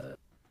the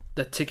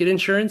ticket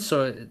insurance.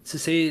 So to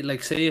say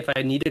if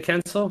I need to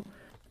cancel,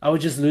 I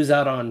would just lose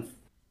out on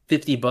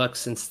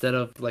 $50 instead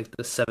of like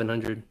the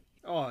 700.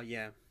 Oh,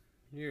 yeah.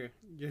 You're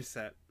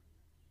set.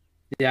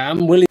 Yeah,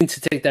 I'm willing to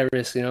take that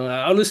risk.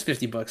 I'll lose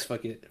 $50.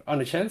 Fuck it.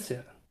 On a chance,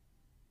 yeah.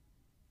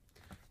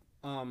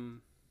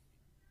 Um,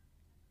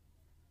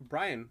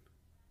 Brian,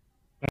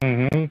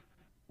 Hmm.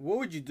 what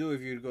would you do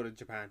if you would go to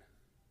Japan?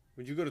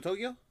 Would you go to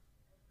Tokyo?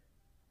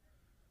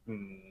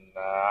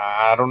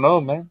 I don't know,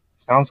 man.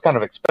 Sounds kind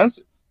of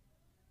expensive.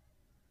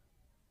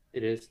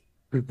 It is.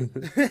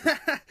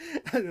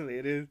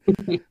 It is.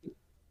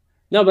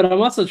 No, but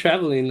I'm also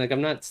traveling. Like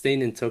I'm not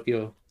staying in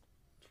Tokyo.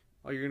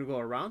 Oh, you're gonna go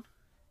around?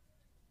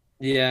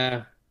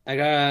 Yeah, I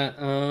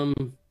got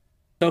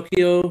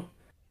Tokyo,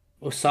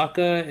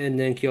 Osaka, and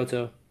then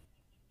Kyoto.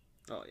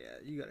 Oh yeah,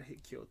 you gotta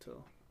hit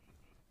Kyoto.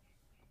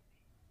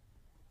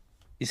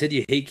 You said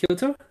you hate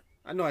Kyoto?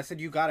 I know. I said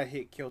you gotta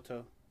hit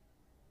Kyoto.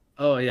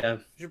 Oh yeah.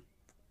 You should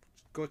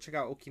go check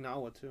out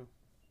Okinawa too.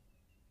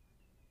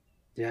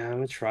 Yeah, I'm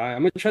gonna try.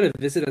 I'm gonna try to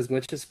visit as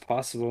much as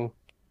possible,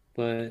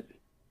 but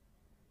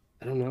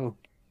I don't know.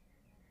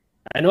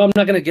 I know I'm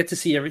not gonna get to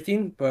see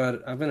everything,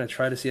 but I'm gonna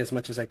try to see as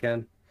much as I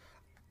can.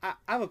 I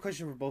have a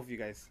question for both of you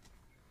guys.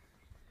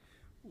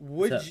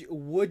 What's up?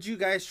 Would you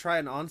guys try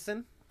an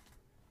onsen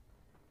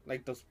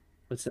like those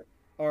What's up?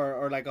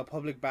 or like a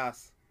public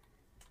bath?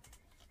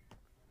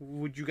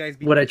 Would you guys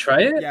be? Would I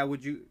try it? Yeah.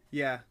 Would you?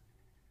 Yeah.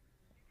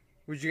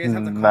 Would you guys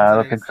have the Nah, I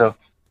don't think confidence? so.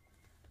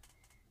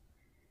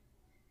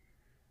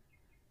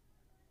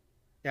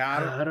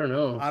 Yeah, I don't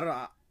know. I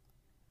don't,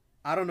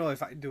 I don't know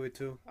if I do it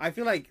too. I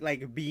feel like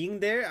being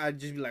there, I'd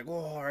just be like, oh,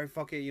 all right,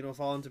 fuck it,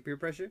 fall into peer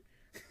pressure.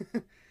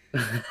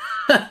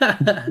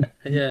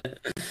 Yeah.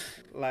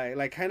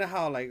 Like kind of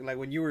how like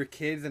when you were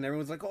kids and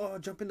everyone's like, oh,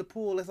 jump in the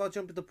pool, let's all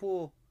jump in the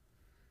pool,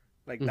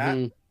 like that.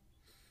 Hmm.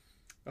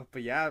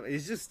 But yeah,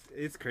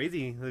 it's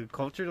crazy the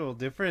cultural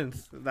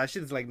difference. That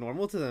shit's like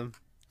normal to them.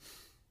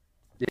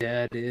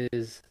 Yeah, it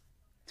is.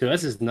 To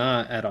us, it's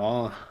not at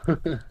all.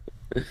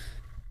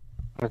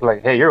 It's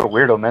like, hey, you're a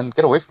weirdo, man.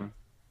 Get away from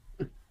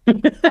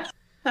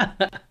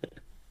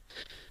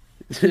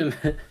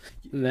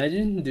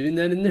Imagine doing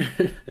that in there.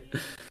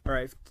 All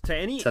right,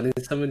 Telling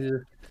somebody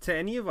to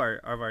any of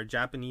our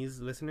Japanese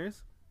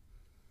listeners,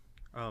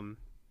 um,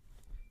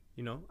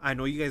 I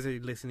know you guys are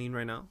listening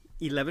right now.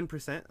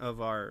 11% of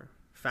our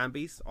fan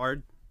base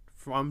are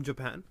from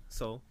Japan,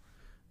 so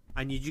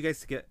I need you guys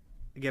to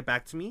get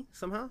back to me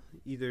somehow,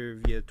 either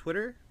via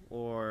Twitter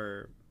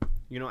or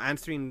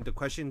answering the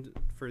question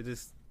for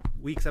this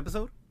week's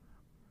episode.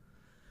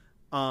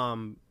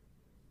 I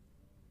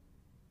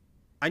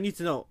need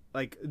to know,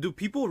 like, do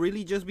people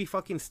really just be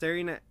fucking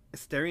staring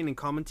and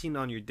commenting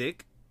on your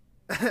dick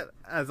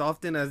as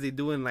often as they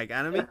do in like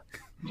anime?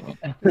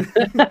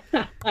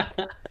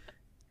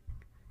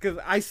 Because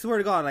I swear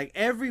to God, like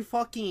every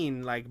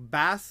fucking like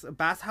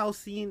bath house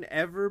scene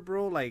ever,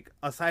 bro, like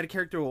a side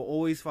character will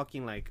always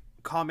fucking like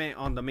comment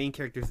on the main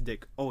character's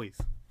dick, always.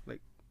 Like,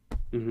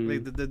 Mhm.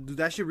 like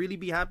that should really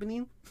be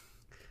happening.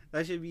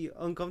 That should be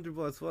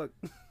uncomfortable as fuck.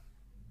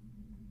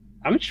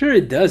 I'm sure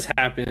it does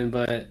happen,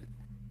 but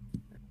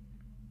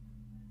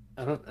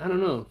I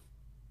don't know.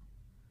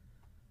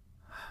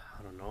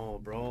 I don't know,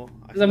 bro.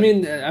 'Cause I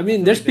mean,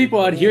 there's people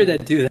out here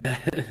that do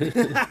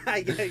that.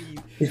 I get you.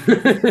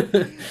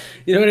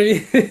 You know what I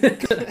mean?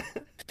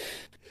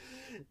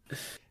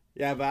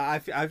 Yeah, but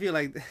I feel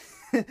like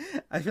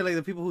I feel like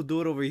the people who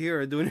do it over here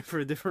are doing it for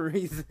a different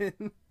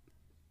reason.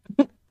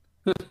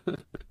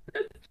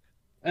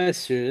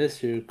 That's true. That's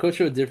true.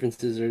 Cultural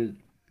differences are,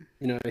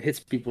 it hits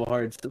people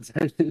hard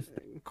sometimes.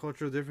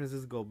 Cultural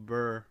differences go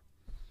burr.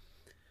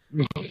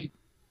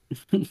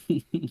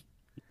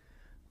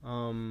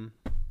 Um.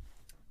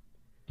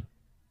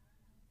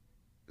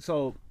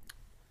 So,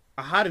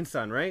 a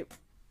Haden-san, right?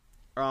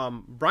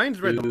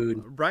 Brian's read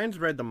Dude. Brian's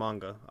read the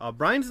manga.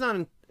 Brian's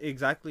not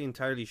exactly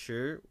entirely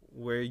sure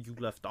where you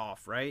left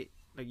off, right?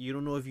 Like you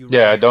don't know if you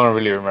Yeah, I don't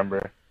really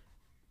remember.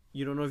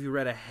 you don't know if you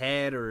read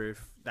ahead or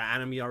if the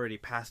anime already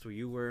passed where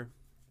you were.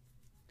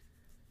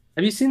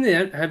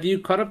 Have you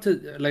caught up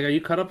to, like, are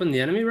you caught up on the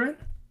anime, right?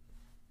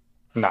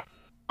 Nah.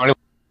 Only one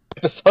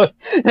episode,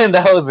 and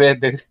that was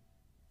it, dude.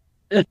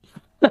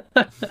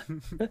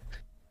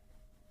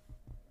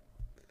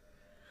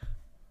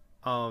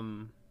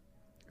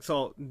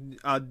 So,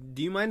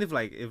 do you mind if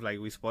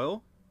we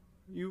spoil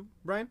you,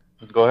 Brian?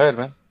 Go ahead,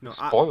 man. No,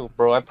 Spoiled,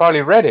 bro. I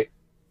probably read it.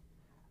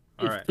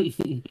 all right.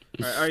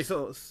 All right.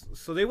 So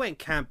they went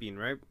camping,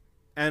 right?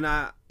 And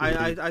I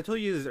told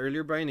you this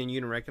earlier, Brian, and you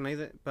didn't recognize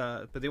it,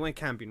 but they went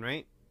camping,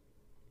 right?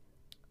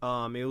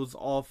 It was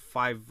all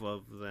 5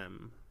 of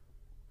them.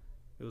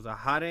 It was a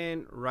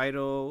Haren,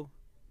 Raito,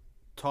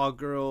 Tall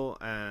Girl,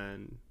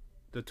 and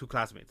the 2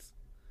 classmates.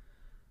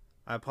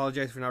 I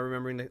apologize for not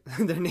remembering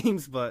their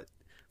names, but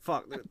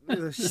fuck,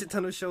 there's a shit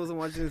ton of shows I'm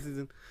watching this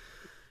season.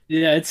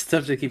 Yeah, it's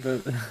tough to keep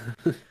up.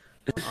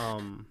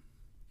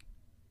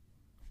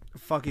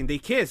 Fucking, they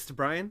kissed,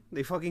 Brian.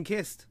 They fucking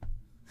kissed.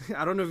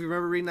 I don't know if you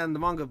remember reading that in the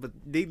manga, but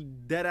they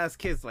dead ass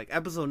kissed, like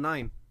episode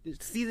 9. The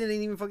season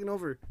ain't even fucking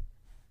over.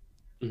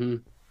 Hmm.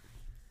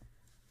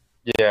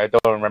 Yeah, I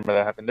don't remember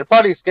that happening. They're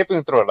probably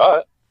skipping through a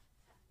lot.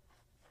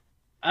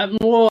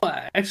 Well,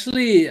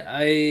 actually,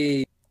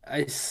 I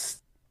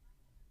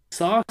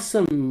saw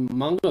some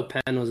manga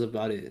panels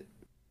about it.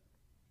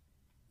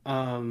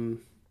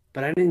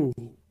 But I didn't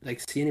like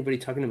see anybody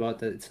talking about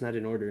that it's not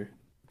in order.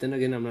 then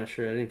again, I'm not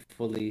sure. I didn't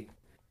fully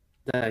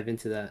dive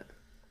into that.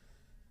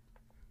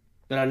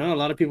 But I know a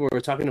lot of people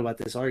were talking about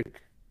this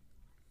arc,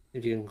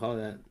 if you can call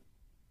it that.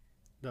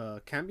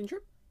 The camping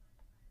trip.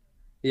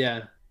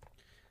 Yeah.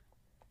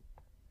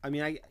 I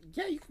mean,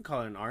 yeah, you can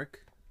call it an arc.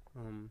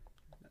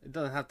 It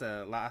doesn't have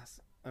to last.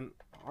 An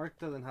arc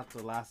doesn't have to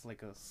last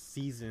like a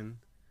season.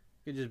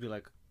 It could just be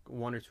like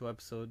 1 or 2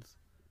 episodes.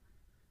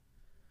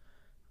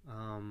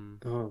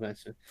 Oh,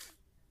 gotcha.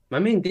 My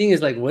main thing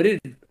is like, what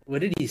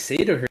did he say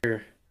to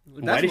her?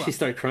 Why did she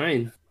start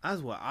crying?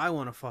 That's what I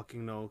want to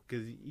fucking know.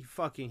 Cause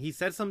he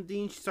said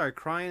something. She started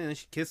crying and then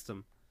she kissed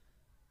him.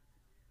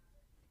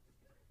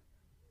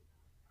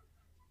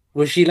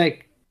 Was she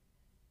like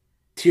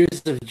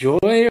tears of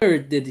joy, or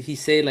did he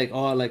say like,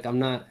 "Oh, like I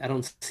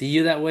don't see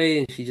you that way,"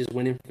 and she just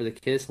went in for the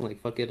kiss and like,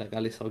 "Fuck it, like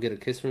at least I'll get a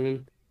kiss from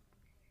him."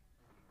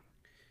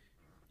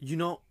 You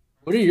know,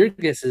 What are your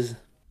guesses?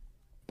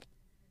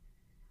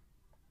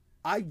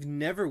 I've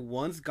never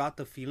once got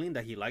the feeling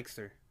that he likes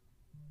her.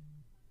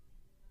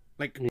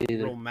 Like Me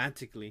neither.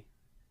 romantically.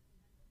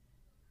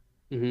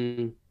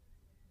 Hmm.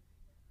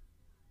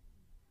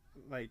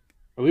 Like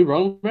Are we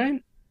wrong,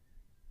 Brian?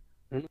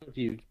 I don't know if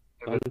you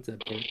got into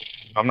that point.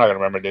 I'm not gonna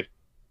remember, dude.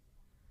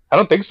 I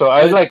don't think so.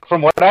 I But- like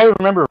from what I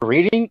remember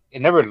reading,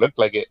 it never looked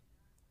like it.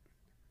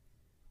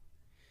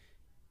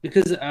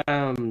 Because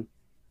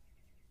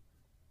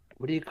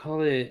what do you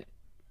call it?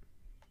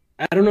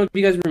 I don't know if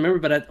you guys remember,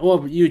 but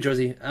you,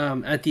 Josie,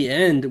 at the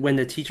end when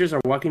the teachers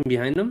are walking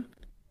behind them,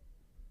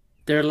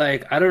 they're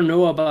like, I don't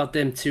know about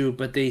them too,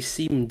 but they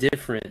seem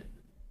different.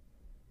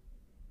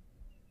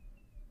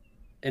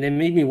 And it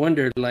made me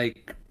wonder,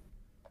 like,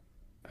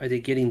 are they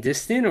getting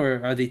distant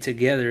or are they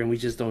together and we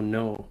just don't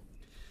know?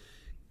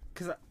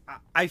 because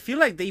I feel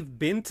like they've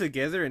been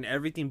together in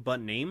everything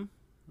but name,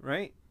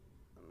 right?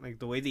 Like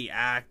the way they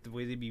act, the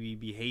way they be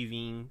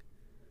behaving.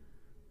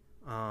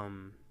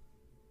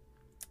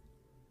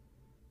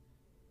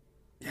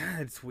 Yeah,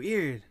 it's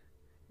weird.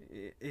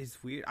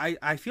 It's weird.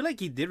 I feel like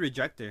he did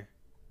reject her.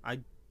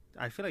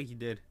 I feel like he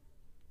did.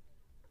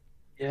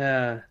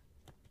 Yeah.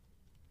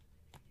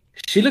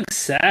 She looked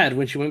sad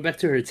when she went back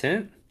to her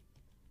tent,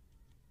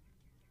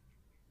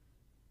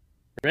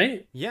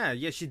 right? Yeah,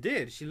 she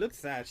did. She looked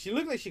sad. She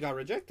looked like she got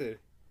rejected.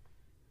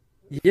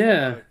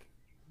 Yeah. Fuck.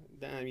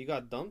 Damn, you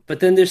got dumped. But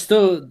then they're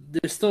still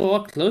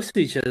all close to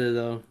each other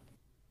though.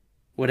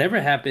 Whatever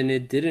happened,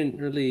 it didn't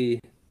really,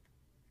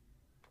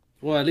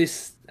 well, at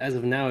least as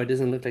of now, it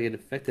doesn't look like it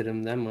affected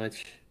him that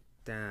much.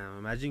 Damn,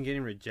 imagine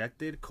getting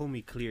rejected. Call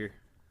me clear.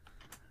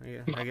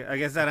 I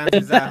guess that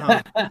answers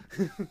that, huh?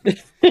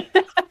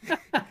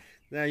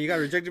 Damn, you got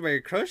rejected by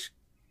your crush?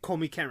 Call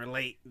me can't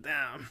relate.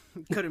 Damn,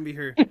 couldn't be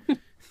her.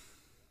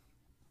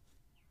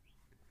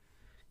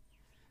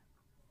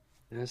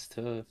 That's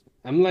tough.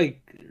 I'm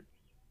like,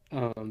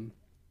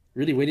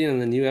 really waiting on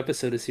the new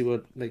episode to see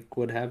what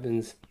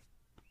happens.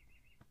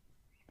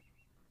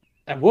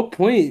 At what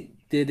point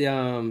did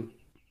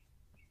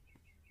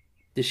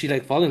she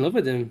like fall in love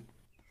with him?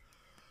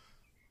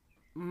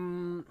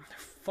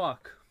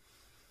 Fuck.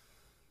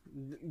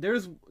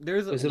 There's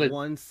Was it like,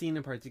 one scene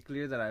in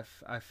particular that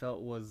I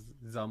felt was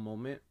the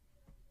moment,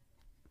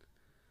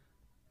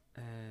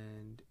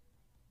 and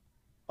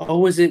oh,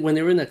 was it when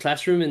they were in the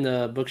classroom and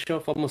the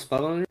bookshelf almost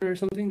fell on her or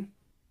something?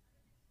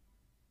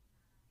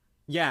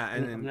 yeah,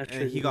 I'm and not then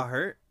sure. he got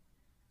hurt.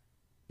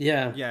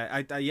 Yeah.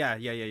 Yeah,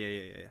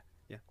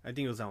 yeah. I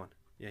think it was that one.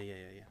 Yeah.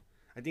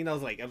 I think that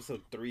was like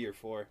episode 3 or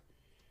 4.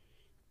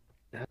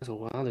 That was a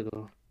while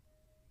ago.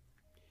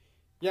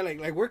 Yeah,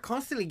 like we're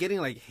constantly getting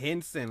like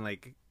hints and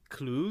like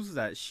clues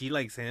that she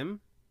likes him,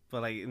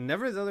 but like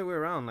never the other way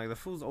around. Like the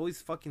fool's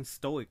always fucking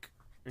stoic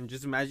and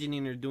just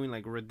imagining her doing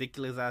like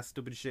ridiculous ass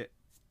stupid shit.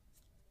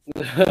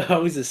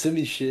 Always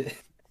assuming shit.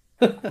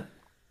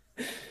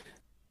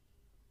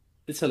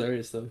 It's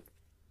hilarious though.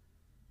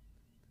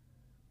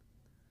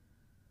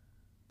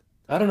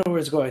 I don't know where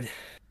it's going.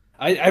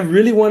 I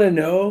really want to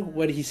know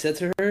what he said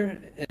to her,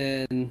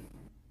 and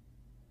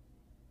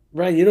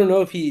Ryan, you don't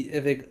know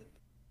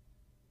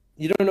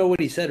you don't know what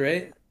he said,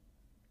 right?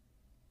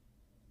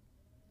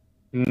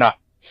 Nah.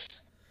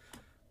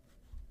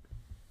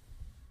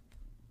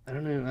 I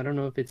don't know. I don't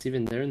know if it's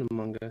even there in the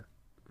manga.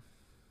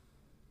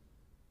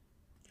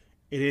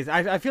 It is.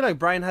 I feel like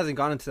Brian hasn't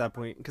gotten to that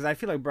point because I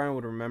feel like Brian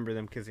would remember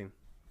them kissing.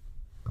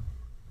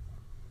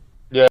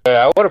 Yeah,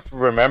 I would have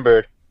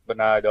remembered, but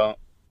now I don't.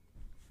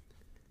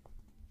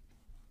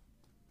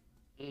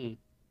 Mm.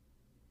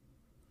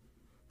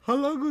 How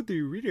long ago did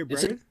you read it, Is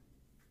Brian? it-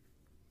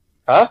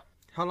 Huh?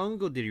 How long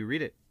ago did you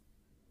read it?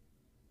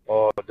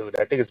 Oh, dude,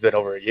 I think it's been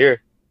over a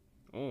year.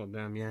 Oh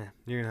damn, yeah.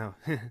 You're gonna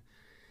have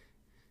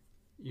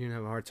you're gonna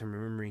have a hard time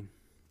remembering.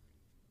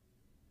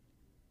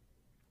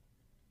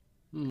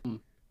 Hmm.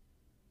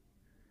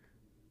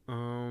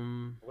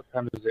 What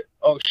time is it?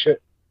 Oh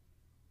shit,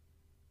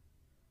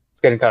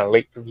 it's getting kind of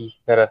late for me.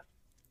 Gotta.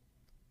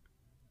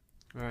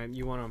 All right.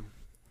 You want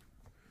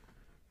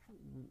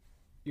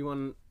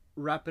to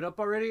wrap it up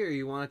already, or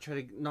you want to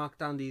try to knock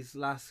down these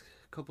last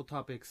couple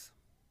topics?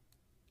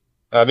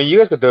 I mean, you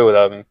guys could do it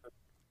without me.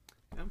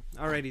 Yeah.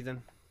 Alrighty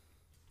then.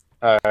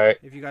 All right.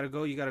 If you gotta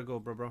go, you gotta go,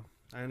 bro.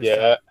 I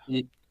Yeah,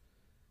 understand.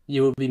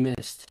 You will be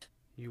missed.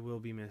 You will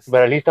be missed.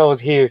 but at least I was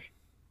here.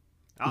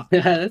 Ah,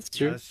 Yeah, that's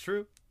true. that's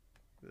true.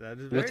 That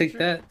is We'll very take true.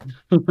 that.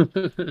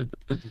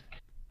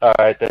 All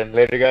right then.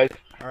 Later, guys.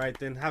 All right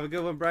then. Have a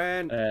good one,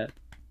 Brian.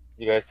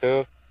 You guys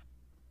too.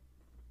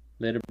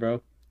 Later,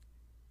 bro.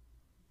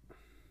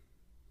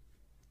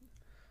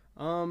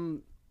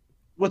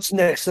 What's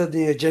next on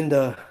the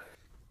agenda?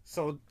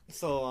 So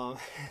do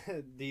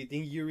you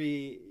think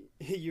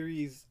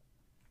Yuri's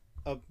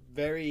a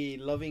very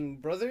loving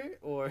brother,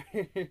 or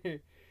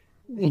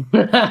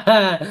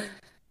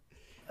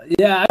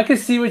Yeah, I can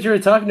see what you were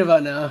talking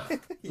about now.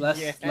 Last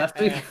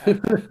week.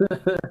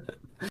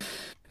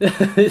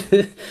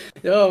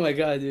 Oh my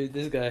god, dude,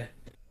 this guy.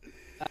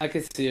 I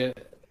can see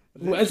it.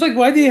 It's like,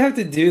 why do you have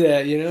to do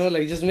that? You know,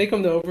 like just make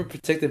him the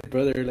overprotective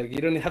brother. Like you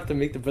don't have to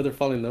make the brother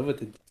fall in love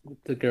with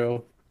the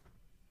girl.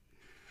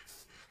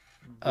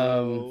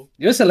 Bro.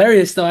 It was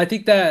hilarious though. I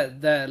think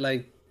that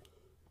like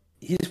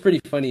he's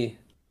pretty funny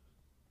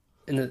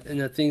in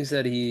the things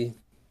that he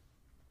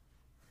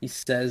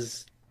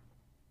says.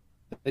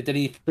 Like that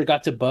he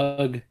forgot to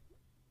bug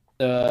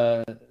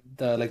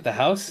the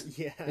house.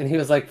 Yeah. And he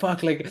was like,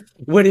 "Fuck! Like,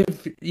 what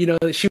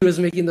if she was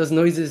making those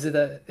noises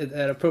at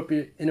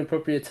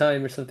inappropriate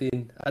time or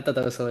something?" I thought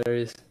that was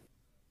hilarious.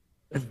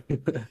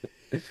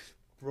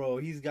 Bro,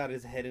 he's got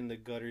his head in the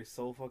gutter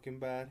so fucking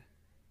bad.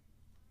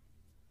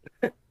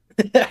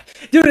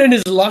 Dude, in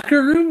his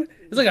locker room,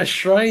 it's like a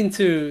shrine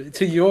to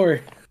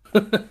Yor.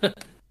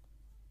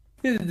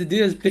 The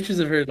dude has pictures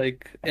of her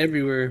like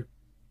everywhere.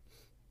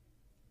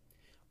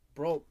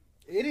 Bro,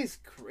 it is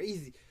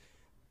crazy.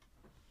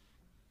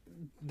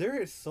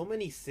 There are so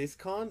many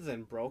sis-cons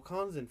and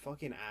bro-cons in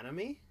fucking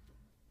anime.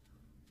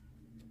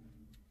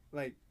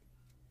 Like,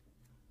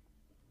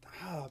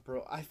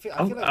 bro, I feel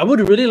like I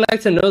would really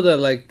like to know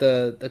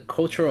the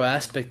cultural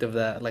aspect of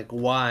that, like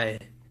why,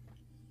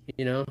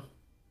 you know?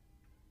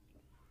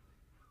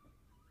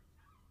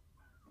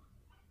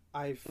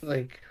 I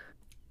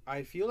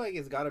feel like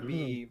it's gotta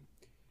be,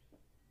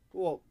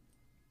 well,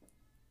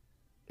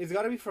 it's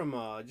gotta be from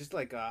just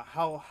like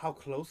how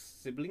close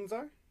siblings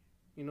are,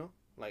 you know,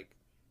 like,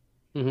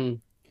 Mm-hmm.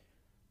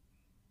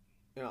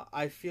 you know,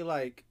 I feel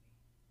like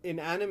in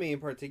anime in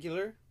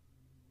particular,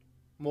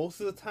 most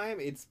of the time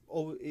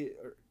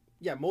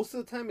most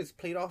of the time it's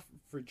played off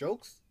for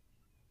jokes,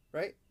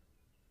 right?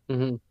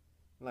 Mm-hmm.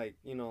 Like,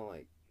 you know,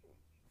 like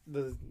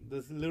the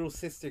little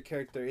sister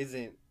character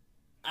isn't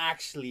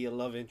actually a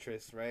love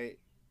interest, right?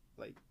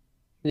 Like,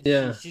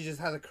 Yeah. she just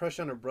has a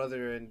crush on her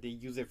brother, and they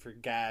use it for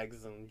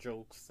gags and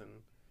jokes and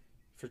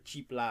for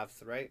cheap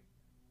laughs, right?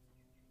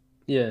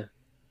 Yeah.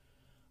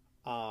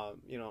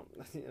 You know,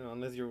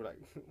 unless you're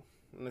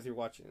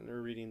watching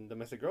or reading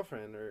Domestic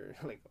Girlfriend or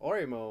like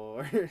Orimo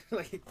or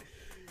like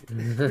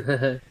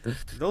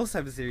those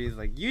type of series,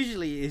 like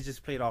usually it's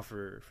just played off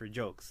for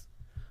jokes.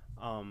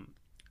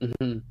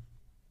 Mm-hmm.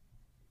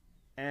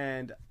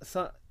 And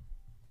so,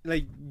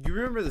 like, you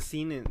remember the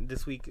scene in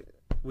this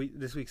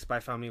week's Spy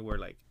Family where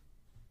like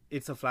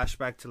it's a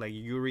flashback to like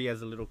Yuri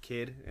as a little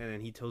kid, and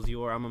then he tells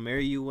Yor, "I'm gonna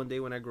marry you one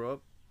day when I grow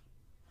up."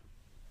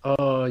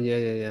 Oh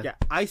yeah. Yeah,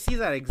 I see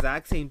that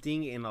exact same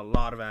thing in a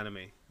lot of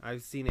anime.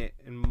 I've seen it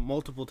in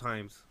multiple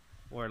times,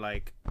 where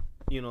like,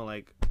 you know,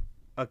 like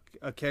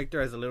a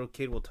character as a little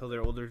kid will tell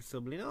their older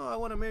sibling, "Oh, I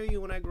want to marry you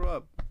when I grow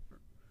up,"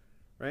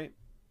 right?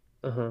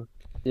 Uh-huh.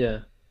 Yeah.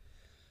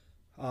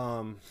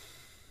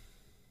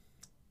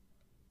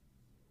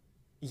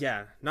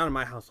 Yeah, not in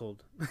my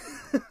household.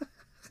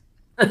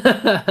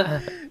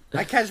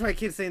 I catch my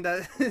kid saying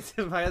that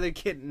to my other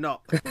kid.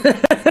 No,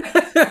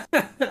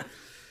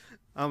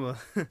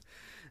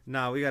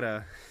 nah. We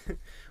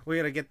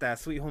gotta get that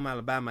Sweet Home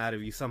Alabama out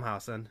of you somehow,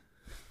 son.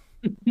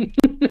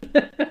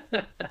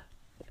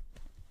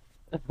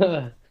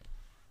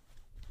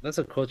 That's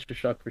a culture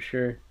shock for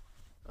sure.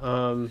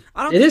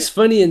 It is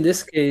funny in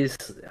this case.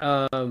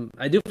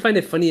 I do find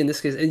it funny in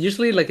this case. And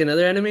usually, like in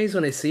other animes,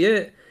 when I see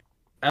it,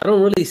 I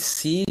don't really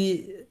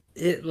see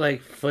it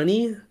like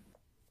funny.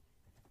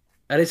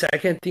 At least I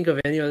can't think of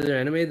any other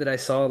anime that I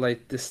saw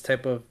like this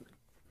type of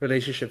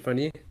relationship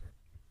funny.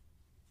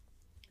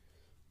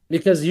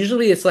 Because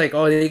usually it's like,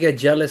 oh, they get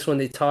jealous when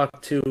they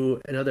talk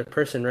to another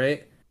person,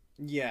 right?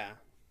 Yeah.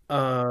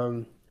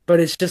 But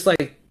it's just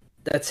like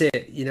that's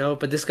it, you know?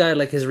 But this guy,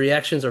 like his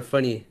reactions are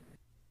funny.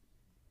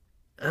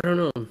 I don't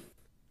know.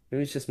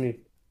 Maybe it's just me.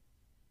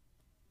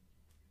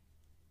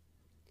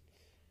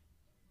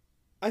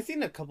 I've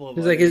seen a couple of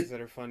It's like others that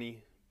are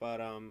funny,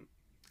 but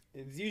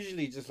it's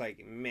usually just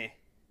like meh.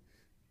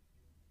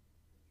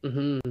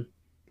 Mm-hmm.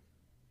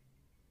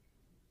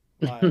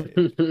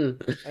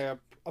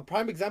 A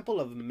prime example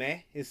of meh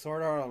is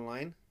Sword Art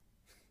Online.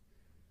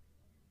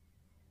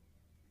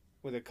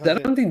 With a I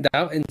cousin. don't think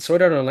that in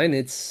Sword Art Online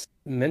it's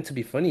meant to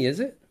be funny, is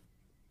it?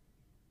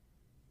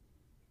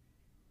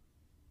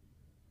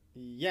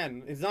 Yeah,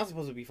 it's not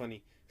supposed to be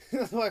funny.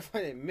 That's why I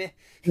find it meh.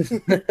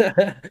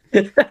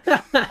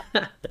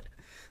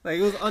 Like,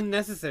 it was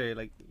unnecessary.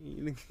 Like,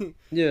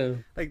 Yeah.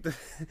 like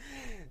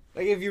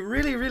Like if you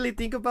really, really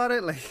think about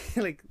it, like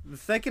like the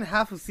second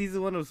half of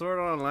season 1 of Sword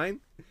Art Online,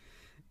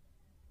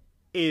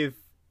 if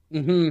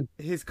Hmm.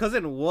 his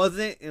cousin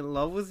wasn't in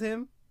love with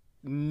him,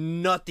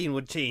 nothing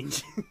would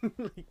change.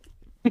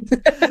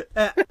 Like,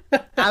 uh,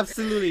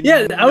 absolutely.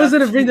 Yeah, I was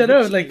gonna bring nothing that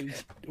would up. Like,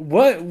 change.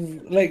 what,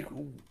 like,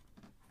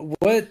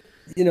 what,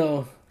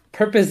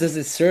 purpose does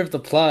it serve the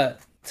plot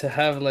to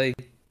have like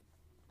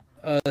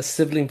a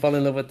sibling fall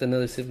in love with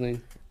another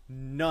sibling?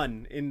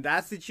 None. In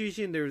that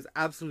situation, there was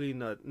absolutely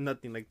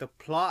nothing. Like the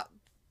plot,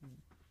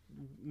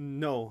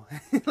 no,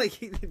 like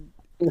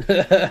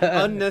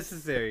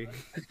unnecessary.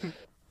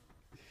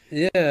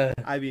 Yeah.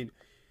 I mean,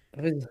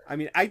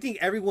 I think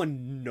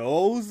everyone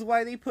knows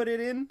why they put it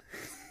in,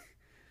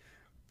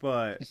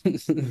 but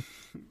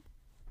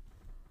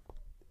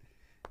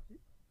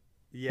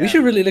yeah, We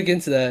should really look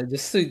into that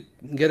just to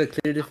get a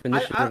clear I,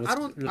 definition of I, I what's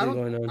don't, I really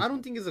don't, going I on.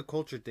 don't think it's a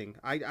culture thing.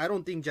 I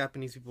don't think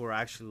Japanese people are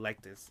actually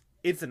like this.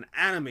 It's an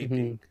anime Hmm.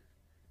 thing.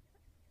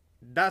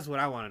 That's what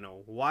I want to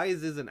know. Why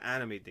is this an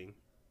anime thing?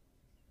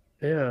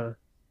 Yeah,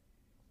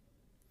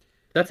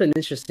 that's an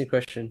interesting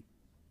question.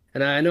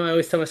 And I know I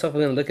always tell myself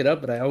I'm gonna look it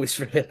up, but I always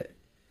forget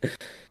it.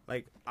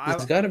 Like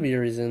There's got to be a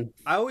reason.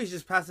 I always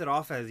just pass it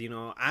off as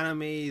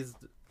anime is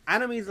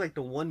like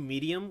the one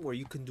medium where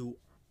you can do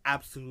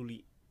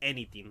absolutely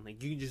anything.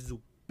 Like you can just do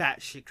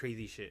batshit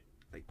crazy shit.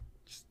 Like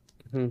just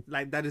Hmm.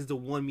 like that is the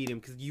one medium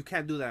because you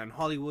can't do that in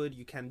Hollywood.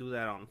 You can't do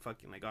that on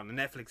fucking like on a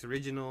Netflix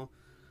original.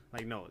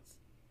 Like no, it's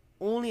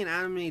only in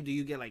anime do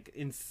you get like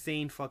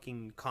insane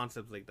fucking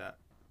concepts like that.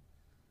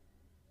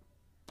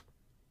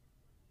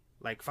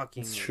 Like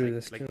fucking That's true.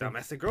 That's like true.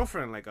 domestic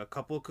girlfriend, like a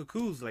couple of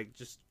cuckoos, like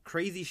just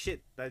crazy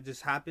shit that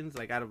just happens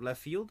like out of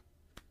left field.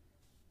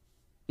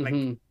 Like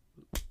Hmm.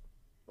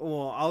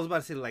 well, I was about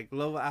to say like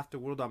love after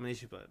world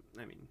domination, but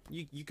I mean,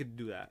 you could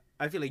do that.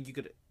 I feel like you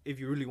could, if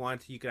you really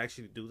wanted to, you could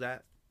actually do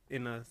that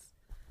in a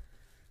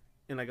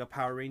in like a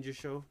Power Ranger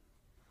show.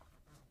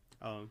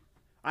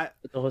 I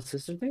The whole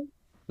sister thing,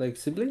 like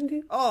sibling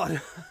thing. oh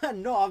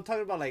no, I'm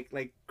talking about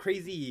like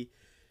crazy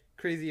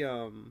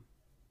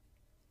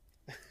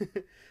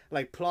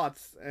like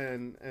plots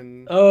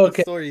and Oh,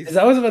 okay. stories. 'Cause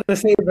I was about to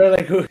say, bro,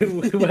 like,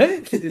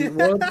 what?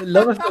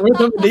 Love after world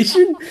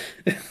domination?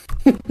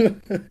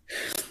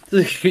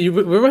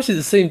 We're watching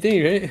the same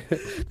thing, right?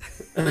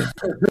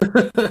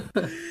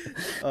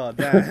 Oh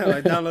damn!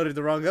 I downloaded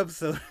the wrong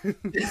episode.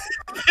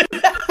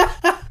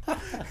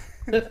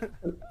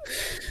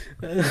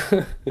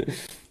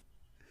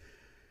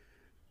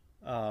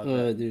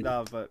 Oh, dude.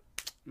 No, but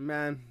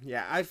man,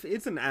 yeah,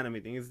 it's an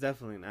anime thing. It's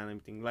definitely an anime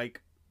thing.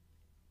 Like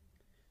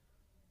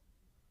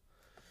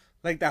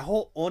that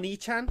whole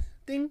Oni-chan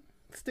thing,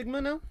 stigma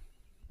now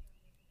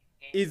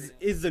is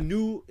the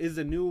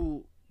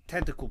new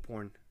tentacle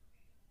porn.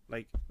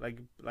 Like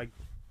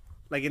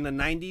like in the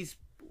 '90s,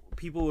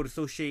 people would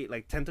associate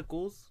like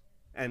tentacles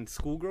and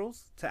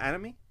schoolgirls to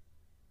anime.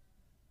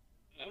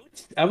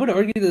 I would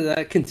argue that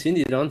that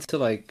continued on to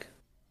like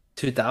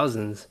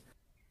 2000s.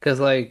 Because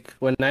like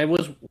when I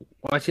was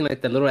watching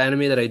like the little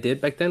anime that I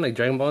did back then, like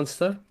Dragon Ball and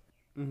stuff,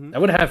 Mm-hmm. I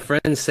would have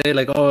friends say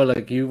like, "Oh,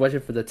 like you watch it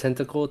for the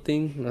tentacle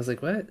thing," and I was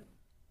like, "What?"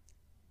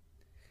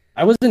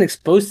 I wasn't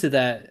exposed to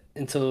that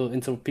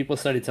until people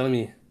started telling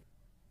me.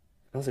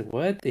 I was like,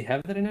 "What? They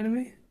have that in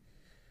anime?"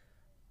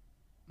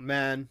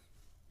 Man,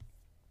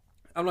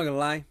 I'm not gonna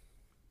lie.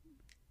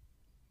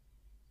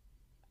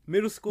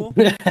 Middle school,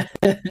 I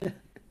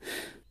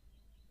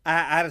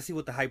had to see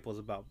what the hype was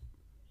about.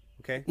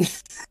 Okay,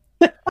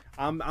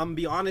 I'm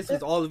be honest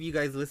with all of you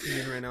guys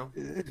listening right now.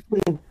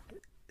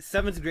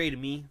 Seventh grade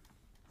me,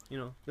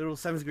 little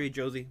seventh grade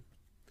Josie.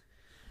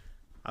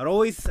 I'd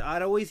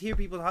always hear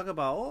people talk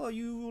about, oh,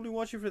 you only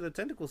watch it for the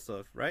tentacle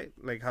stuff, right?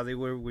 Like how they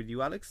were with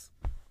you, Alex.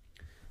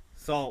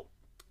 So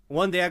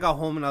one day I got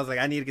home and I was like,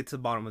 I need to get to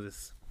the bottom of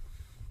this.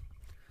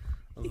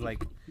 I was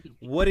like,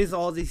 what is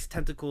all these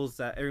tentacles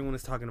that everyone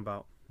is talking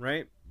about,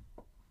 right?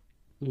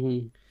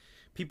 Hmm.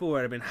 People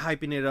would have been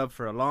hyping it up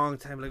for a long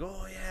time, like,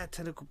 oh yeah,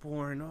 tentacle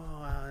porn.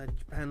 Oh,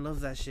 Japan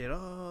loves that shit.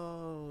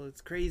 Oh,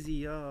 it's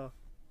crazy. Oh,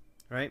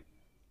 right?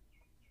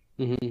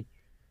 Hmm.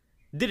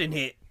 Didn't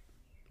hit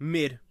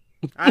mid.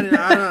 I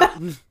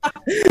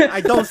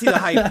don't see the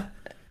hype.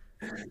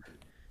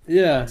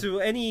 Yeah. To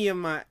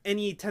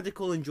any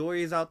tentacle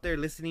enjoyers out there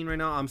listening right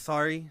now, I'm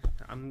sorry.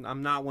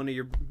 I'm not one of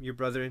your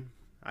brethren.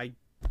 I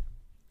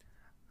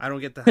don't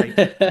get the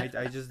hype.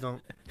 I just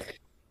don't.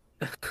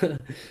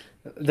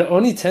 The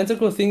only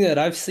tentacle thing that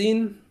I've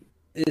seen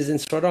is in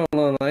Sword Art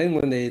Online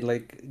when they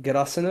like get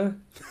Asuna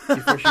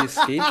before she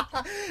escaped.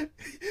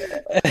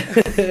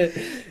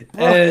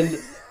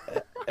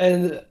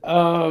 and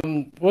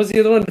what was the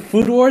other one?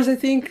 Food Wars, I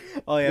think.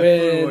 Oh yeah, Food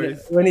When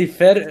Wars. when he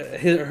fed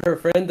her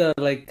friend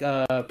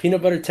the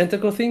peanut butter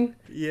tentacle thing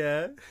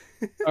Yeah.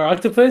 or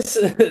octopus.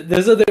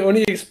 Those are the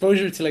only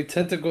exposure to like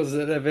tentacles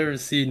that I've ever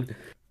seen.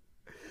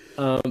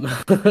 Um,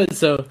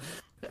 so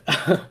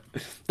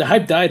the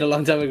hype died a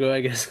long time ago,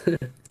 I guess.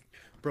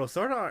 Bro,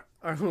 Sword Art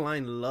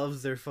Online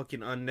loves their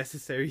fucking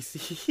unnecessary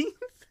scenes.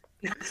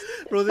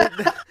 Bro,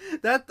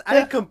 that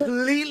I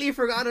completely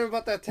forgot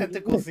about that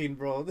tentacle scene,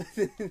 bro.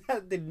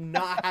 That did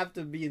not have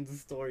to be in the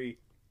story.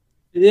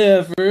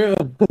 Yeah, for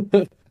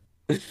real.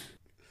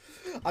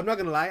 I'm not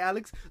gonna lie,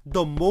 Alex.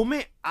 The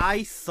moment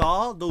I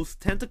saw those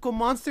tentacle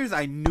monsters,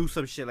 I knew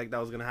some shit like that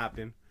was gonna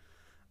happen.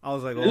 I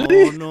was like, oh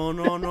Really? no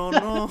no no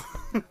no,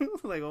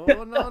 like oh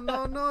no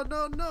no no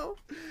no no.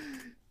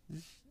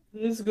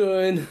 It's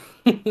going.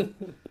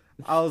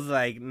 I was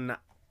like, nah,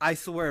 I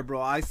swear,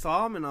 bro. I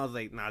saw him and I was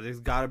like, nah. There's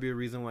gotta be a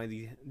reason why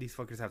these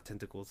fuckers have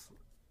tentacles.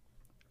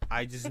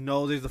 I just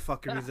know there's a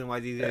fucking reason why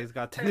these guys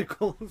got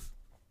tentacles.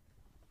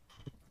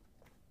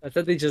 I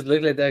thought they just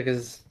looked like that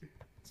because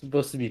it's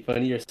supposed to be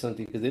funny or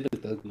something because they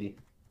looked ugly.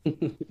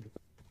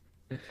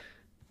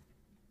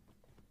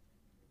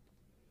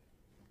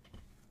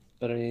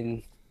 But I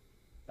mean,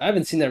 I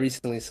haven't seen that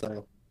recently,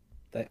 so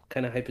that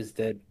kind of hype is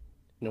dead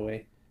in a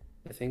way,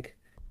 I think.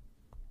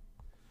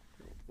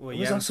 Well, There you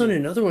was haven't also seen.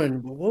 another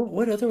one.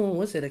 What other one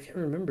was it? I can't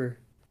remember.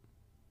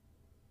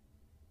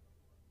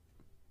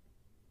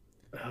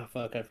 Oh,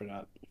 fuck, I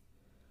forgot.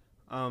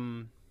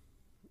 Um.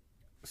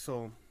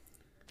 So,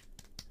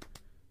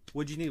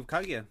 what'd you think of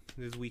Kaguya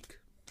this week?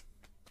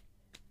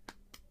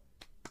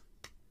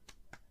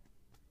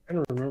 I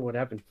don't remember what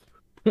happened.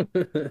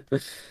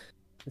 Let's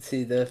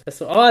see the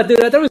festival. Oh,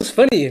 dude, I thought it was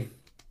funny.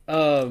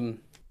 Um,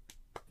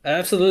 I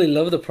absolutely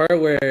love the part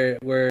where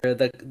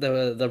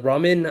the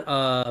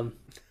ramen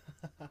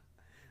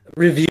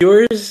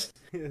reviewers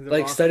The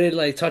like raw. started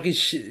like talking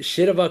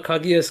shit about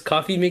Kaguya's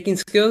coffee making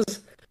skills.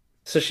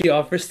 So she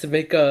offers to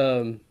make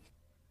him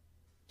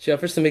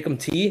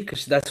tea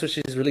because that's what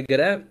she's really good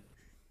at.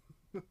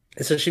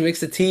 And so she makes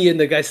the tea and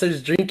the guy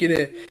starts drinking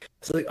it.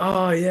 It's like,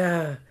 oh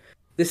yeah,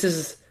 this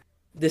is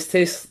this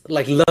tastes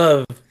like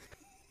love.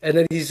 And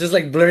then he's just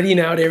like blurting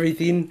out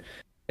everything,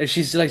 and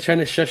she's like trying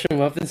to shush him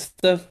up and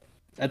stuff.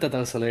 I thought that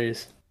was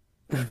hilarious.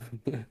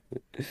 It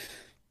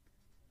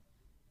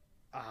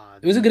Ah,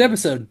 was a good dude.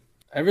 episode.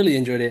 I really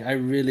enjoyed it.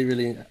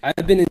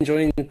 I've been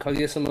enjoying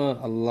Kaguya-sama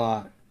a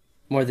lot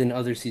more than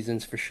other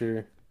seasons for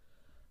sure.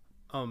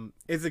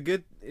 It's a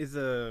good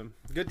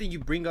thing you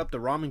bring up the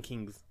Ramen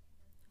Kings.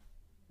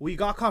 We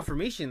got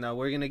confirmation that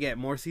we're gonna get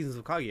more seasons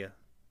of Kaguya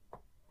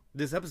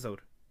this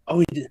episode. Oh,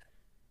 we did.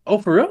 Oh,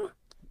 for real?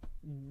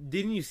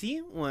 Didn't you see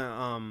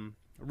when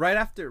right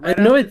after I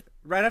know it.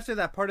 right after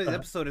that part of the Uh,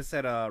 episode it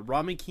said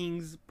Ramen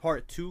Kings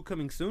Part 2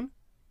 coming soon?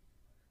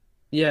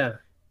 yeah.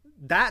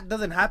 That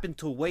doesn't happen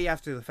till way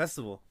after the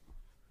festival.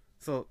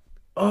 So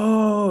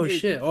Oh it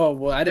shit. Oh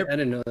well, they're I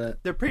didn't know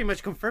that. they're pretty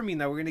much confirming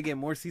that we're gonna get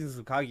more seasons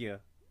of Kaguya.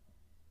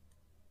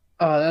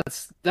 Oh,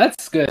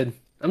 that's good.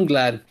 I'm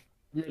glad.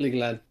 I'm really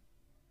glad.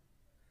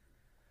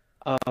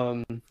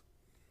 Um,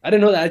 I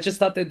didn't know that. I just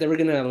thought that they were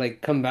gonna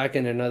like come back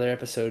in another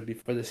episode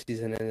before the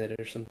season ended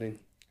or something.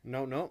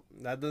 No, no,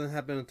 that doesn't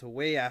happen until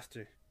way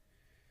after.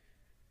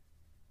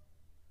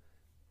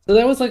 So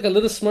that was like a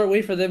little smart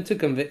way for them to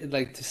convey,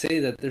 like to say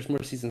that there's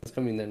more seasons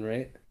coming then,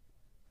 right?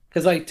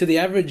 Because like to the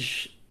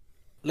average,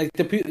 like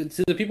to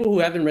the people who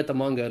haven't read the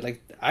manga,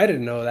 like I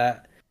didn't know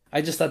that.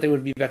 I just thought they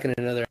would be back in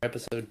another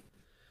episode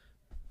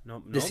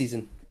Nope, this nope.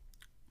 season.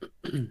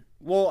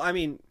 Well, I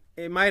mean,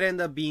 it might end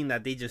up being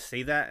that they just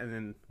say that, and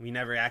then we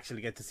never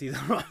actually get to see the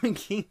Ramen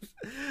Kings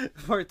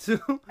Part 2.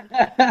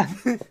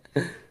 That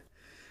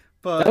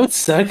But would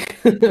suck.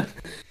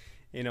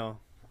 you know,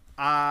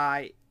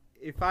 I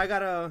if I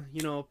gotta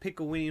pick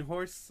a winning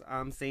horse,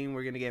 I'm saying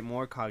we're gonna get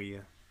more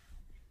Kaguya.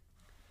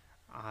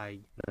 I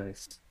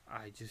Nice.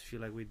 I just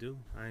feel like we do.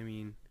 I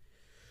mean,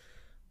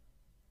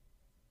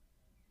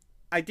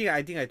 I think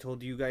I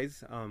told you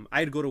guys.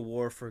 I'd go to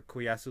war for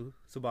Koyasu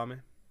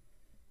Tsubame.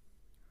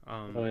 Oh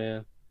Um,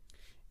 yeah.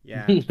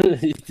 yeah,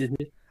 You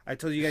did. I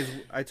told you guys.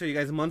 I told you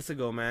guys months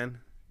ago, man.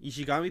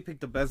 Ishigami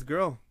picked the best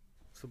girl.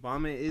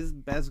 Tsubame is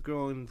best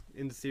girl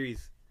in the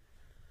series.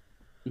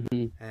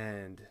 Mhm.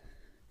 And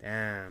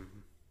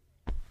damn,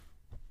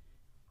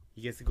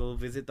 he gets to go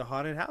visit the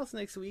haunted house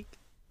next week.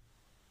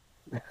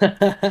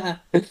 I'm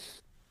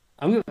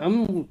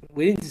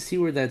waiting to see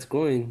where that's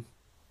going.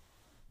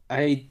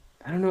 I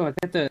don't know.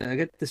 I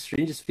get the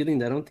strangest feeling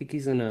that I don't think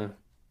he's gonna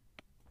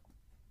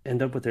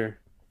end up with her.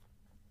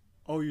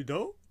 Oh, you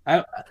don't?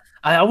 I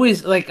I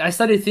always like I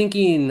started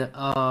thinking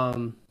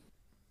um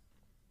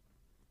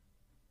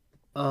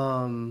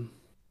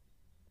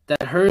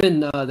that her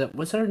and that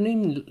what's her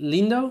name?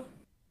 Lindo?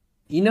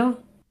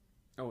 Ino?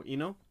 Oh,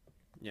 Ino?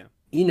 Yeah.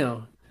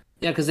 Ino.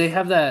 Yeah, because they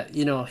have that,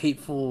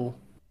 hateful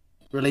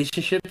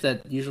relationship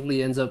that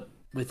usually ends up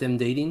with them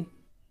dating.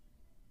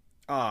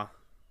 Ah,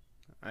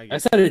 I I get you.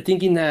 started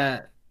thinking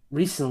that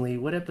recently.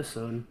 What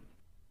episode?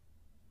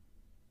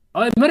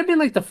 Oh, it might have been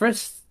like the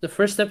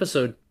first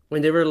episode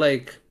when they were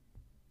like,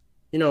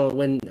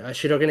 when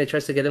Shirogane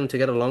tries to get him to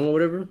get along or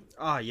whatever.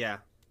 Ah, yeah.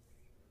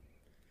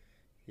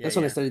 Yeah, That's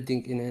when I yeah. started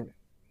thinking it.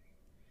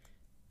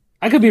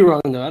 I could be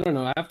wrong though. I don't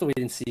know. I have to wait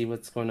and see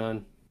what's going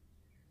on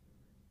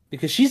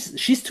because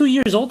she's 2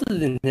 years older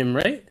than him,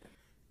 right?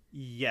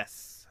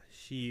 Yes.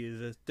 She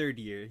is a third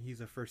year.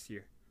 He's a first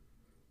year.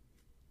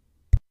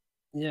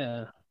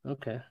 Yeah.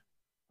 Okay.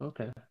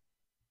 Okay.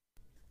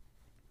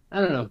 I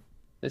don't know.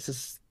 This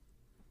is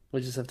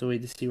we'll just have to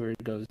wait to see where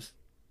it goes.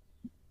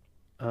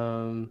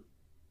 Um,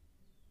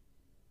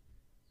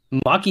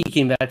 Maki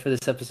came back for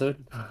this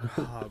episode.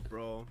 Ah,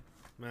 bro,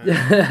 man.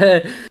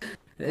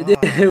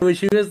 Ah, When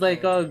she was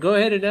like, "Oh, bro. go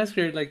ahead and ask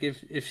her. Like,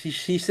 if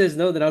she says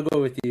no, then I'll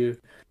go with you."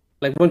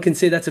 Like one can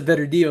say that's a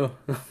better deal.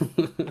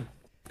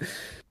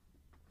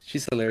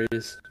 She's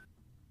hilarious.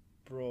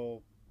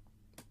 Bro,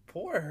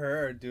 poor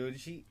her, dude.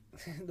 She,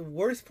 the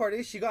worst part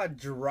is she got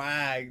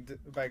dragged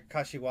by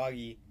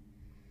Kashiwagi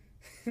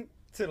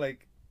to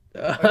like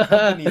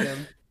accompany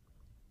them.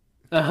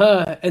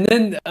 And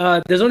then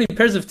there's only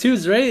pairs of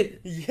twos, right?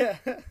 Yeah.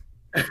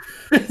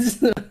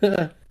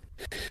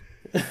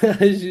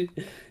 she,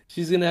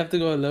 she's gonna have to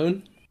go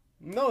alone.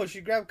 No,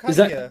 she grabbed Is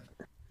that? Kaguya.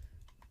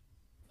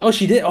 Oh,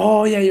 she did.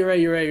 Oh, yeah, you're right.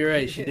 You're right. You're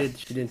right. She Yeah. did.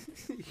 She did.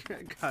 She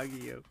grabbed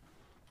Kaguya.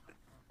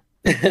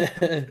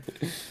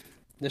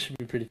 That should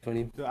be pretty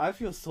funny. Dude, I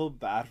feel so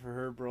bad for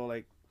her, bro.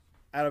 Like,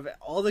 out of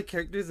all the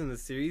characters in the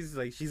series,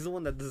 like she's the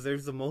one that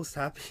deserves the most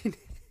happiness.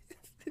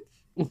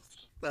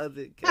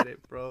 Doesn't get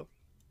it, bro.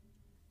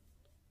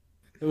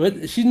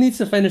 What she needs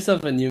to find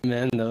herself a new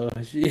man though.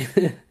 She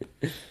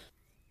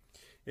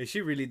Yeah,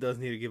 she really does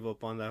need to give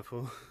up on that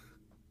fool.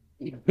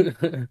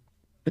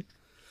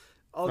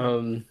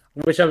 Oh,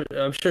 which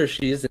I'm sure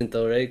she isn't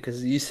though, right?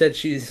 Because you said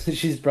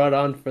she's brought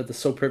on for the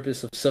sole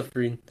purpose of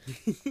suffering.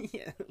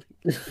 yeah.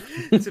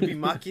 To be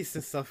Maki's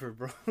to suffer,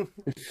 bro.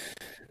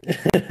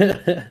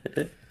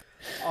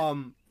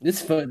 Um,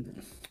 It's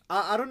fun.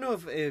 I don't know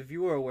if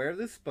you were aware of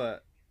this,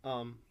 but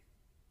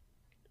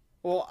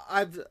well,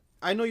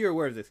 I know you're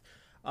aware of this.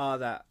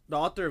 That the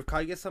author of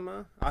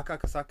Kaguya-sama, Aka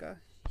Kasaka,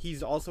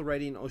 he's also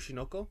writing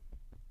Oshinoko.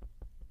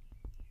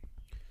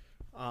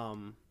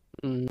 That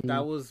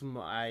Mm. was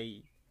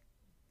my,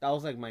 that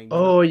was like my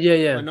Oh yeah, my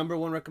yeah, number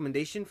one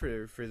recommendation for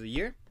the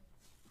year.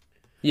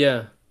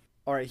 yeah.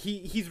 All right,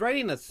 he's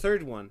writing a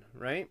third one,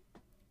 right?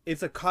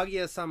 It's a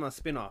Kaguya-sama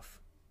spin-off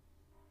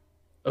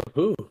Oh,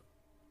 who?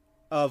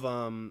 of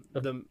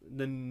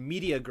the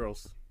media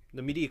girls,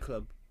 the media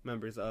club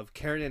members of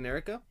Karen and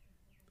Erica.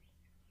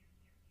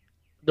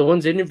 The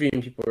ones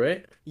interviewing people,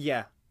 right?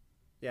 Yeah,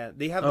 yeah,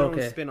 they have Oh, their own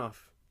okay.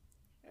 spin-off.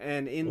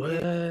 And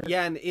What?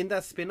 yeah, and in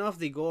that spin-off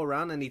they go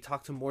around and they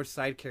talk to more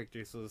side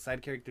characters, so the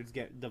side characters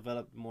get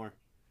developed more.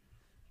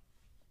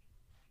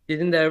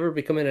 Didn't that ever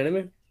become an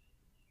anime?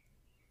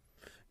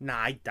 Nah,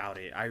 I doubt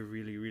it. I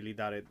really, really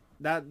doubt it.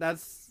 That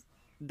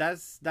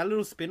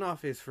little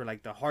spin-off is for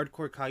like the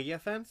hardcore Kaguya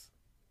fans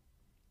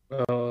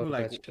Oh,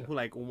 gotcha. who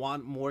like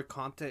want more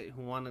content,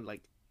 who wanted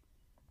like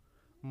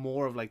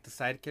more of like the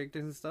side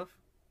characters and stuff.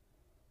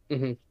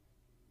 Hmm.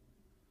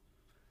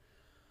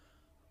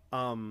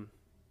 Um,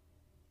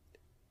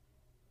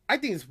 I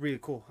think it's really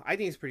cool. I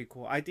think it's pretty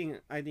cool. I think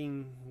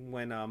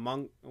when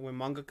when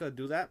mangaka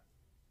do that,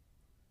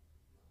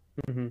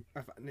 Hmm.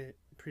 I find it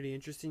pretty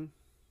interesting.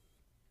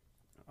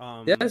 Yeah,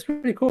 Um, that's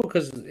pretty cool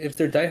because if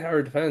they're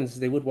diehard fans,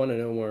 they would want to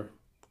know more,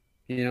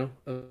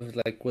 of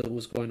like what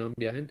was going on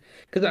behind.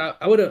 Because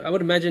I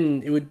would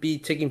imagine it would be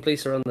taking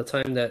place around the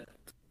time that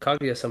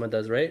Kaguya-sama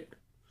does, right?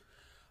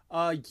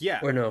 yeah,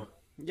 Or no?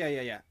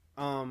 yeah.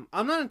 I'm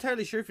not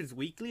entirely sure if it's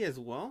weekly as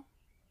well.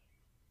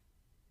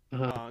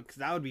 Uh-huh. Cause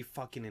that would be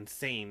fucking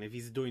insane if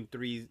he's doing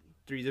three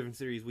different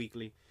series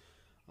weekly.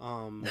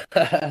 Um,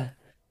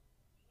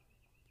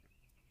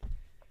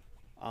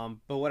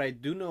 but what I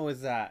do know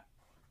is that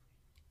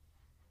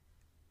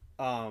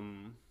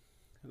um,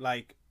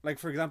 like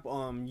for example,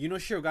 you know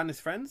Shirogane's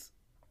friends,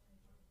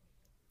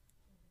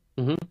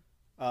 Hmm.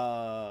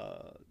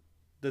 uh,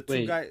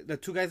 Wait. the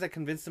two guys that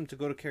convinced him to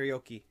go to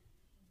karaoke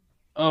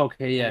Oh,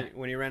 okay, yeah.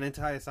 when he ran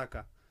into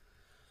Hayasaka.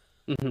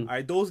 Hmm. All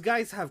right, those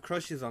guys have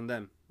crushes on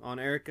them, on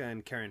Erica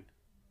and Karen.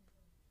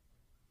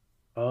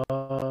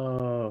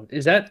 Oh,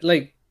 is that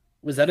like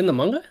was that in the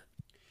manga?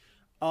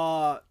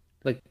 Uh,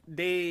 Like,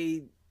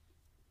 they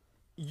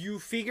you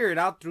figure it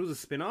out through the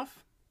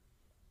spin-off,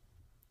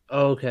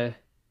 oh, okay.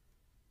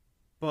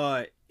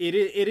 but it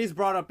is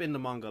brought up in the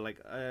manga,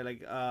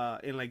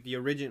 in like the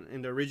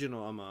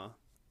original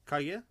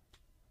Kaguya.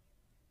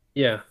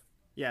 Yeah.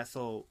 Yeah,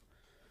 so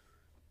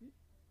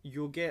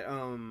you'll get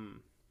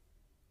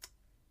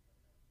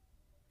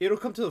it'll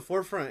come to the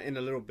forefront in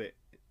a little bit,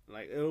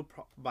 like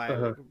by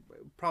Uh-huh. like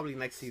probably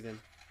next season.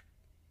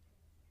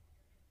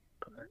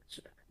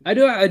 I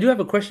do have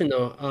a question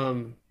though.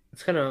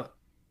 It's kind of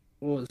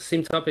well,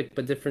 same topic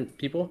but different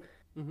people.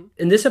 Hmm.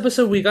 In this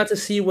episode, we got to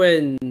see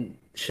when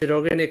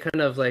Shirogane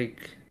kind of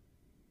like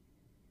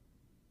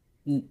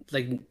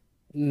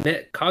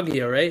met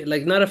Kaguya, right?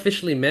 Like not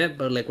officially met,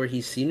 but like where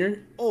he's seen her.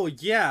 Oh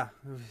yeah,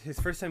 his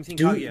first time seeing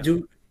Do Kaguya.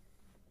 do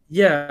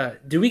Yeah,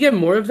 do we get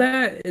more of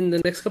that in the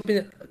next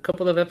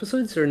couple of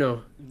episodes or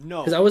no?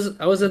 Because No,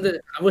 I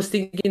was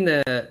thinking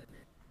that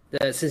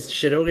since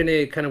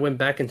Shirogane kind of went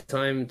back in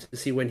time to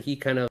see when he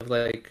kind of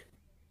like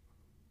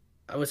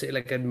I would say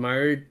like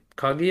admired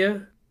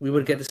Kaguya, we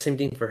would get the same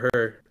thing for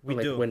her, we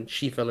like do, when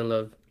she fell in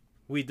love.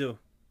 we do,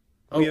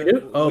 Oh, we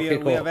do? Oh, okay,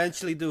 we cool.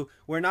 eventually do.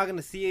 We're not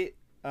gonna see it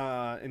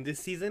in this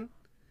season,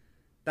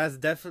 That's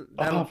definitely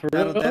Oh, for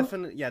that'll real?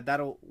 definitely yeah,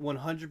 that'll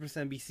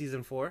 100% be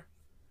season 4.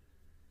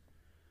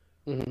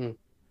 Hmm.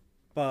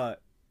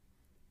 But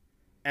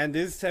and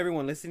this is to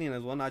everyone listening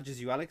as well, not just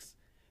you, Alex.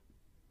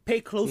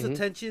 Pay close Hmm.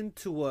 attention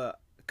to what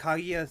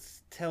Kaguya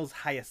tells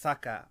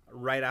Hayasaka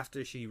right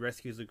after she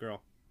rescues the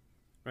girl,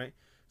 right?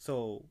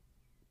 So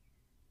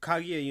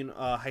Kaguya,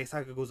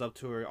 Hayasaka goes up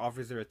to her,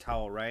 offers her a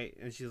towel, right?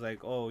 And she's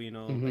like, "Oh, like,"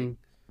 Hmm.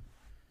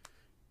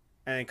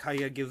 and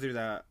Kaguya gives her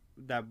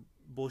that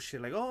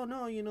bullshit, like, "Oh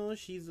no,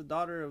 she's the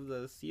daughter of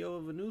the CEO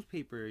of a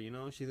newspaper.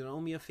 She's gonna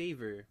owe me a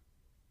favor."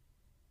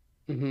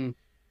 Hmm.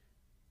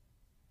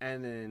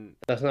 And then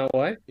That's not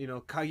why?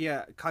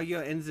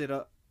 Kaguya ends it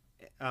up,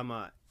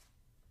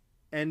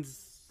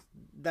 ends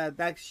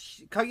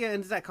Kaguya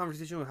ends that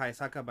conversation with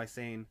Hayasaka by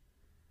saying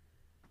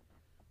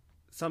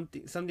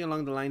something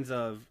along the lines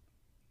of,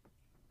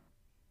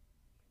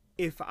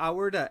 if I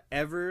were to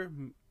ever,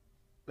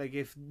 like,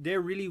 if there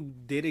really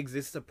did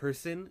exist a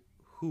person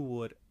who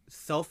would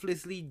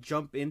selflessly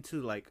jump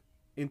into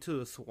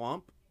a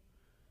swamp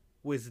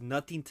with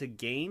nothing to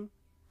gain,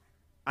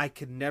 I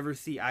could never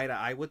see eye to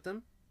eye with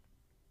them.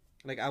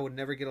 Like, I would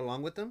never get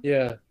along with them.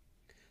 Yeah.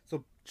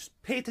 So just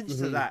pay attention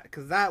to Hmm. that,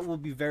 because that will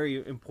be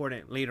very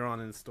important later on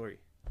in the story.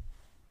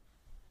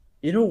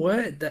 You know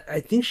what? I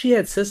think she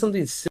had said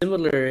something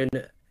similar in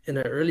an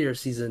earlier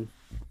season.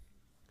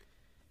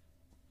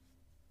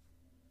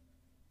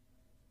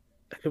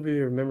 I could be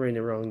remembering it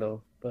wrong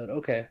though, but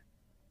okay.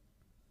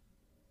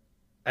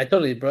 I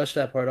totally brushed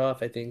that part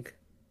off, I think.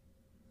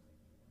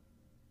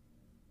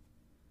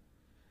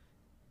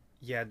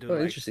 Yeah, dude. Oh,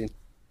 like interesting.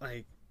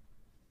 like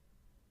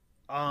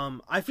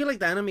I feel like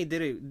the anime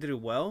did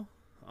it well.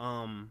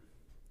 um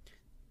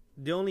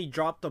they only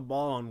dropped the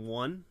ball on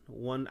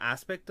one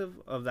aspect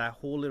of that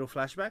whole little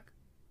flashback.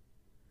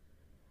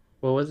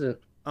 What was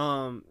it?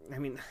 I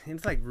mean,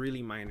 it's like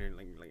really minor,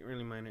 like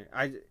really minor.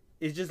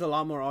 It's just a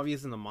lot more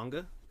obvious in the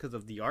manga because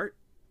of the art.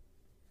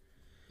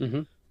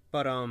 Hmm.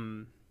 But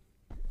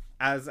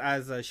as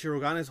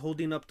Shirogane is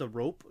holding up the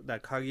rope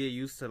that Kaguya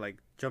used to like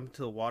jump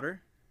into the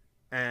water,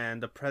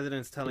 and the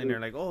president's telling her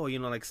like, "Oh,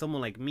 like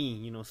someone like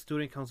me,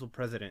 student council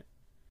president."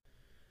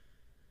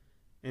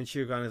 And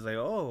Shirogane is like,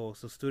 "Oh,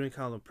 so student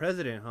council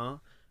president,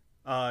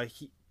 huh?"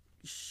 He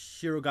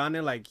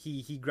Shirogane, like,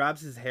 he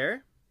grabs his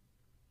hair,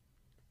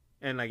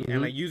 and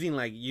Hmm. using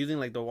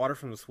the water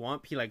from the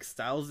swamp, he like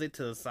styles it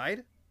to the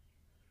side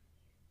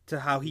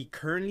to how he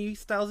currently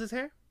styles his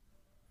hair.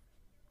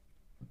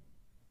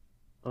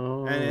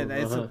 And Oh,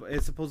 uh-huh.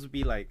 it's supposed to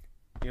be like,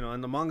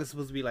 and the manga is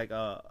supposed to be like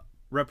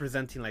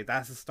representing, like,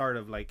 that's the start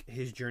of like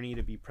his journey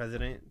to be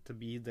president, to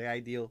be the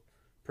ideal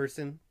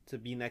person to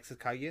be next to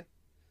Kaguya.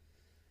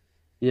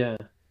 Yeah.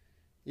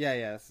 Yeah,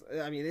 yes.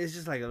 I mean, it's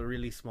just like a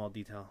really small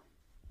detail.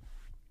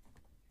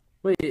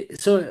 Wait,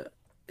 so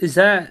is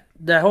that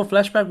whole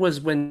flashback was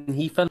when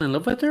he fell in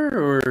love with her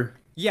or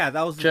Yeah,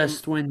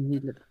 just when he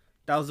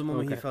that was the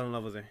moment he Okay. fell in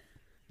love with her.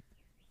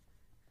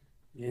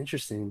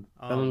 Interesting.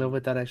 Fell in love Um,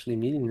 without actually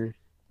meeting her.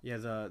 yeah,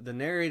 the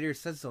narrator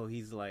said so.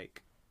 He's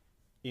like,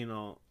 you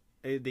know,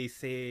 they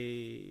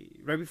say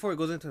right before it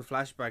goes into the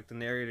flashback, the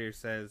narrator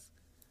says,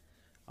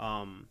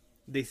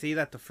 they say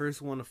that the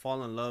first one to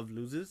fall in love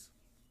loses,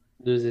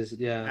 There's this,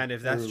 yeah, and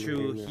if I that's remember true,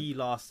 hearing that. he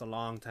lost a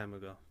long time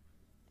ago.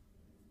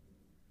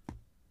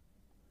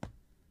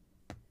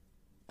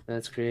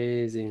 That's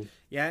crazy.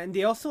 Yeah, and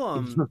they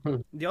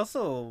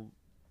also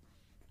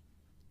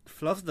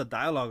fluff the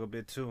dialogue a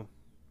bit too.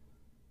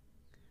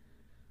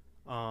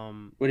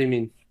 Um, What do you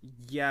mean?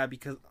 yeah,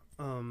 because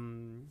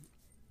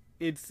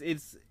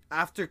it's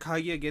after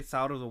Kaguya gets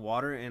out of the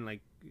water and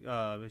like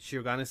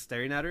Shirogane is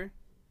staring at her.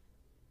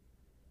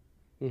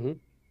 Hmm.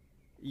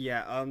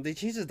 Yeah, they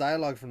changed the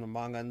dialogue from the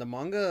manga. In the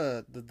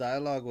manga, the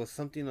dialogue was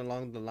something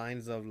along the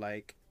lines of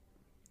like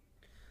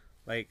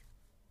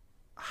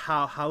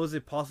how is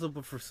it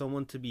possible for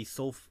someone to be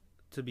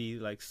to be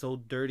like so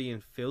dirty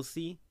and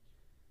filthy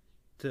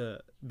to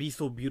be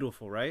so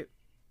beautiful, right?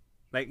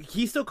 Like,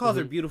 he still calls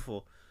her Hmm.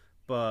 beautiful,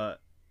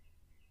 but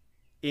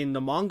in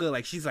the manga,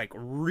 like, she's like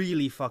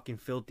really fucking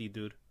filthy,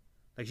 dude.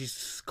 Like,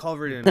 she's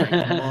covered in like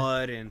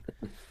mud, and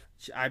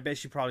I bet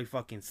she probably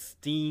fucking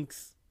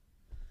stinks.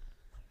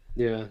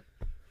 Yeah.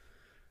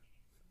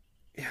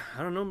 Yeah,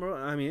 I don't know, bro.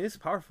 I mean, it's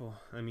powerful.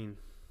 I mean,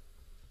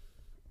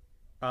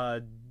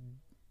 uh,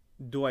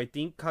 do I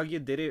think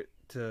Kaguya did it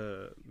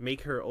to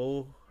make her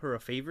owe her a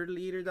favor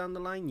later down the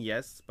line?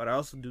 Yes, but I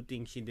also do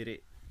think she did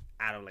it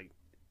out of like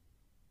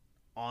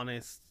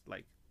honest,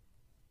 like,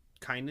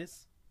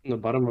 kindness. In the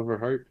bottom of her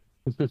heart.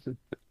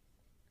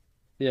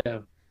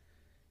 Yeah.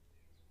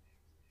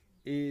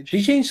 She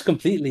It's changed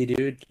completely,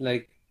 dude.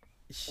 Like,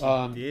 She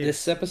did.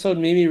 this episode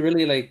made me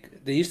really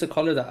like they used to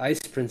call her the Ice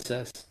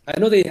Princess. I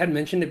know they had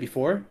mentioned it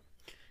before,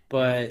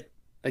 And but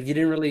like you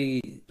didn't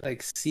really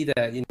like see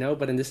that, you know.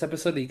 But in this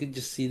episode, you could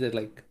just see the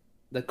like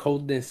the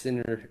coldness in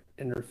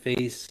her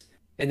face,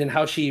 and then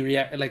how she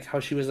react, like how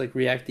she was like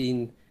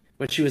reacting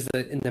when she was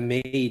in the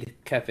maid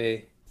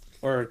cafe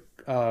or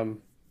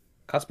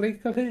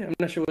cosplay cafe. I'm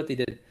not sure what they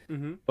did,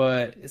 Mm-hmm.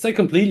 but it's like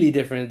completely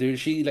different, dude.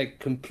 She like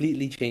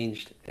completely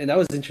changed, and that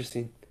was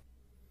interesting.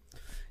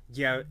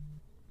 Yeah.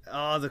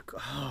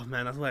 Oh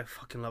man, that's what I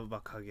fucking love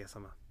about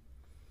Kaguya-sama.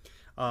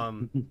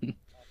 Um,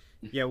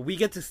 yeah, we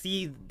get to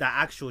see the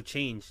actual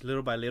change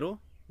little by little.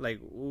 Like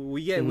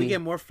we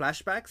get more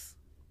flashbacks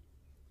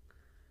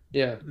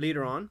Yeah.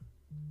 later on,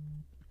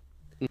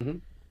 Hmm.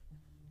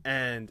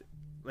 and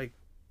like,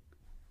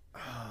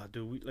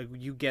 dude,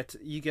 you get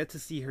to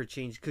see her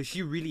change because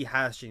she really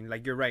has changed.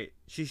 Like you're right,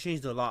 she's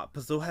changed a lot,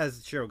 but so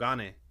has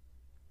Shirogane.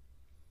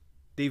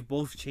 They've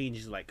both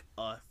changed like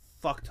a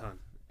fuck ton,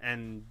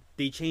 and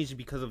they changed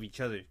because of each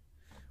other,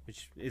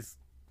 which is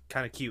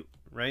kind of cute,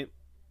 right?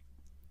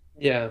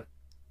 Yeah.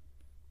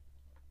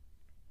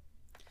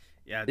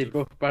 Yeah, They dude.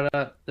 both brought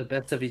out the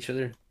best of each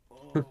other.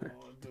 Oh,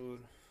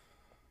 dude.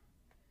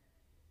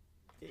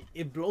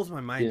 It blows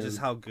my mind Yeah. just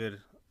how good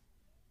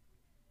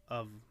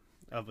of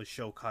a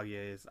show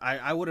Kaguya is.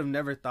 I would have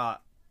never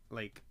thought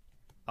like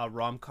a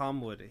rom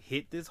com would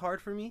hit this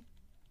hard for me.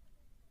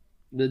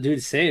 The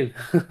dude, same.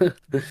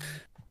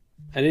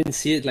 I didn't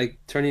see it like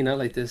turning out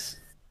like this.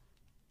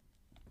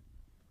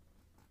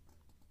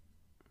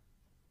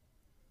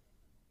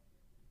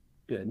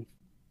 Good.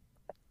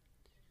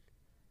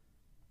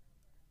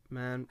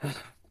 Man.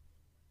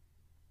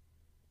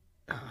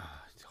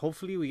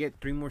 Hopefully we get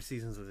 3 more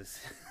seasons of this.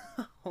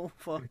 Oh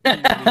fuck.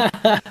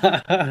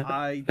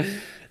 I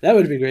That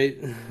would be great.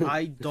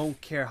 I don't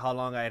care how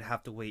long I'd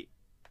have to wait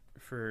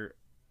for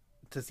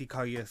to see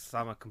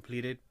Kaguya-sama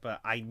completed, but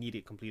I need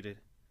it completed.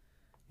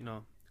 You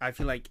know, I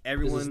feel like Just as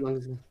everyone long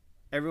as...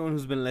 everyone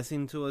who's been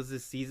listening to us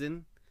this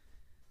season,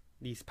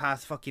 these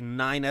past fucking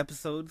 9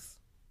 episodes,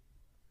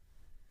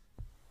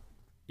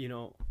 you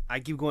know, I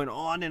keep going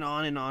on and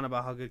on and on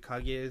about how good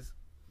Kaguya is.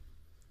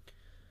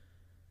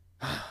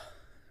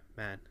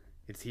 Man,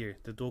 it's here.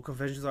 The Dual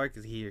Confessions arc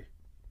is here.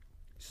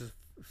 It's just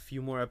a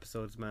few more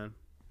episodes, man.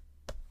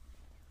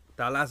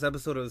 That last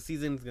episode of the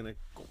season is gonna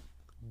go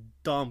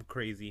dumb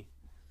crazy.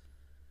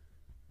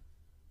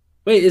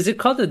 Wait, is it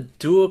called the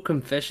Dual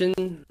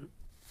Confession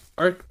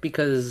arc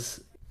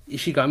because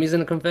Ishigami's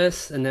gonna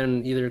confess, and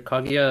then either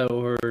Kaguya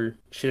or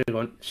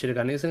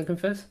Shirogane is gonna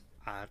confess?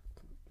 I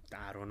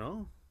don't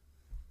know.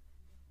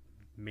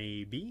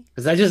 Maybe.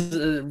 Because I just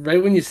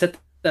right when you said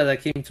that,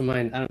 that came to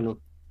mind. I don't know.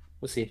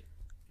 We'll see.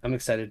 I'm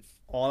excited.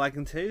 All I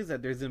can tell you is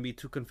that there's gonna be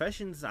 2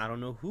 confessions. I don't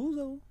know who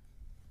though.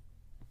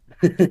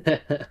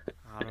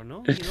 I don't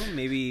know. You know,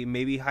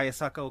 maybe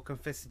Hayasaka will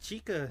confess to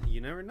Chika. You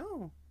never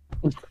know.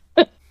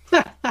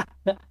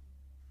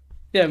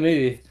 Yeah,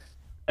 maybe.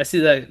 I see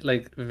that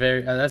like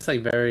very. That's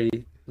like very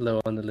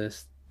low on the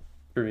list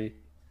for me.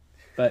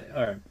 But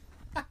all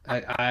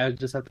right, I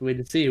just have to wait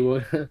and see.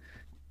 What?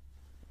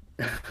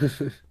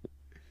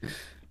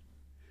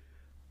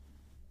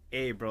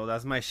 Hey, bro,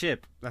 that's my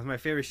ship. That's my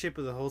favorite ship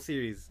of the whole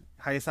series.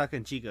 Hayasaka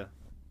and Chika.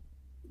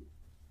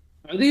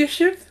 Are they a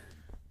ship?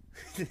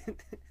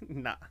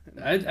 Nah.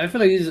 I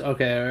feel like he's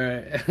okay. All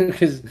right,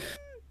 because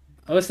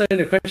I was starting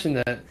to question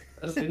that.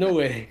 I was like, no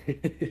way.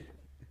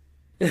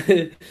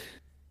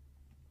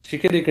 She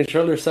couldn't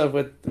control herself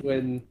with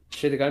when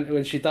she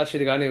thought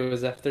Shirogane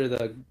was after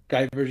the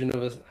guy version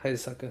of a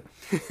Hayasaka.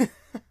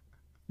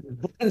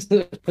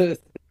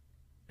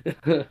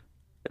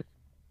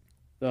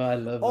 Oh, I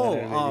love that Oh,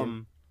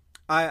 anime,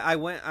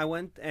 I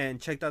went and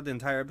checked out the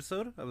entire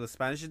episode of the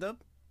Spanish dub,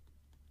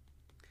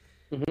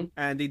 dude.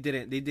 and they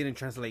didn't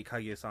translate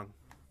Kaguya song.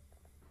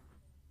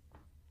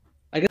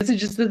 I guess it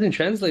just doesn't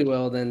translate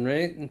well then,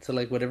 right? Into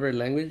like whatever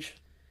language.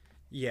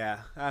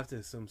 Yeah, I have to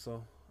assume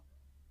so.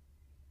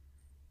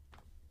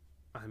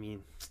 I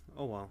mean,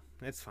 oh well,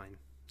 it's fine.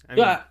 I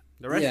mean, Yeah.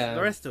 the rest Yeah.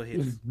 the rest still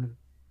hits.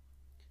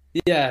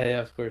 Yeah,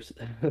 of course.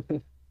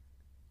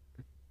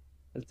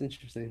 That's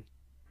interesting.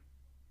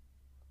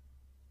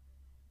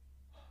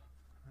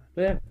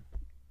 But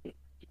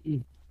yeah.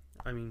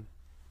 I mean,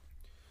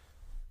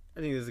 I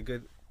think this is a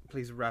good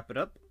place to wrap it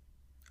up.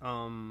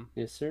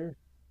 Yes, sir.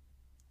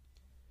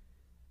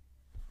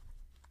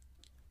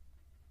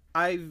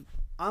 I'm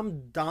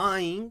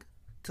dying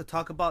to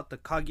talk about the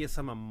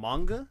Kaguya-sama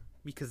manga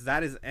because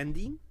that is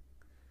ending.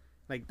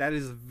 Like that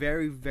is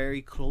very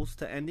very close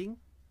to ending.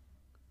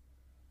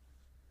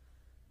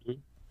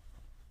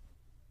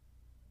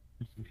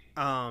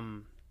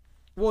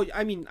 Well,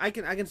 I mean, I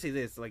can say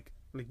this like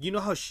you know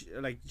how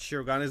like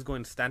Shirogane is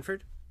going to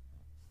Stanford.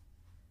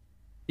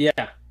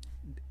 Yeah.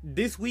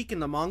 This week in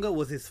the manga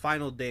was his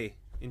final day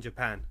in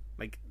Japan.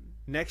 Like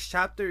next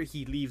chapter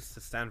he leaves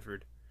to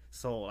Stanford.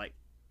 So like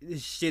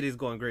this shit is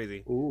going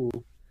crazy. Ooh.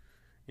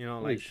 You know,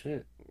 Holy like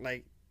shit.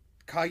 like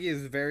Kaguya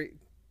is very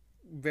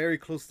very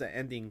close to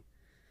ending.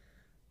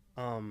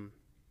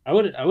 I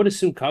would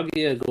assume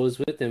Kaguya goes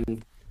with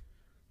him.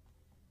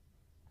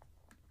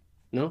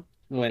 No?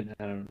 Wait,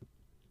 I don't know.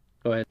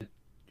 Go ahead.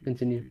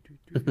 Continue.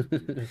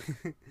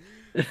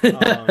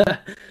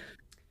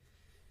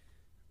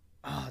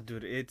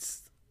 Dude,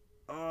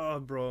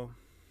 bro,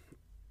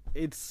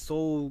 it's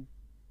so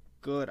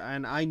good,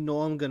 and I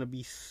know I'm gonna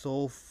be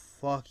so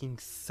fucking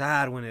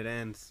sad when it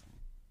ends.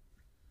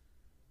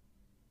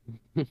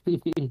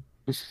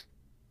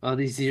 All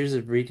these years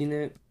of reading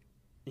it,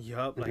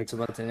 Yup, and like it's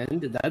about to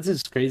end. That's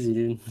just crazy,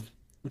 dude.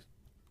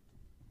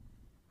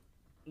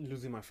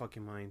 losing my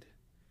fucking mind.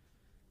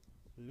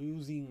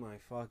 Losing my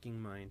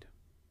fucking mind.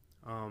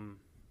 Um.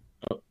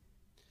 Oh.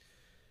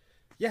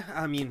 Yeah,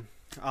 I mean,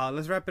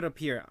 let's wrap it up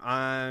here.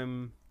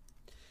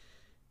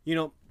 You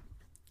know,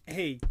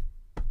 hey,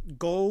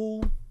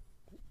 go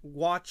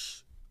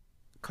watch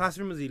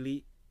Classroom is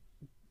Elite.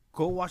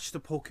 Go watch the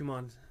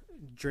Pokemon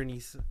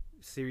Journeys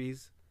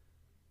series.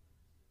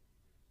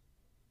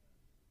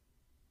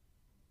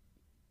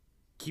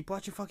 Keep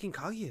watching fucking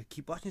Kaguya.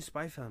 Keep watching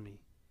Spy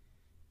Family.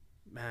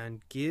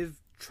 Man,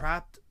 give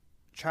Trapped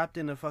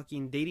in a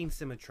fucking dating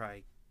sim a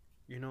try.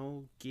 You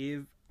know,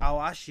 give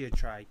Aoashi a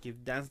try.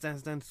 Give Dance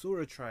Dance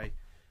Dansura a try.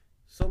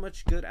 So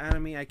much good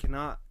anime. I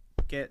cannot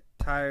get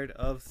tired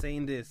of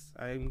saying this.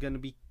 I'm gonna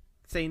be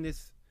saying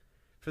this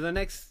for the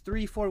next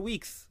 3-4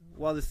 weeks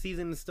while the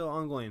season is still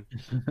ongoing.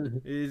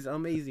 It is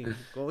amazing.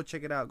 Go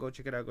check it out. Go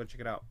check it out. Go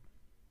check it out.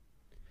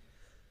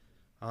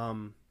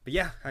 But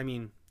yeah, I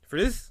mean, for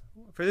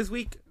this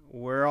week,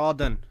 we're all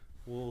done.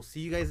 We'll see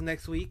you guys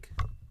next week.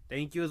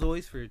 Thank you as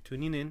always for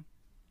tuning in.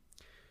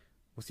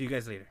 We'll see you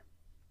guys later.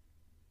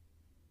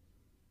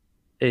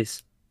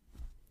 Peace.